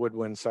the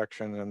woodwind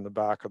section and the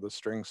back of the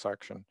string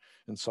section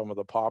in some of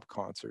the pop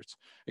concerts.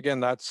 Again,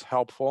 that's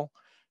helpful.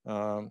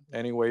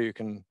 Any way you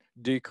can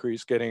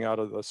decrease getting out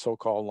of the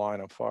so-called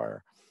line of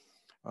fire.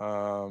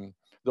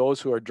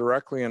 Those who are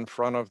directly in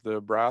front of the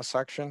brass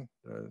section,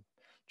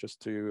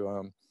 just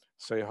to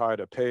say hi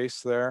to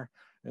Pace there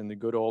in the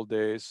good old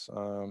days.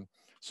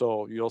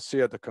 So you'll see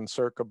at the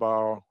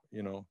Concertgebouw,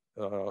 you know,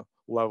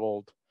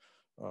 leveled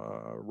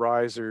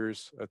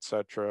risers,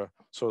 etc.,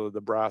 so that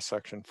the brass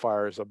section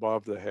fires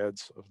above the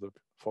heads of the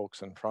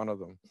folks in front of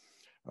them.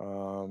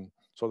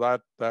 So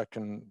that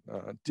can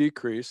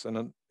decrease,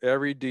 and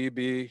every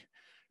dB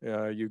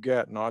you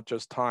get, not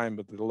just time,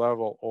 but the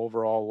level,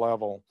 overall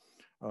level,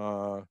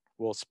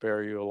 will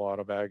spare you a lot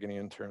of agony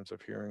in terms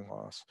of hearing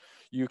loss.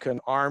 You can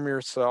arm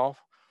yourself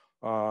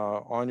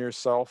on your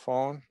cell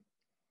phone.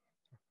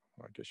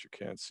 I guess you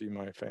can't see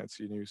my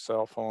fancy new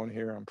cell phone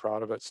here. I'm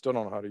proud of it. Still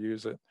don't know how to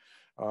use it.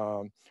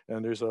 And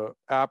there's an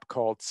app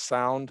called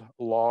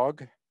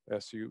SoundLog,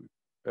 SOUNDLOG.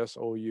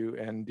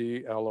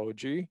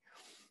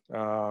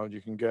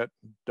 You can get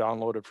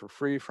downloaded for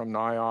free from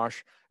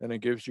NIOSH, and it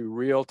gives you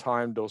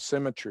real-time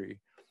dosimetry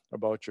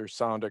about your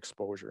sound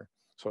exposure.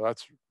 So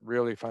that's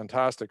really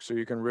fantastic. So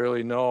you can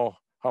really know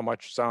how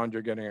much sound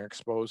you're getting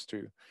exposed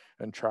to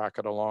and track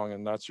it along,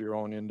 and that's your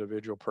own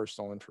individual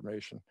personal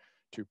information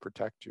to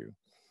protect you.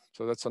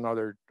 So that's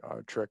another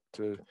trick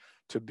to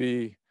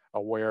be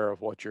aware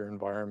of what your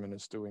environment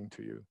is doing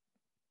to you.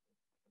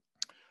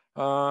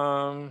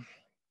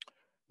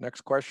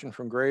 Next question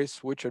from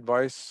Grace. Which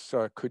advice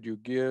could you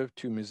give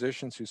to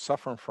musicians who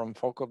suffer from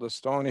focal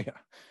dystonia?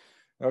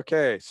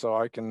 Okay, so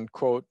I can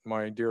quote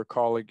my dear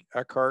colleague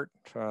Eckhart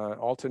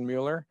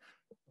Altenmuller.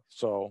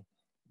 So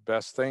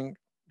best thing,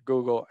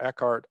 Google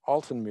Eckhart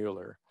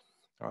Altenmuller,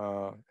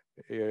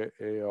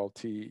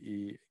 A-L-T-E-N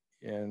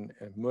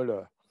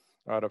Müller,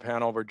 out of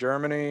Hanover,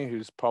 Germany,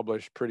 who's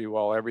published pretty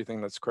well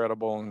everything that's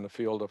credible in the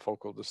field of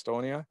focal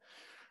dystonia.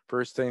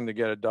 First thing, to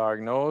get it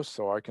diagnosed,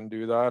 so I can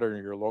do that, or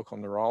your local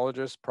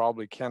neurologist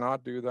probably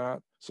cannot do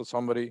that. So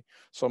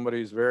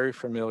somebody's very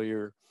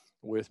familiar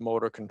with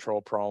motor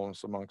control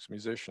problems amongst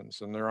musicians,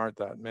 and there aren't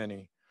that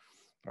many.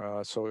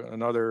 So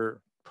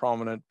another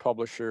prominent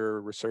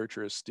publisher,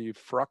 researcher is Steve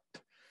Frucht,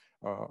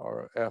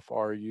 or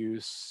F-R-U-C-H-T.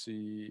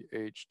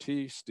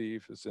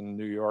 Steve is in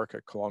New York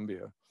at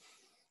Columbia.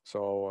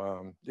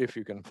 So if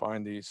you can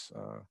find these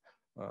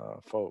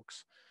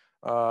folks.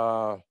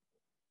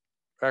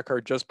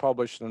 Eckhart just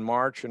published in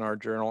March in our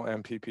journal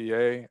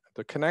MPPA,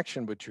 the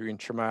connection between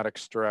traumatic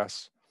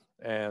stress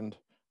and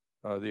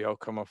the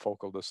outcome of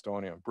focal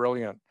dystonia.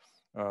 Brilliant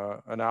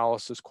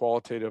analysis,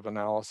 qualitative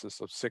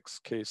analysis of 6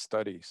 case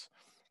studies,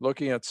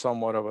 looking at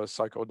somewhat of a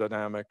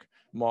psychodynamic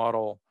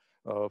model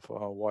of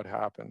what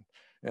happened.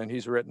 And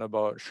he's written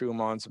about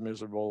Schumann's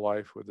miserable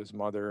life with his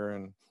mother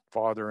and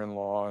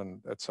father-in-law,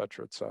 and et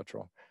cetera, et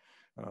cetera.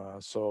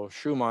 So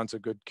Schumann's a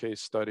good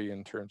case study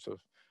in terms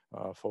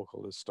of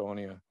focal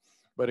dystonia.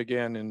 But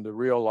again, in the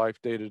real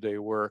life, day-to-day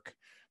work,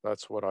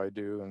 that's what I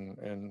do,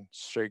 and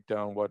shake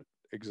down what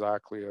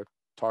exactly I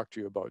talked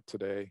to you about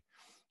today,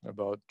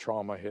 about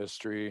trauma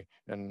history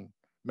and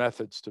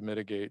methods to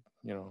mitigate,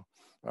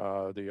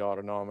 the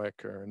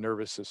autonomic or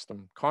nervous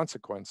system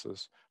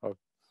consequences of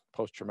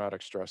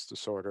post-traumatic stress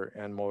disorder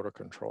and motor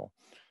control.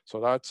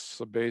 So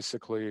that's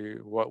basically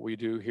what we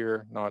do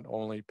here, not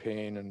only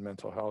pain and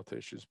mental health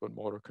issues, but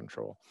motor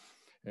control.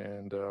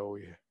 And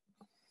we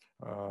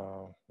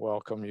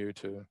welcome you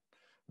to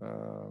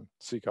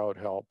seek out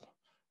help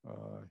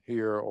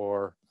here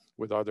or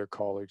with other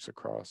colleagues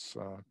across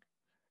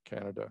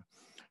Canada.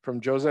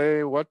 From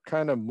Jose, what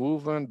kind of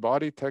movement,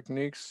 body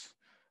techniques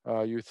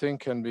you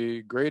think can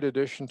be great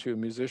addition to a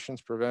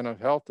musician's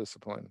preventive health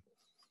discipline?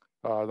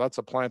 That's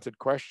a planted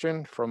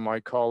question from my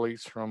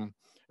colleagues from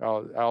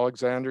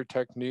Alexander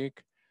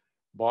technique,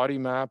 body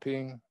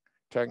mapping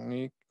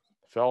technique,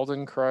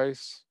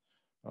 Feldenkrais.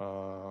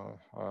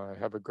 I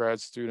have a grad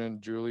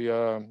student,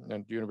 Julia,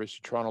 at the University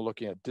of Toronto,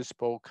 looking at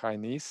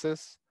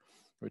dyspokinesis,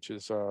 which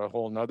is a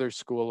whole nother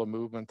school of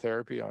movement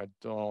therapy I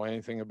don't know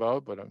anything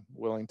about, but I'm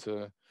willing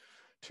to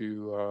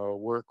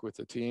work with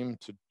the team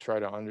to try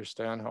to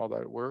understand how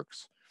that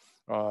works.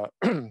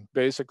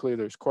 Basically,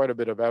 there's quite a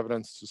bit of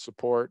evidence to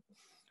support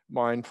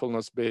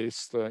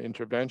mindfulness-based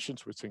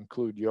interventions, which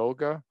include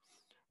yoga,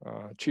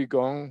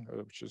 Qigong,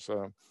 which is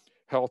a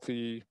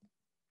healthy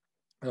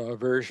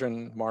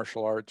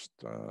martial arts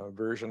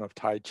version of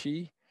Tai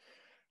Chi.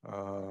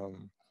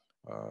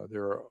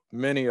 There are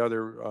many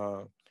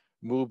other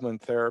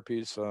movement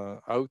therapies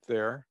out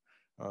there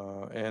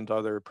and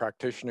other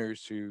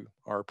practitioners who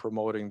are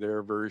promoting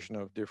their version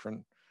of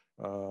different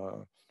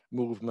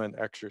movement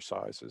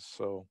exercises.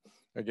 So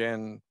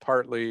again,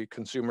 partly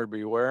consumer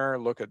beware,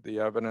 look at the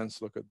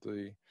evidence, look at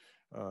the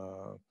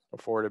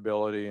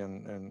affordability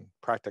and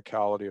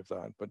practicality of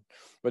that.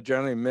 But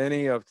generally,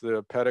 many of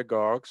the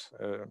pedagogues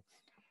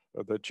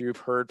that you've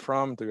heard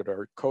from that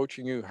are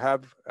coaching you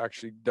have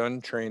actually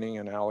done training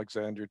in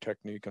Alexander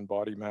technique and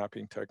body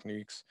mapping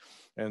techniques,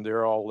 and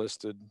they're all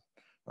listed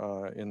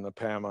in the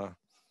PAMA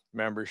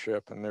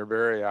membership, and they're a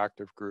very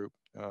active group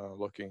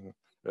looking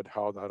at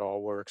how that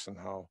all works and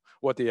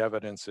what the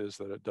evidence is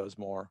that it does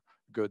more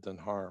good than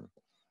harm.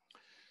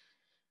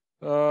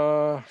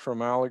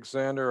 From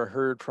Alexander, I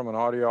heard from an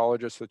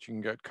audiologist that you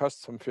can get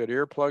custom fit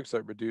earplugs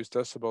that reduce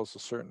decibels a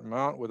certain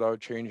amount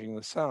without changing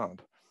the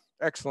sound.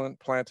 Excellent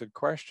planted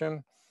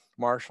question.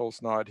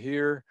 Marshall's not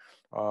here.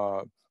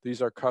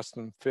 These are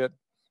custom fit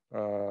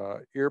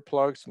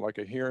earplugs, like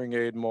a hearing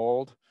aid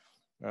mold.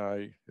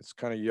 It's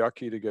kind of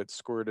yucky to get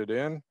squirted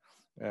in.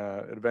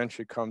 It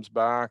eventually comes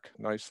back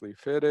nicely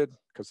fitted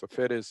because the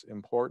fit is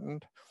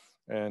important.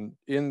 And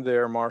in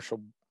there,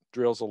 Marshall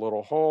drills a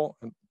little hole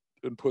and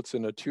puts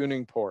in a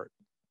tuning port.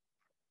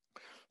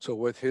 So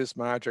with his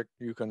magic,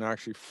 you can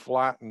actually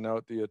flatten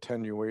out the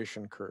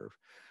attenuation curve.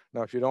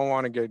 Now, if you don't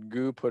want to get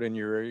goo put in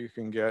your ear, you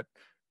can get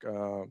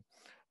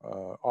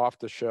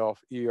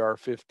off-the-shelf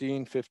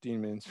ER15.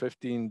 15 means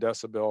 15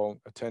 decibel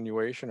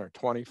attenuation, or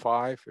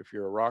 25 if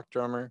you're a rock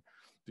drummer,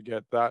 to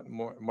get that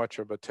much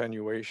of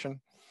attenuation.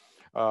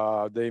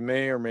 They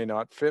may or may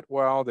not fit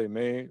well. They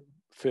may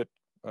fit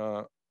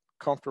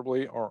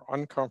comfortably or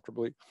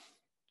uncomfortably.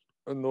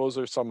 And those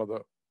are some of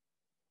the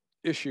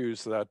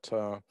issues that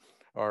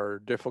are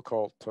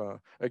difficult.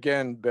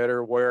 Again,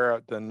 better wear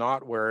it than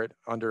not wear it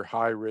under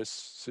high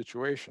risk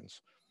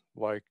situations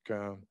like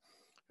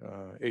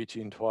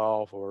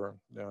 1812 or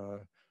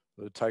the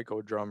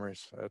taiko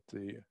drummers at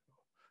the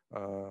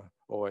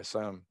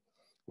OSM,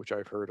 which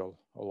I've heard a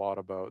lot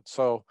about.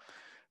 So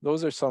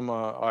those are some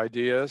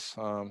ideas.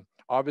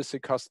 Obviously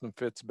custom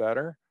fits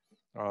better.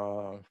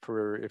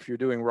 For if you're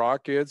doing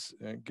rock gigs,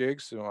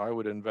 I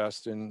would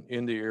invest in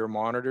the ear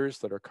monitors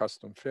that are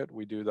custom fit.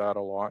 We do that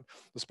a lot,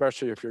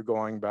 especially if you're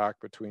going back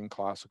between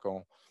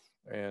classical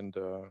and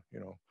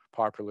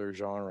popular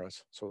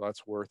genres. So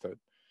that's worth it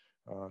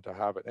to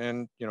have it.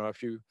 And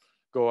if you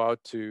go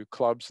out to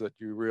clubs that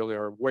you really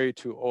are way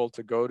too old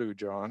to go to,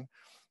 John,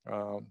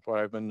 but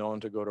I've been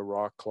known to go to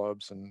rock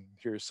clubs, and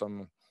here's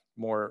some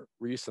more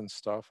recent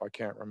stuff I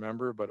can't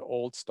remember, but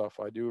old stuff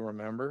I do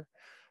remember.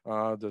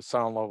 The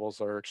sound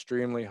levels are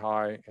extremely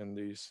high in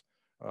these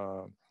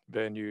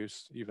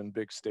venues, even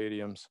big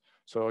stadiums.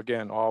 So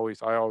again,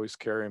 I always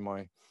carry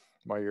my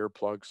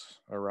earplugs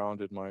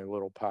around in my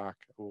little pack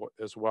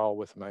as well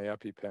with my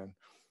EpiPen.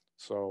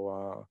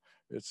 So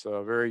it's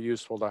very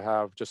useful to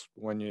have. Just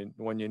when you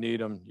need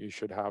them, you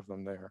should have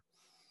them there.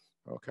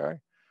 Okay.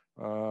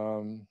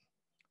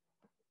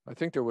 I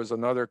think there was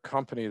another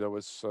company that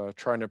was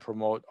trying to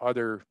promote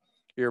other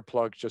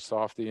earplugs just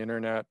off the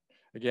internet.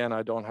 Again,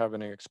 I don't have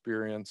any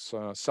experience.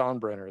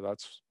 Soundbrenner,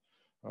 that's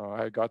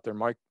I got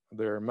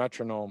their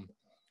metronome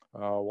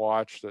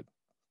watch that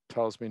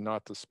tells me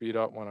not to speed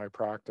up when I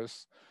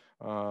practice,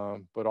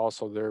 but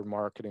also they're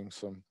marketing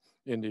some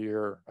into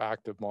your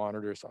active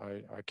monitors.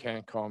 I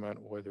can't comment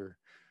whether,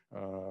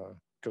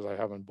 because I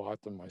haven't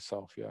bought them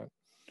myself yet.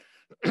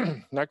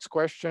 Next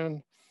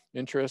question,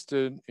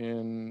 interested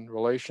in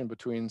relation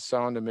between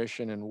sound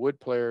emission in wood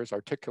players,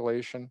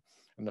 articulation,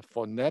 and the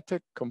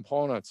phonetic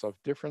components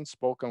of different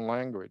spoken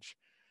language.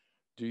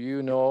 Do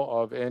you know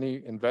of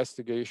any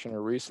investigation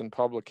or recent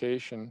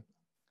publication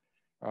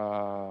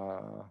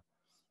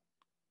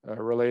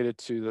related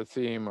to the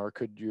theme, or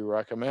could you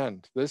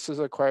recommend? This is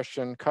a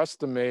question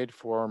custom made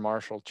for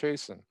Marshall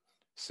Chasin,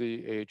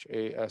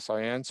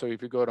 Chasin. So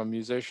if you go to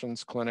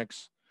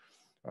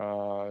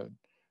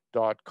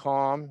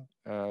musiciansclinics.com,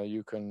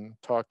 you can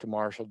talk to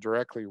Marshall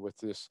directly with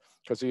this,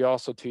 because he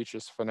also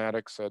teaches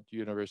phonetics at the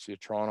University of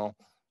Toronto,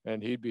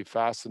 and he'd be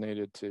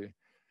fascinated to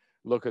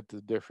look at the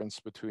difference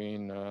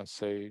between,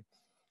 say,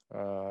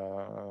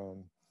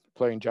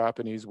 playing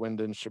Japanese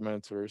wind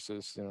instruments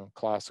versus,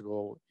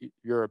 classical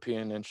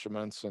European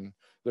instruments, and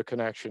the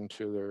connection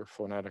to their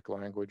phonetic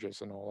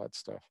languages and all that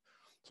stuff.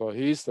 So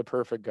he's the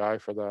perfect guy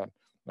for that.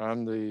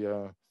 I'm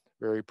the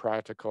very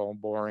practical,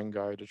 boring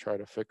guy to try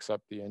to fix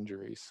up the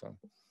injuries.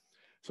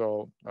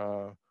 So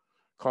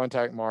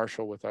contact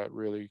Marshall with that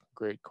really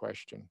great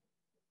question.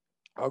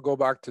 I'll go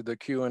back to the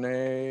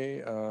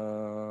Q&A.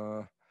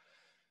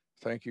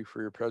 Thank you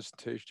for your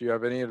presentation. Do you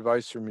have any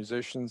advice for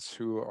musicians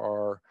who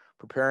are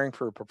preparing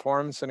for a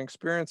performance and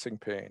experiencing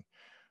pain?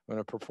 When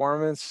a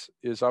performance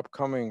is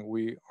upcoming,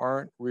 we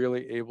aren't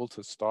really able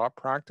to stop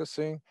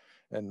practicing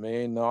and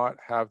may not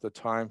have the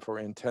time for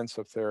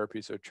intensive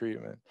therapies or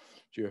treatment.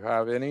 Do you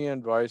have any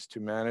advice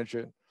to manage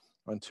it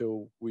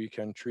until we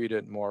can treat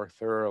it more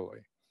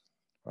thoroughly?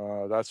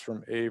 That's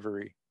from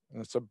Avery,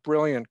 and it's a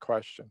brilliant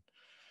question.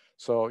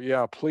 So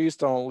yeah, please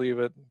don't leave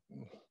it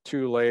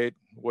too late.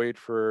 Wait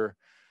for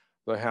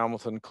the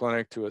Hamilton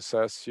Clinic to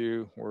assess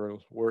you. We're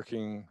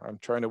working, I'm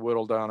trying to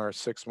whittle down our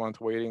 6-month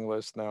waiting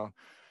list now.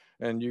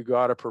 And you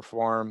got to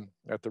perform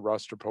at the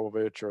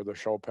Rostropovich or the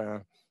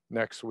Chopin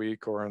next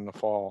week or in the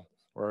fall,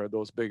 or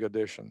those big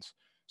editions.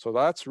 So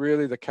that's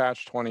really the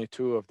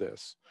catch-22 of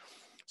this.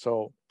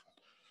 So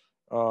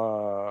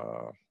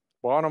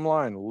bottom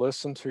line,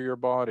 listen to your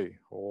body.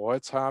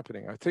 What's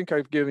happening? I think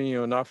I've given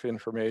you enough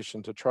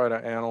information to try to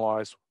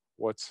analyze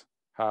what's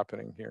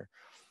happening here.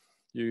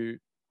 You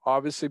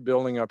obviously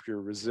building up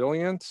your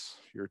resilience,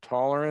 your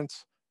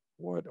tolerance.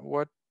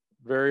 What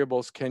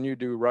variables can you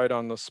do right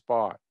on the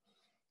spot,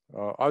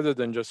 other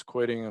than just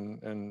quitting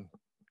and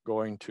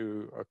going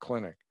to a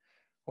clinic?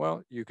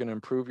 Well, you can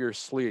improve your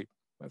sleep.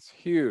 That's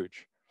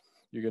huge.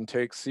 You can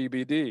take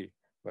CBD.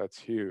 That's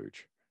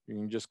huge. You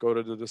can just go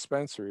to the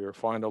dispensary or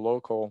find a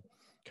local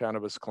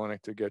cannabis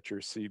clinic to get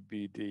your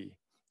CBD,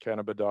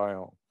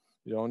 cannabidiol.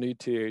 You don't need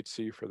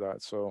THC for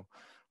that. So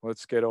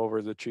let's get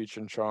over the Cheech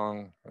and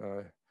Chong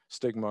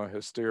stigma,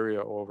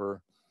 hysteria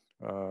over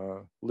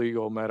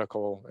legal,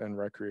 medical, and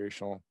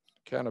recreational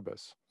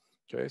cannabis.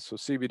 Okay, so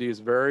CBD is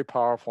very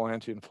powerful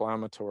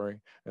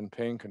anti-inflammatory and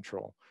pain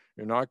control.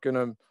 You're not going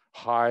to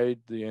hide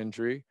the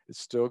injury.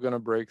 It's still going to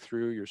break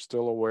through. You're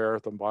still aware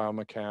of the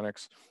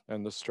biomechanics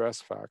and the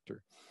stress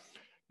factor.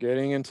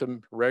 Getting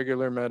into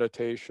regular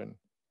meditation,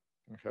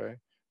 okay,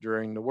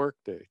 during the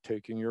workday,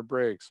 taking your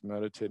breaks,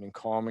 meditating,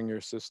 calming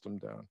your system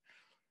down.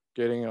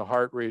 Getting a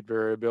heart rate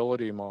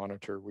variability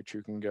monitor, which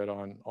you can get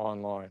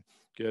online.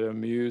 Get a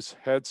Muse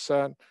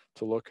headset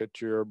to look at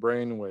your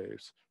brain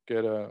waves.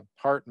 Get a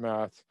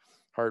HeartMath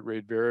heart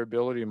rate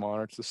variability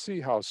monitor to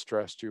see how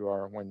stressed you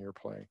are when you're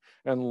playing,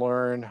 and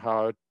learn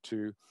how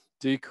to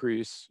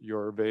decrease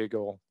your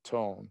vagal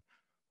tone.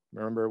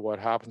 Remember, what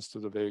happens to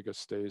the vagus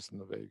stays in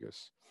the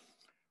vagus.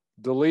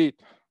 Delete,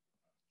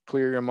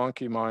 clear your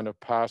monkey mind of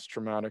past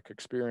traumatic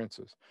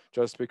experiences.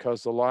 Just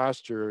because the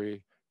last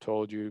jury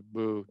told you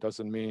boo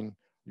doesn't mean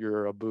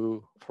you're a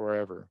boo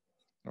forever.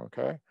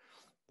 Okay,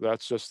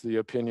 that's just the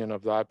opinion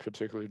of that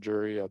particular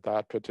jury at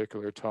that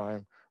particular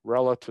time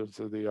relative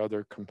to the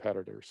other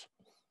competitors.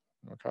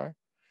 Okay,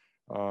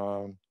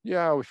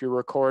 yeah, if you're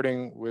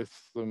recording with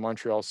the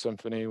Montreal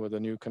Symphony with a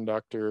new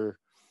conductor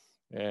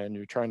and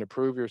you're trying to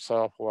prove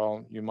yourself,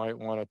 well, you might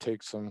want to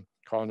take some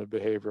cognitive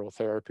behavioral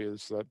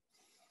therapies. That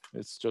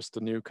it's just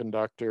a new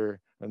conductor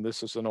and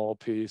this is an old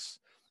piece,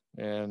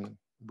 and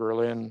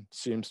Berlin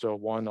seems to have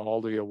won all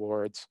the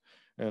awards,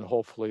 and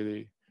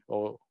hopefully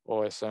the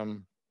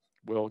OSM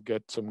will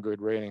get some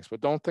good ratings.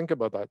 But don't think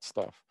about that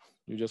stuff.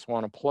 You just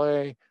want to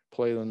play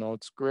the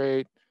notes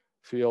great,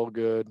 feel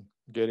good,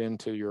 get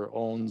into your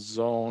own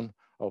zone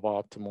of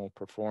optimal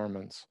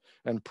performance,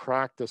 and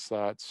practice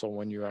that so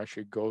when you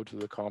actually go to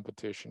the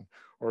competition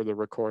or the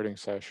recording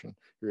session,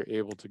 you're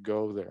able to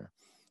go there.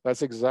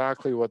 That's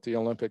exactly what the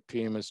Olympic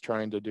team is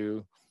trying to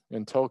do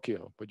in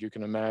Tokyo. But you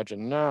can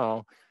imagine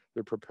now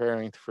they're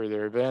preparing for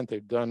their event.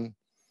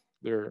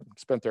 They're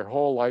spent their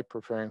whole life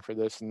preparing for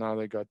this, and now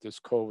they got this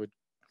COVID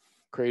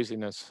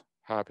craziness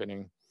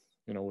happening,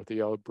 with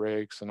the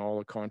outbreaks and all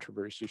the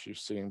controversies you're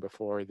seeing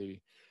before the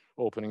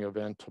opening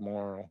event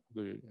tomorrow.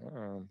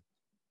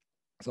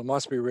 So it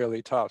must be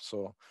really tough.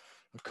 So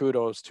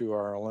kudos to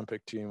our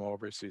Olympic team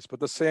overseas. But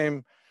the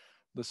same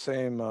the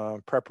same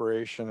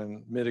preparation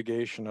and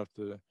mitigation of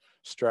the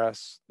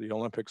stress. The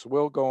Olympics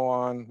will go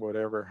on,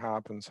 whatever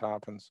happens,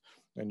 happens,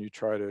 and you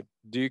try to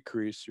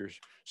decrease your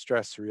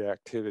stress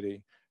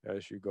reactivity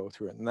as you go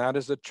through it. And that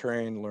is a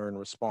train, learn,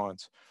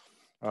 response.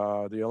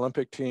 The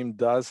Olympic team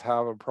does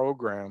have a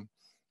program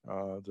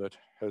that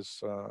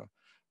has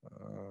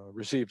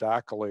received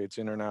accolades,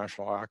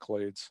 international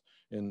accolades,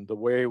 in the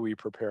way we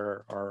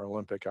prepare our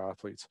Olympic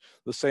athletes.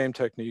 The same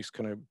techniques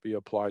can be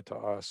applied to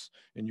us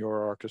in your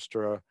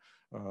orchestra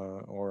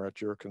or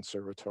at your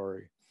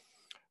conservatory.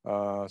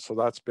 So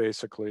that's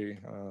basically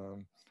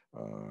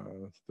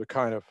the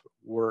kind of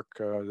work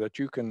that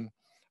you can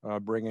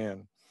bring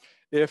in.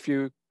 If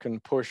you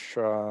can push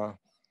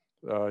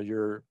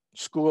your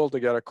school to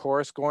get a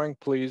course going,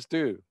 please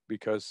do,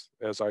 because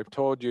as I've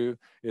told you,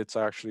 it's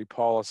actually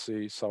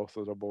policy south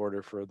of the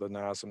border for the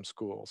NASM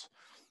schools.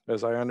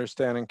 As I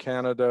understand, in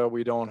Canada,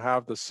 we don't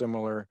have the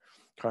similar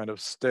kind of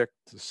stick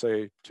to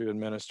say to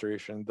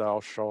administration, thou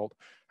shalt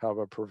have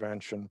a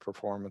prevention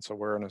performance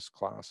awareness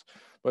class.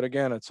 But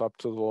again, it's up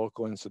to the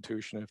local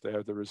institution if they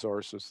have the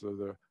resources,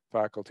 the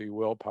faculty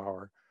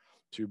willpower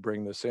to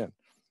bring this in.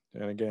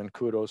 And again,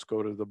 kudos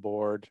go to the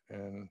board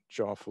and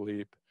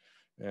Jean-Philippe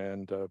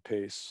and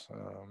Pace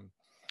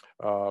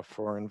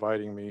for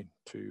inviting me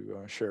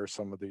to share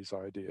some of these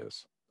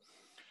ideas.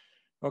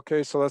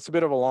 Okay, so that's a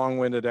bit of a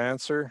long-winded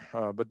answer,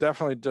 but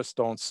definitely just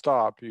don't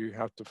stop. You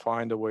have to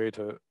find a way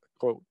to,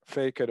 quote,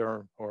 fake it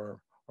or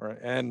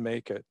and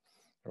make it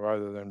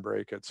rather than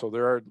break it. So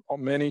there are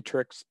many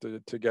tricks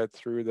to get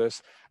through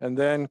this, and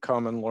then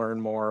come and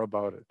learn more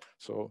about it.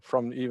 So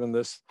from even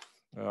this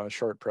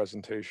short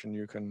presentation,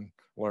 you can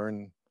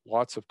learn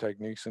lots of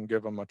techniques and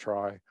give them a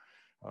try.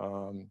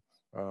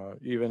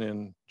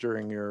 Even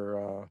during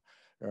your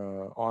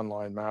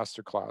online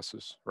master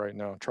classes right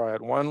now. Try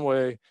it one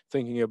way,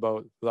 thinking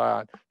about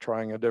that,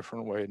 trying a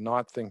different way,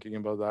 not thinking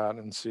about that,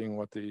 and seeing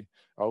what the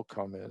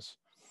outcome is.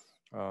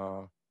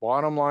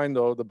 Bottom line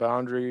though, the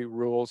boundary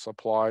rules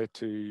apply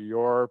to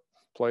your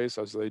place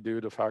as they do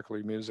to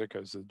faculty music,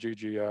 as the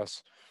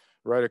GGS,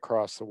 right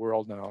across the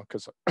world now,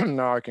 because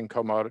now I can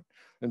come out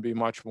and be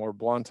much more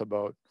blunt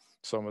about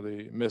some of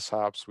the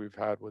mishaps we've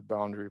had with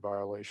boundary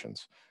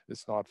violations.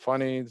 It's not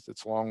funny,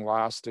 it's long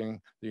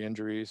lasting, the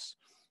injuries.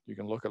 You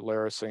can look at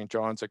Lara St.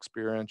 John's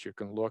experience, you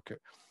can look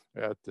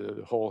at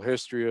the whole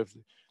history of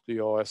the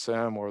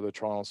OSM or the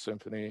Toronto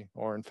Symphony,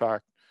 or in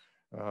fact,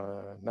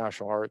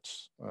 National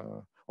Arts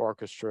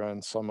Orchestra,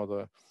 and some of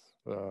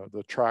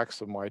the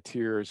tracks of my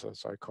tears,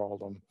 as I call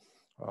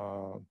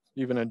them.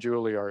 Even in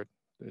Juilliard,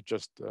 it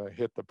just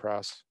hit the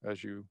press,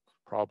 as you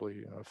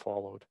probably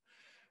followed.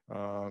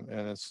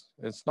 And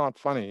it's not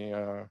funny,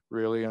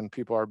 really, and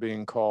people are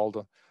being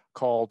called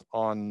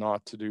on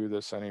not to do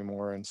this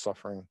anymore and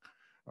suffering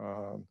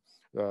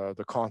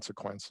the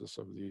consequences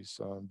of these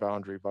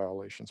boundary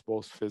violations,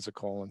 both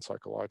physical and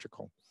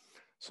psychological.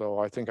 So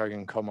I think I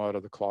can come out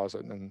of the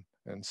closet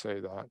and say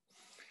that.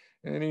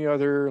 Any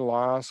other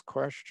last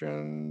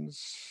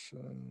questions?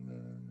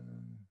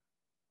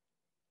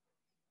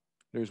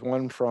 There's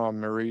one from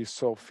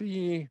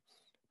Marie-Sophie.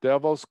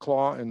 Devil's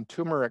claw and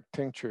turmeric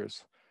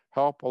tinctures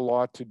help a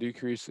lot to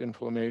decrease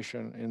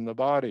inflammation in the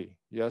body.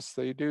 Yes,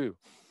 they do.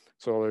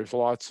 So there's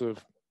lots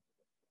of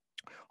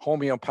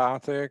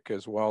homeopathic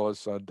as well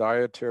as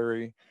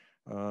dietary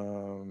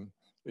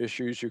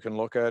issues you can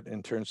look at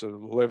in terms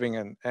of living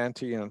an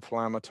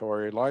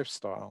anti-inflammatory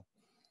lifestyle.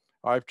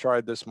 I've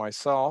tried this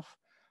myself.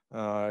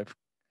 I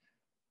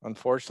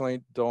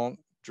unfortunately don't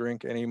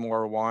drink any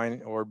more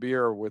wine or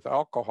beer with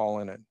alcohol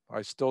in it.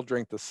 I still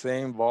drink the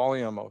same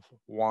volume of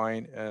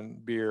wine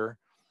and beer,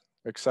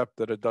 except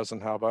that it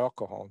doesn't have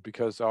alcohol,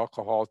 because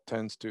alcohol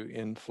tends to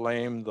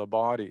inflame the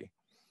body.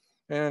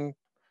 And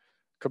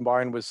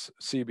combined with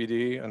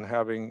CBD and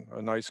having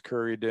a nice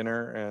curry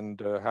dinner and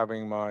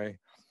having my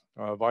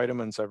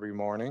vitamins every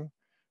morning,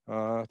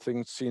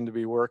 things seem to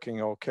be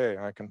working okay.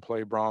 I can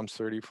play Brahms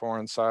 34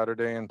 on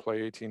Saturday and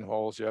play 18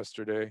 holes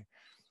yesterday,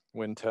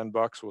 win 10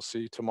 bucks, we'll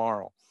see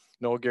tomorrow.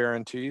 No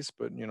guarantees,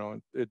 but you know,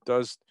 it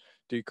does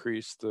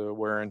decrease the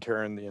wear and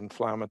tear and the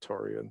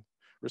inflammatory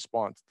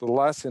response. The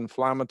less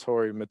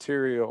inflammatory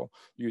material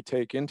you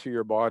take into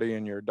your body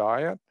and your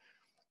diet,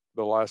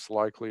 the less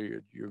likely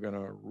you're going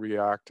to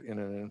react in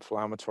an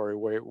inflammatory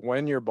way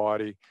when your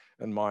body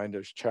and mind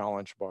is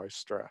challenged by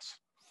stress.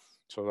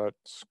 So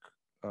that's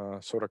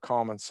sort of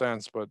common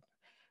sense, but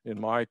in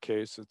my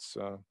case, it's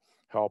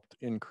helped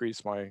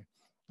increase my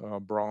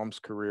Brahms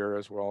career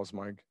as well as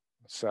my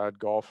sad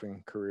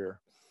golfing career.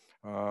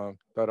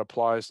 That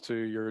applies to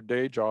your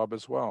day job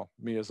as well.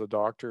 Me as a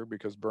doctor,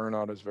 because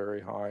burnout is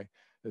very high,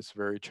 it's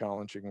very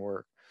challenging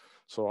work.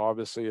 So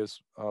obviously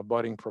as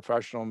budding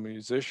professional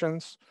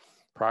musicians,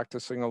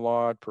 practicing a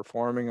lot,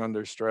 performing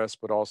under stress,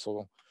 but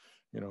also,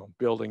 you know,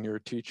 building your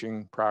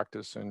teaching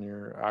practice and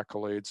your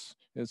accolades,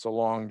 it's a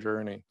long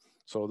journey.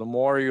 So the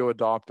more you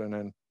adopt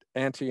an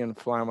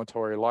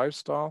anti-inflammatory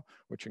lifestyle,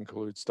 which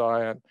includes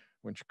diet,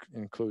 which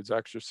includes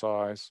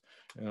exercise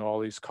and all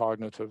these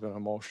cognitive and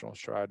emotional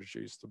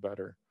strategies, the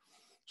better.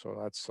 So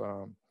that's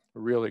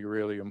really,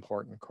 really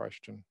important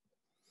question.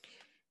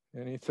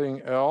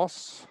 Anything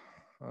else?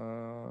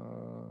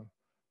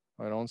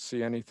 I don't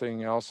see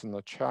anything else in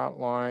the chat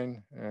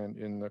line and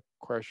in the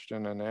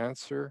question and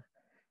answer.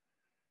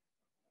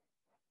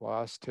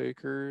 Last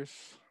takers.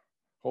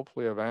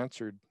 Hopefully I've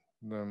answered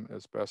them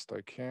as best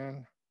I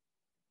can.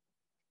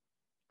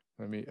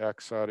 Let me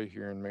X out of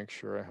here and make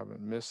sure I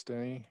haven't missed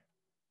any.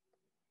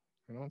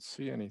 I don't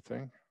see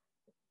anything.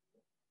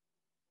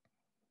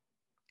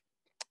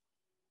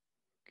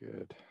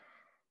 Good.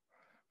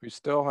 We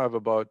still have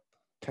about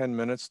 10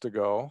 minutes to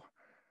go.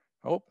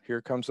 Oh,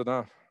 here comes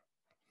enough.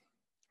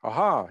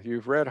 Aha,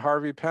 you've read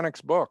Harvey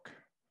Penick's book.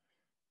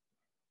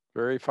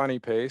 Very funny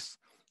pace.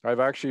 I've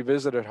actually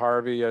visited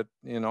Harvey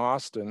in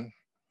Austin.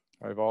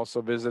 I've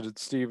also visited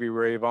Stevie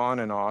Ray Vaughan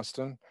in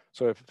Austin.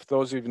 So if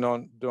those of you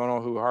don't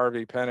know who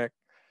Harvey Penick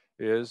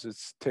is,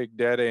 it's Take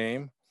Dead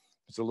Aim.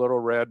 It's a little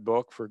red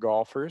book for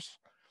golfers.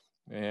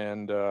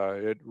 And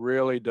it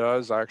really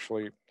does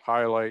actually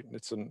highlight,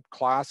 it's a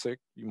classic.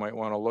 You might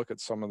want to look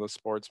at some of the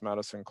sports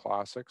medicine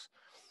classics,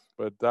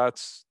 but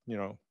that's, you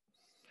know,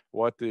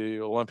 what the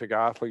Olympic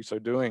athletes are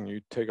doing. You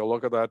take a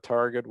look at that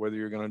target, whether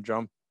you're going to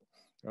jump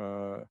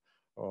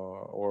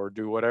or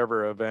do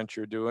whatever event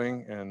you're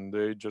doing, and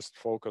they just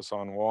focus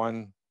on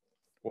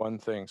one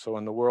thing. So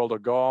in the world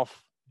of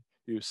golf,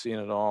 you've seen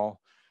it all.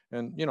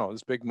 And, you know,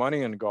 there's big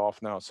money in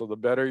golf now. So the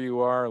better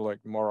you are, like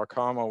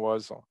Murakami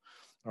was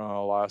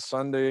last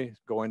Sunday,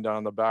 going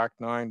down the back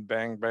nine,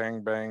 bang,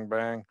 bang, bang,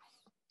 bang.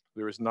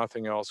 There was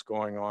nothing else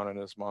going on in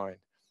his mind.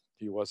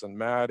 He wasn't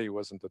mad. He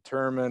wasn't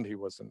determined. He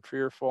wasn't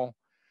fearful.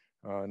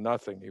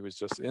 Nothing. He was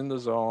just in the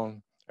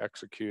zone,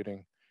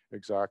 executing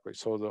exactly.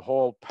 So the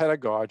whole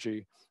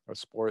pedagogy of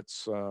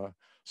sports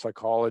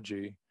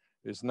psychology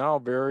is now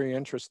very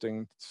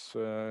interesting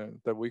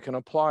that we can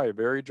apply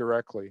very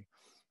directly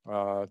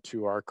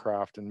to our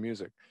craft and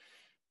music.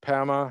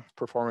 PAMA,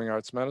 Performing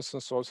Arts Medicine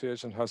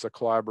Association, has a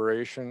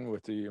collaboration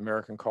with the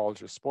American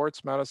College of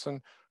Sports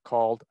Medicine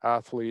called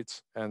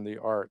Athletes and the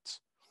Arts.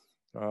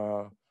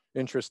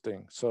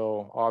 Interesting.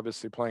 So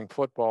obviously playing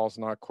football is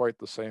not quite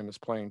the same as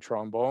playing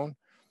trombone,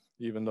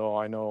 even though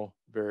I know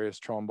various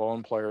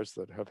trombone players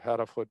that have had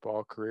a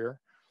football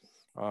career.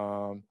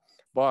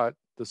 But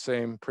the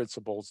same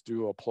principles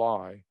do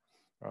apply.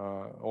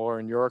 Or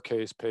in your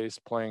case, Pace,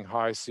 playing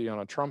high C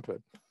on a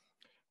trumpet.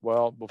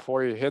 Well,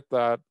 before you hit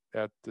that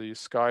at the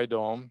Sky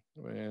Dome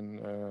when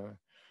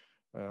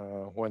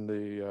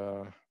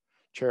the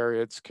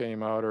chariots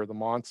came out or the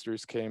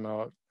monsters came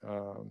out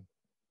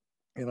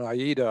in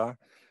Aida,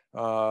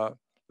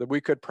 that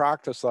we could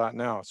practice that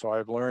now. So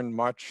I've learned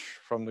much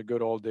from the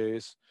good old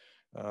days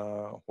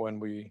when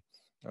we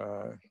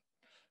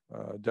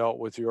dealt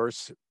with your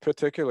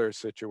particular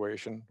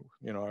situation.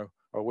 You know,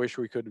 I wish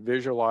we could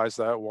visualize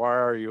that. Why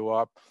are you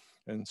up?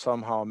 And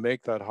somehow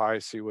make that high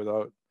C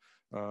without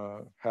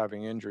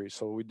having injury.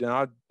 So we do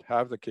not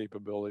have the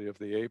capability of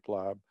the APE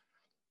lab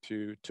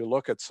to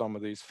look at some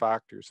of these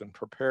factors and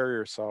prepare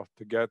yourself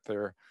to get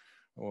there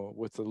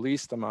with the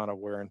least amount of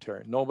wear and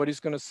tear. Nobody's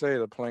going to say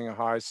that playing a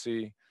high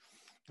C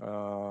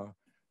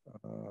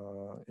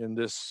in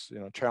this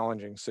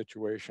challenging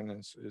situation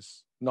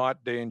is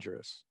not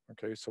dangerous.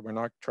 Okay, so we're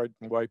not trying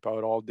to wipe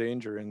out all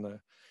danger in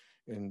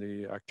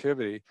the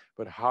activity,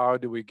 but how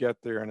do we get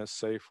there in a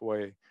safe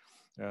way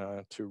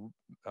to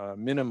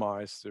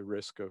minimize the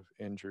risk of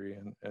injury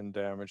and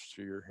damage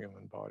to your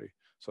human body?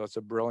 So that's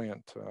a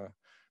brilliant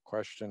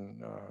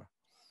question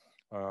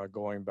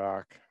going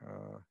back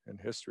in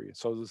history.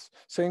 So the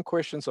same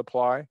questions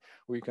apply.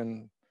 We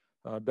can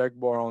beg,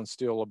 borrow, and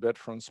steal a bit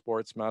from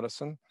sports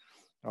medicine.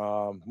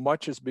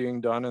 Much is being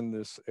done in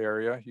this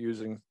area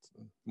using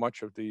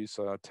much of these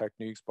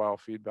techniques,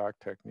 biofeedback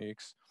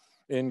techniques,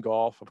 in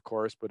golf, of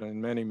course, but in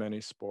many,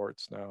 many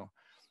sports now.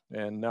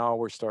 And now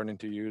we're starting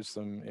to use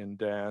them in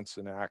dance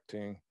and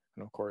acting,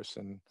 and of course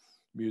in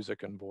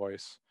music and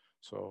voice.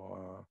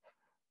 So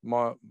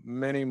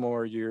many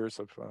more years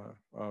of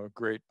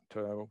great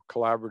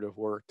collaborative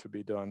work to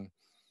be done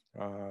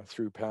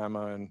through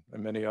PAMA and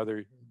many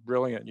other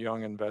brilliant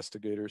young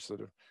investigators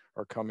that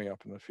are coming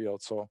up in the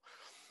field. So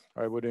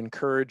I would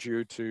encourage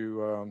you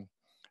to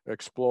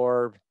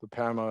explore the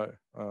PAMA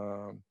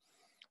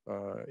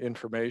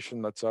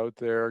information that's out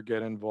there,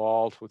 get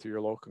involved with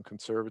your local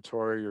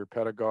conservatory, your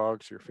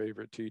pedagogues, your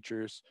favorite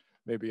teachers,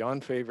 maybe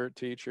unfavorite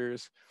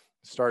teachers.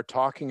 Start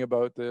talking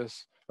about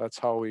this. That's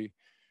how we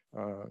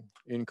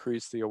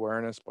increase the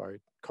awareness, by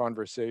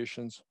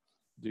conversations,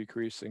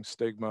 decreasing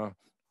stigma,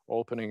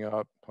 opening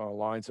up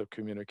lines of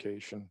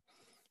communication,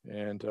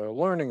 and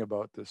learning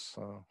about this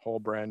whole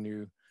brand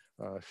new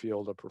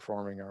field of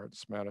performing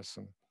arts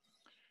medicine.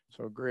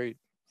 So great.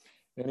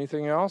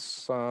 Anything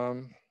else?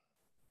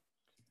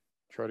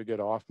 Try to get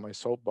off my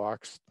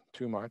soapbox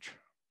too much.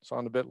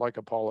 Sound a bit like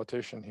a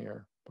politician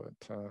here, but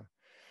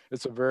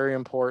it's a very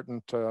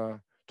important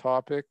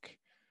topic.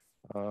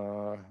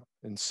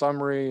 In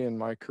summary, in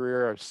my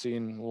career, I've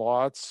seen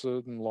lots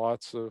and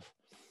lots of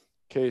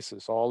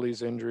cases, all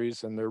these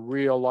injuries, and they're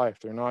real life.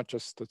 They're not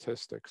just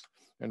statistics.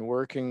 And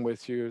working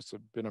with you has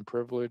been a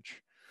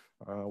privilege.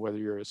 whether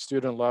you're at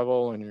student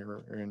level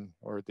and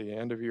or at the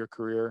end of your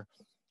career,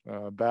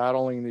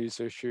 battling these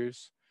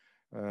issues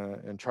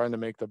and trying to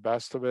make the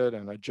best of it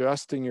and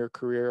adjusting your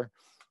career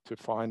to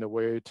find a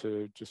way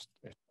to just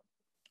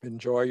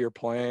enjoy your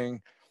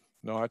playing,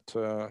 not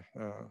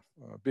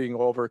being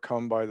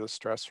overcome by the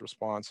stress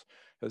response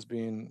has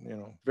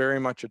been, very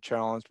much a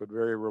challenge, but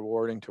very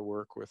rewarding to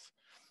work with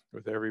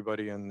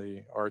everybody in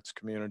the arts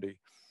community.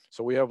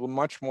 So we have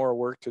much more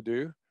work to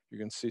do. You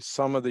can see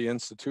some of the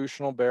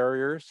institutional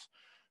barriers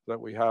that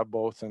we have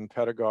both in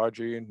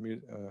pedagogy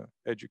and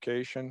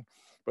education,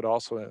 but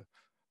also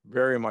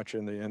very much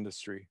in the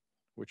industry,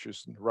 which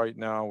is right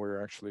now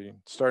we're actually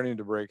starting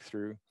to break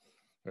through.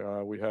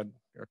 We had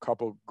a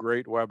couple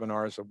great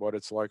webinars of what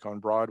it's like on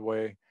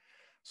Broadway.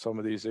 Some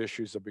of these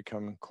issues have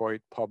become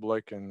quite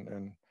public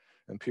and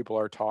people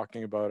are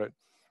talking about it.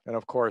 And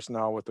of course,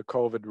 now with the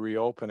COVID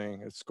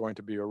reopening, it's going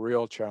to be a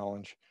real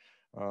challenge,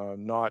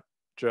 not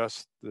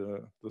just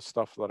the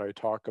stuff that I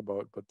talk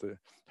about, but the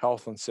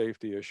health and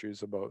safety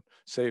issues about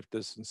safe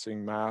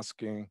distancing,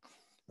 masking,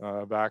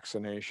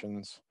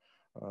 vaccinations,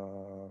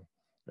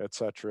 et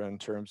cetera, in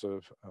terms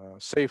of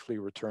safely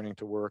returning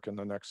to work in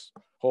the next,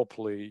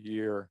 hopefully,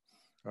 year,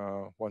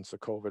 once the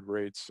COVID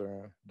rates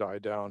die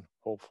down,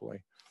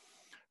 hopefully.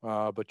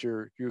 But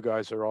you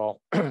guys are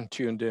all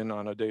tuned in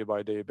on a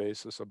day-by-day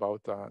basis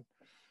about that.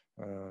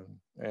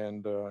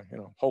 And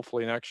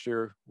hopefully next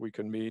year we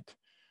can meet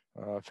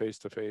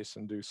face-to-face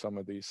and do some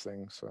of these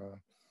things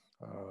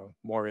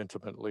more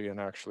intimately and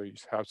actually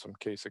have some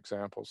case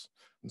examples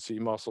and see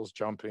muscles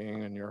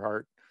jumping and your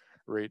heart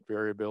rate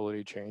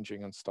variability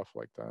changing and stuff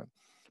like that.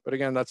 But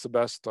again, that's the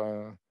best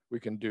we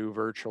can do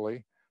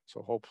virtually.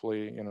 So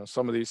hopefully,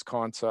 some of these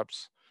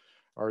concepts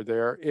are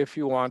there. If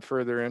you want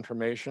further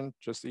information,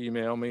 just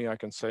email me. I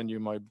can send you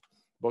my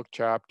book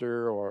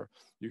chapter, or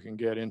you can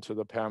get into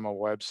the PAMA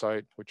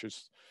website, which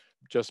has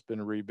just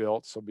been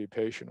rebuilt, so be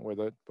patient with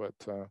it. But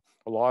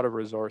a lot of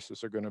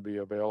resources are going to be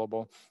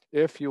available.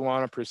 If you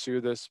want to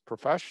pursue this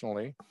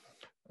professionally,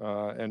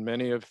 and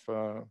many of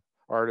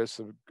artists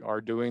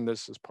are doing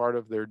this as part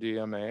of their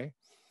DMA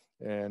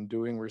and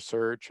doing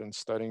research and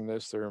studying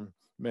this, there are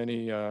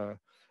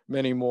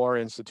many more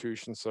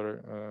institutions that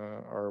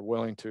are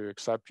willing to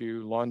accept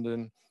you.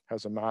 London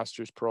has a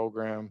master's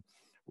program.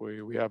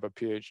 We have a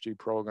PhD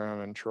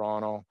program in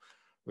Toronto.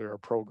 There are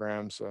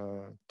programs,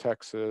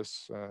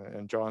 Texas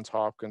and Johns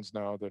Hopkins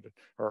now that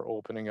are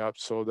opening up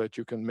so that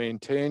you can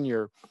maintain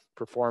your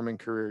performing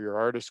career, your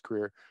artist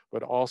career,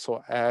 but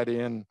also add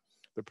in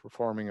the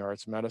performing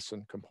arts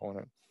medicine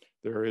component.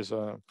 There is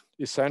a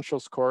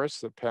essentials course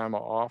that PAMA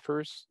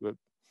offers that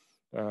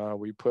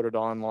we put it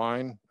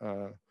online,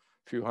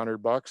 few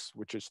 $100,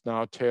 which is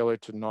now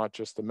tailored to not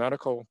just the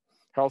medical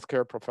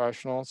healthcare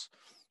professionals,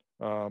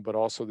 but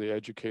also the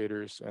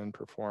educators and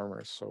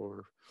performers.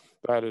 So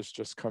that is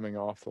just coming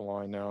off the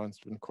line now, and it's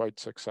been quite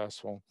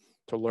successful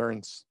to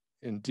learn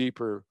in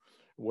deeper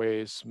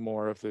ways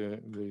more of the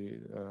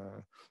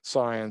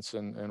science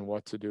and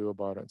what to do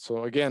about it.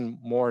 So again,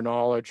 more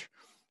knowledge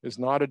is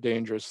not a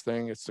dangerous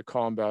thing. It's to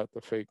combat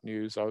the fake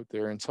news out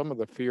there and some of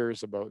the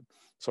fears about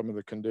some of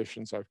the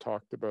conditions I've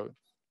talked about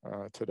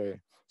today.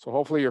 So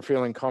hopefully you're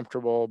feeling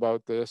comfortable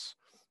about this.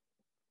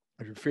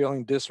 If you're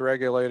feeling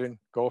dysregulated,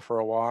 go for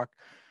a walk.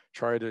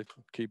 Try to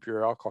keep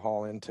your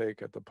alcohol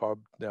intake at the pub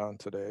down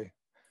today.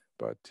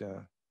 But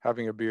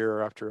having a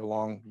beer after a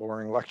long,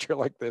 boring lecture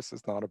like this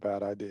is not a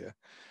bad idea.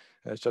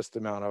 It's just the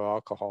amount of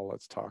alcohol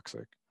that's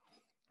toxic.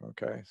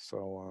 Okay,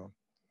 so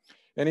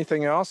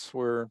anything else?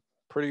 We're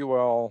pretty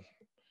well,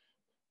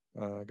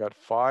 got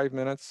 5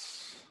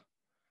 minutes.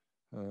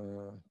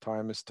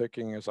 Time is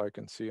ticking as I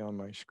can see on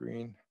my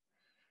screen.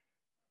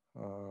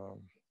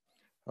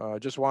 I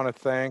just want to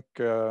thank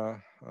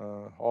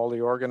all the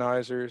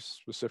organizers,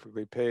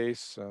 specifically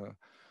Pace,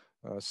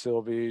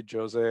 Sylvie,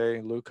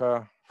 Jose,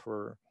 Luca,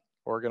 for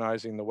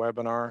organizing the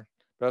webinar.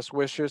 Best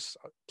wishes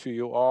to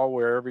you all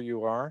wherever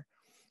you are.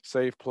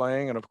 Safe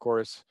playing, and of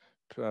course,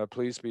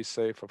 please be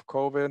safe of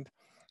COVID.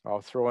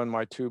 I'll throw in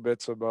my 2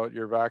 bits about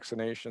your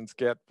vaccinations.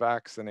 Get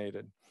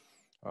vaccinated.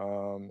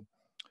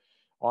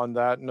 On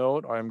that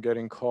note, I'm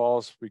getting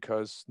calls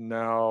because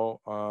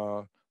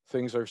now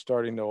things are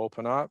starting to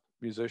open up.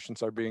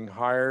 Musicians are being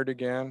hired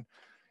again.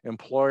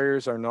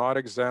 Employers are not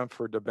exempt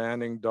for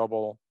demanding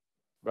double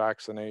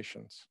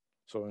vaccinations.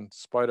 So in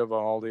spite of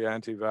all the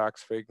anti-vax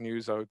fake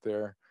news out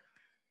there,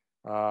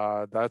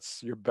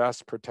 that's your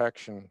best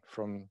protection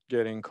from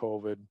getting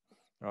COVID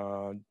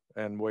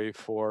and wave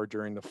 4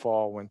 during the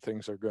fall when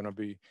things are going to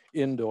be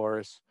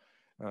indoors,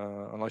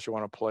 unless you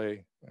want to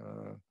play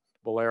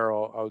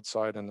bolero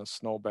outside in the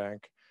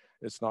snowbank.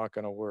 It's not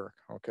going to work.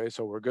 Okay,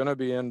 so we're going to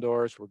be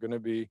indoors. We're going to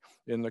be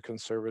in the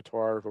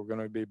conservatoire. We're going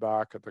to be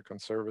back at the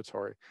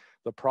conservatory.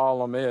 The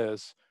problem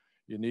is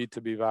you need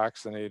to be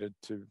vaccinated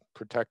to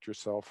protect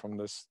yourself from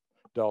this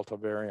Delta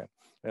variant.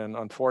 And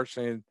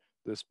unfortunately,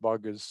 this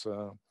bug is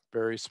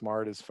very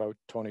smart, as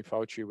Tony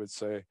Fauci would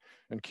say,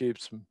 and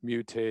keeps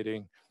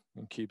mutating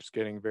and keeps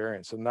getting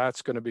variants. And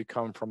that's going to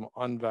become from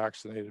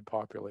unvaccinated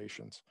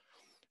populations.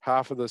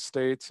 half of the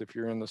states, if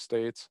you're in the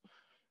states,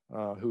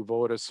 who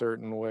vote a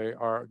certain way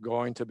are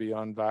going to be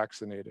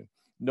unvaccinated.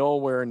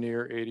 Nowhere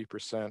near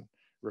 80%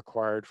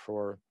 required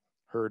for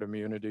herd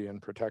immunity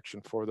and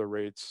protection for the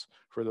rates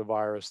for the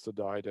virus to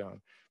die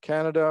down.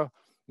 Canada,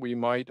 we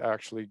might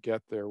actually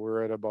get there.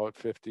 We're at about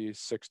 50,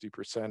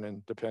 60%,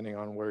 and depending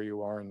on where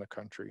you are in the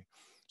country.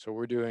 So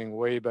we're doing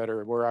way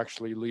better. We're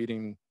actually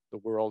leading the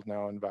world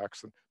now in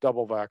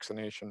double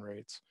vaccination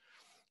rates.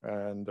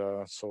 And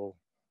so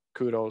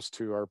kudos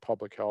to our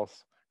public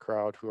health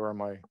crowd, who are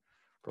my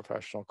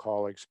professional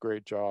colleagues.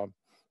 Great job.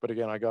 But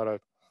again, I got to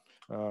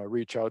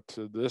reach out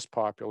to this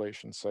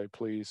population, say,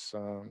 please,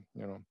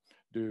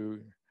 do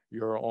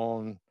your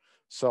own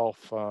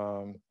self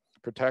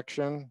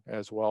protection,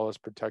 as well as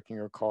protecting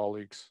your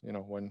colleagues,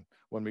 when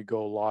we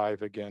go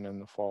live again in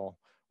the fall,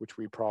 which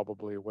we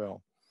probably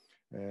will.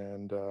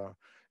 And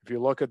if you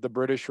look at the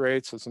British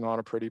rates, it's not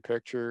a pretty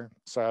picture.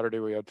 Saturday,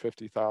 we had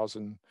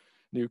 50,000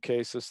 new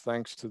cases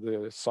thanks to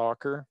the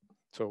soccer.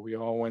 So we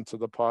all went to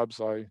the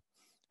pubs. I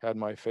had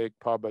my fake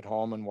pub at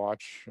home and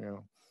watched,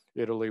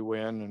 Italy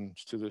win, and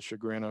to the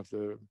chagrin of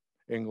the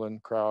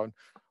England crowd.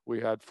 We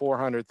had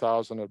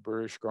 400,000 at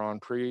British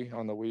Grand Prix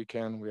on the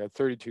weekend. We had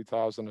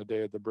 32,000 a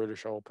day at the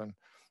British Open.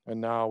 And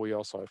now we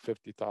also have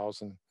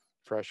 50,000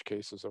 fresh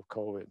cases of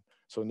COVID.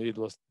 So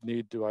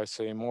need do I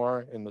say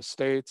more? In the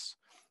States,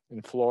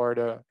 in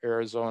Florida,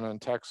 Arizona,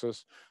 and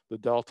Texas, the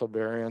Delta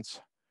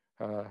variants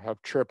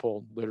have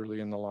tripled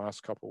literally in the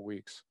last couple of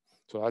weeks.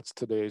 So that's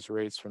today's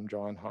rates from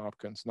Johns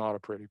Hopkins. Not a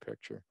pretty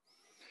picture.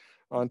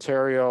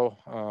 Ontario,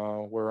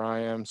 where I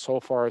am, so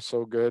far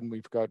so good.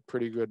 We've got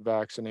pretty good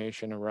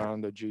vaccination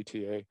around the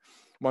GTA.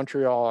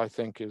 Montreal, I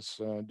think, is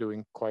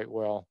doing quite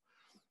well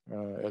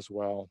as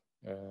well.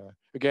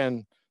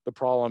 Again, the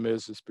problem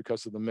is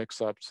because of the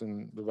mix-ups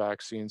in the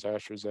vaccines,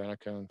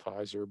 AstraZeneca and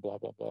Pfizer, blah,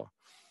 blah, blah.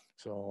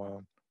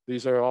 So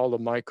these are all the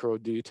micro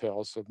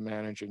details of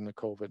managing the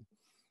COVID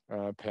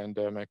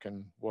pandemic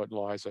and what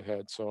lies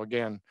ahead. So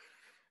again,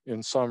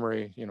 in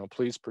summary,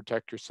 please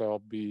protect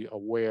yourself, be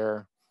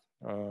aware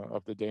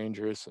of the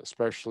dangers,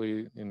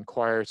 especially in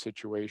choir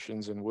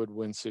situations and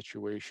woodwind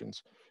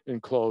situations,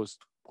 in closed,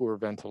 poor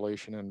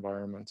ventilation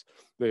environments.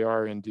 They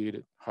are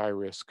indeed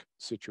high-risk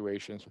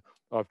situations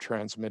of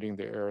transmitting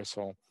the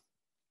aerosol.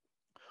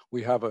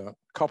 We have a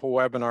couple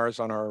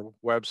webinars on our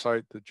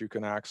website that you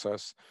can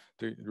access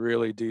to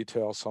really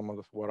detail some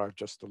of what I've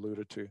just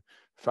alluded to.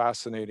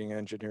 Fascinating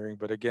engineering,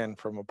 but again,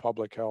 from a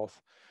public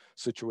health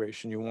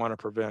situation, you want to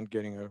prevent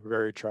getting a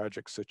very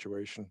tragic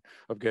situation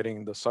of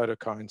getting the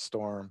cytokine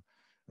storm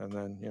and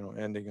then,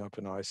 ending up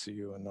in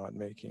ICU and not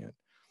making it.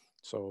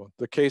 So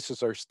the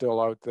cases are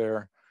still out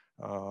there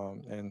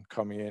and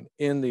coming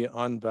in the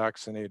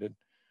unvaccinated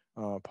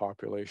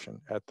population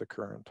at the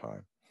current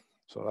time.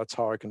 So that's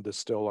how I can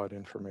distill that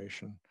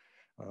information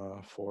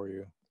for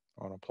you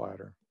on a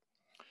platter.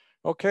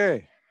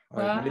 Okay.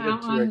 Well,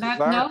 on that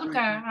note,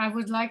 I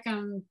would like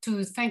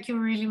to thank you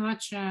really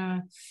much,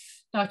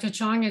 Dr.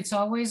 Chong. It's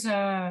always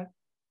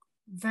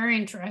very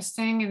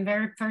interesting and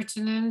very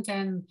pertinent,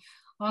 and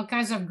all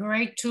kinds of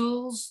great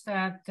tools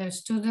that the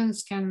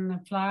students can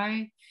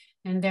apply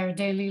in their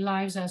daily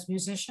lives as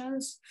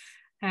musicians.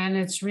 And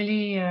it's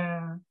really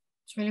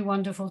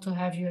wonderful to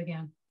have you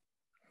again.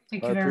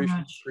 Thank you very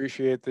much.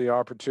 Appreciate the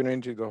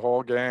opportunity, the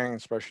whole gang,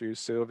 especially you,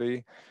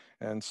 Sylvie.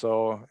 And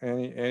so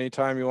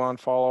anytime you want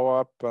follow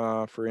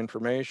up for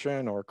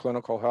information or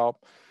clinical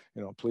help,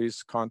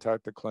 please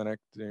contact the clinic.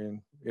 The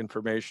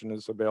information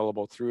is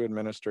available through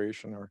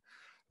administration or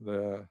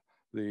the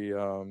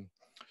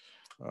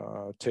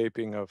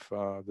taping of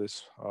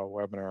this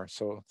webinar.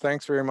 So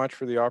thanks very much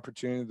for the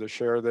opportunity to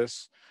share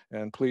this,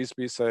 and please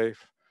be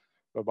safe.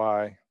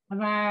 Bye-bye.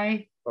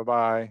 Bye-bye.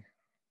 Bye-bye.